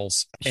Golden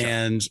Girls. Sure.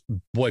 And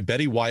boy,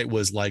 Betty White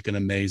was like an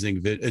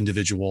amazing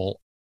individual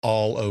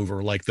all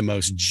over, like the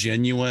most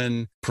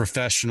genuine,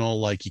 professional,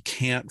 like you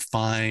can't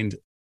find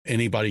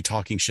anybody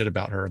talking shit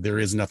about her. There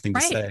is nothing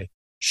to say.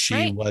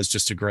 She was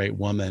just a great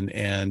woman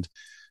and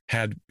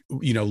had,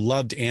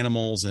 loved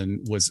animals and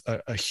was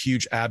a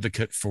huge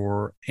advocate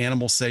for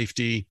animal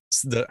safety.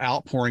 The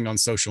outpouring on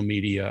social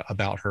media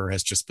about her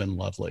has just been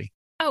lovely.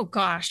 Oh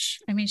gosh.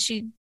 I mean,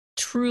 she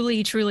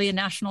truly, truly a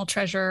national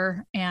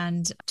treasure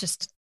and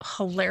just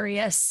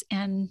hilarious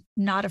and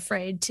not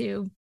afraid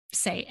to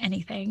say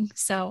anything.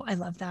 So I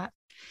love that.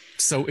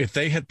 So if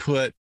they had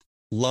put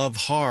Love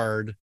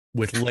Hard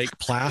with Lake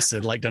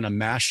Placid, like done a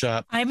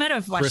mashup, I might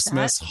have watched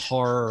Christmas that.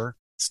 horror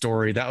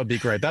story. That would be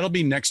great. That'll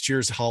be next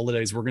year's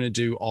holidays. We're going to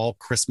do all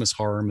Christmas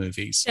horror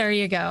movies. There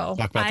you go.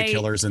 Talk about the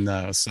killers in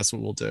those. That's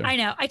what we'll do. I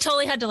know. I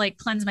totally had to like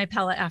cleanse my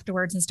palate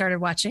afterwards and started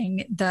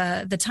watching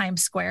the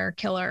Times Square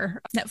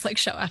killer Netflix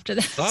show after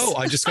this. Oh,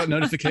 I just got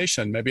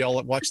notification. Maybe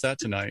I'll watch that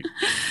tonight.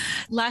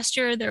 Last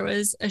year, there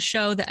was a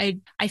show that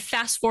I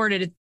fast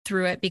forwarded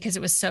through it because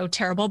it was so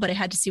terrible, but I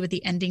had to see what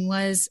the ending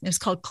was. It was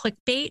called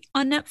Clickbait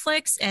on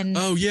Netflix. And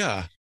oh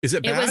yeah. Is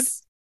it bad?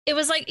 It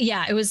was like,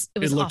 yeah, it was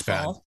awful.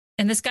 Bad.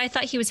 And this guy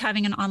thought he was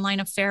having an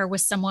online affair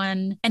with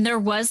someone. And there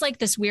was like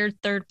this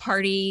weird third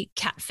party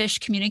catfish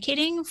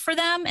communicating for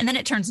them. And then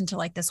it turns into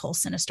like this whole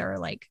sinister,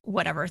 like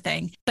whatever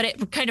thing. But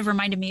it kind of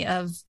reminded me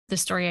of the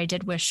story I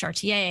did with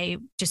Chartier,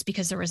 just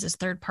because there was this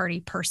third party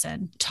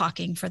person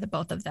talking for the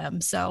both of them.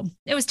 So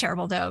it was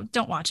terrible though.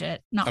 Don't watch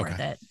it. Not worth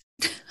it.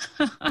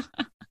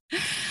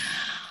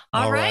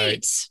 All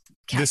right.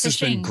 This has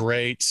been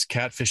great.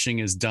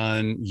 Catfishing is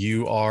done.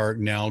 You are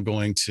now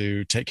going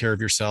to take care of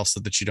yourself so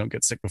that you don't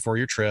get sick before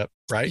your trip,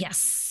 right?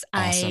 Yes,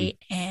 awesome. I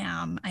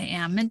am.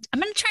 And I'm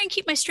going to try and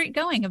keep my streak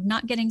going of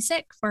not getting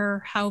sick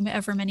for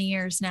however many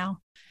years now.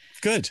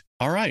 Good.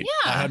 All right.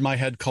 Yeah. I had my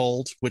head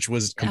cold, which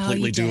was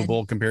completely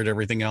doable compared to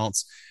everything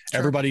else. Sure.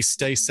 Everybody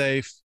stay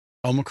safe.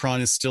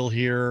 Omicron is still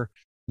here.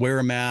 Wear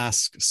a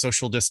mask,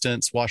 social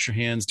distance, wash your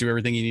hands, do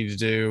everything you need to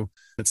do.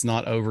 It's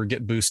not over.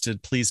 Get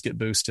boosted. Please get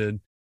boosted.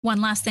 One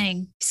last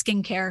thing,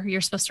 skincare. You're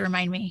supposed to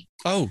remind me.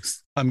 Oh,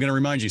 I'm going to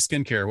remind you,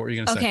 skincare. What were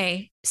you going to say?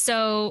 Okay.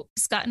 So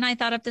Scott and I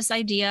thought up this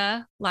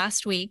idea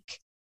last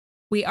week.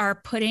 We are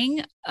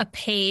putting a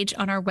page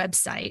on our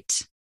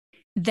website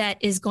that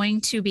is going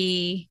to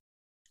be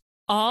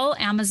all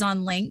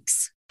Amazon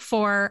links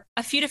for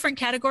a few different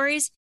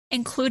categories,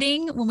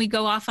 including when we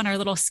go off on our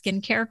little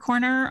skincare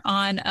corner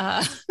on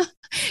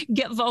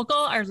Get Vocal,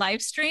 our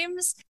live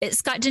streams.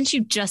 Scott, didn't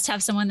you just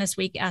have someone this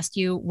week ask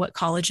you what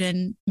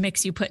collagen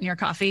mix you put in your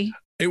coffee?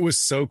 It was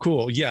so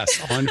cool.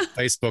 Yes. On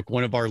Facebook,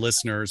 one of our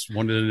listeners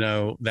wanted to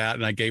know that.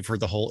 And I gave her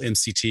the whole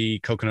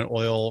MCT coconut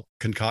oil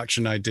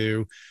concoction I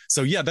do.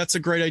 So yeah, that's a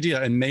great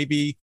idea. And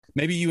maybe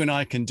you and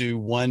I can do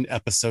one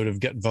episode of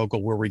Get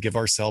Vocal where we give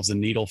ourselves a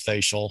needle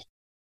facial.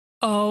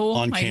 Oh,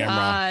 on camera.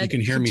 God. You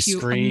can hear me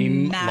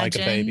scream like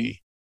a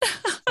baby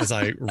as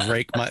I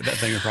rake that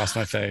thing across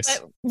my face.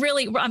 But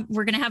really,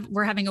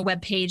 we're having a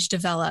web page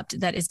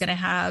developed that is going to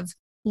have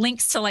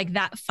links to like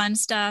that fun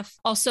stuff.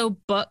 Also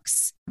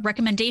books,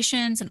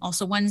 recommendations, and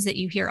also ones that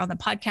you hear on the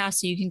podcast.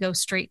 So you can go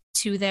straight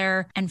to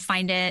there and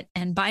find it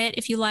and buy it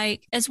if you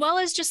like, as well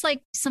as just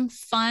like some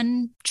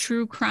fun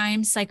true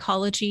crime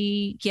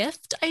psychology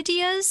gift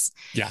ideas.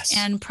 Yes.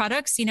 And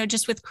products,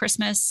 just with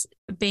Christmas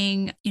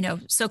being,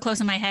 so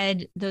close in my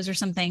head, those are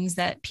some things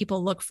that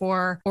people look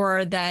for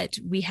or that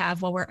we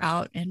have while we're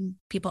out and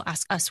people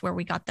ask us where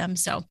we got them.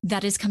 So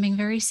that is coming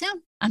very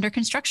soon. Under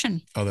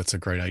construction. Oh, that's a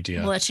great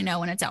idea. We'll let you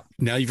know when it's out.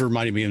 Now you've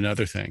reminded me of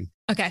another thing.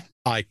 Okay.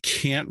 I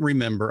can't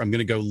remember. I'm going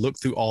to go look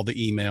through all the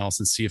emails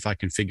and see if I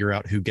can figure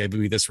out who gave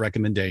me this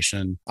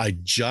recommendation. I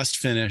just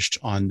finished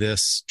on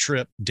this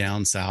trip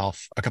down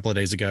south a couple of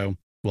days ago.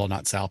 Well,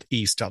 not south,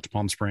 east, out to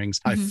Palm Springs.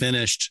 Mm-hmm. I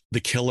finished The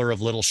Killer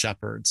of Little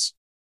Shepherds.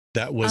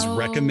 That was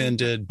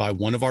recommended by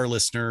one of our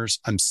listeners.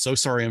 I'm so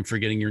sorry I'm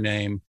forgetting your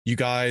name. You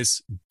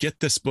guys get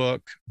this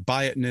book,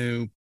 buy it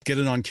new. Get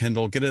it on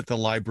Kindle, get it at the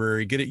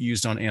library, get it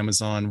used on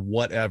Amazon,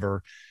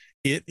 whatever.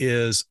 It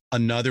is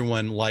another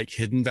one like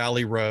Hidden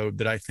Valley Road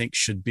that I think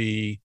should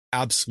be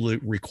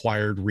absolute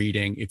required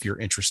reading if you're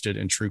interested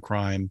in true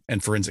crime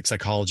and forensic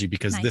psychology,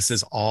 because this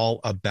is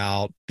all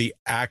about the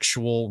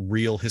actual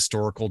real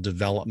historical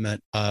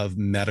development of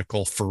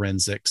medical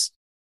forensics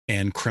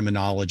and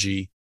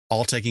criminology,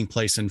 all taking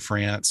place in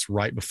France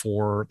right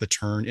before the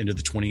turn into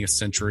the 20th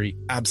century.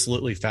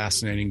 Absolutely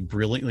fascinating,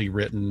 brilliantly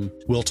written.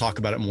 We'll talk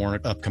about it more in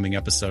an upcoming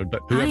episode,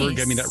 but whoever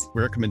gave me that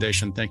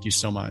recommendation, thank you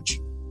so much.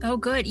 Oh,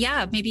 good.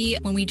 Yeah. Maybe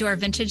when we do our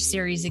vintage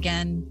series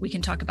again, we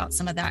can talk about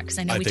some of that because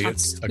I know we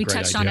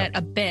touched on it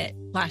a bit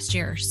last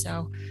year.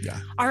 So, yeah.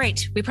 All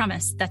right. We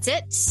promise. That's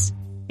it.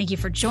 Thank you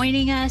for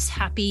joining us.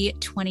 Happy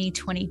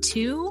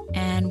 2022.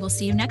 And we'll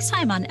see you next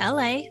time on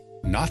LA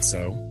Not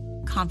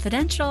So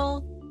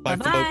Confidential. Bye,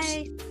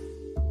 Bye-bye.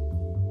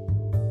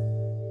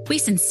 We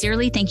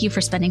sincerely thank you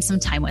for spending some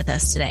time with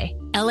us today.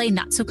 LA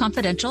Not So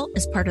Confidential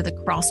is part of the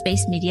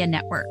Crawlspace Media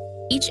Network.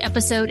 Each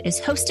episode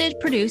is hosted,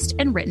 produced,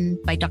 and written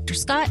by Dr.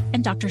 Scott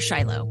and Dr.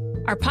 Shiloh.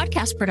 Our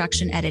podcast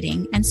production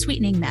editing and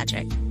sweetening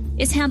magic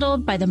is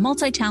handled by the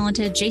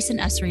multi-talented Jason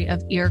Esri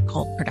of Ear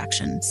Cult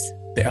Productions.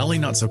 The LA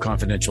Not So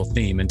Confidential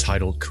theme,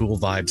 entitled Cool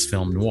Vibes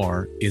Film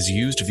Noir, is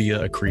used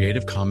via a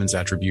Creative Commons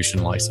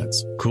Attribution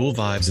license. Cool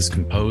Vibes is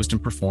composed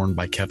and performed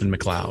by Kevin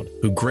MacLeod,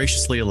 who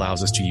graciously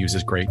allows us to use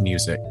his great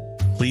music.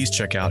 Please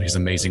check out his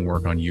amazing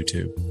work on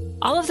YouTube.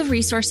 All of the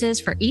resources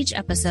for each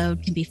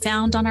episode can be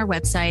found on our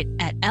website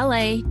at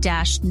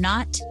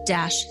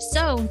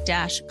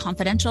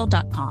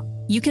la-not-so-confidential.com.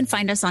 You can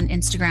find us on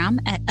Instagram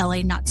at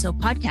LA Not So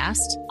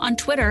Podcast, on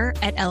Twitter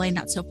at LA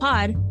Not So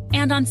Pod,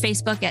 and on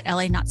Facebook at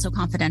LA Not So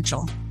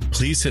Confidential.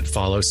 Please hit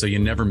follow so you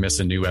never miss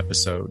a new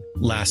episode.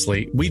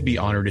 Lastly, we'd be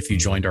honored if you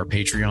joined our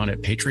Patreon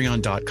at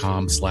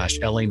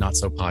patreon.com/LA Not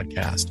So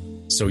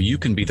Podcast, so you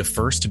can be the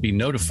first to be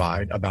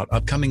notified about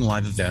upcoming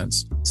live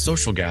events,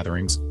 social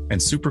gatherings,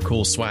 and super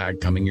cool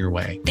swag coming your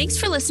way. Thanks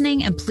for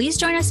listening, and please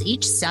join us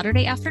each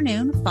Saturday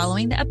afternoon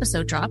following the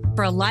episode drop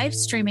for a live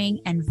streaming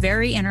and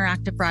very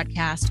interactive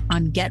broadcast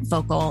on Get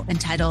Vocal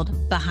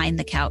entitled Behind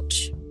the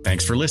Couch.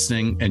 Thanks for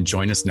listening, and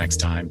join us next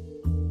time.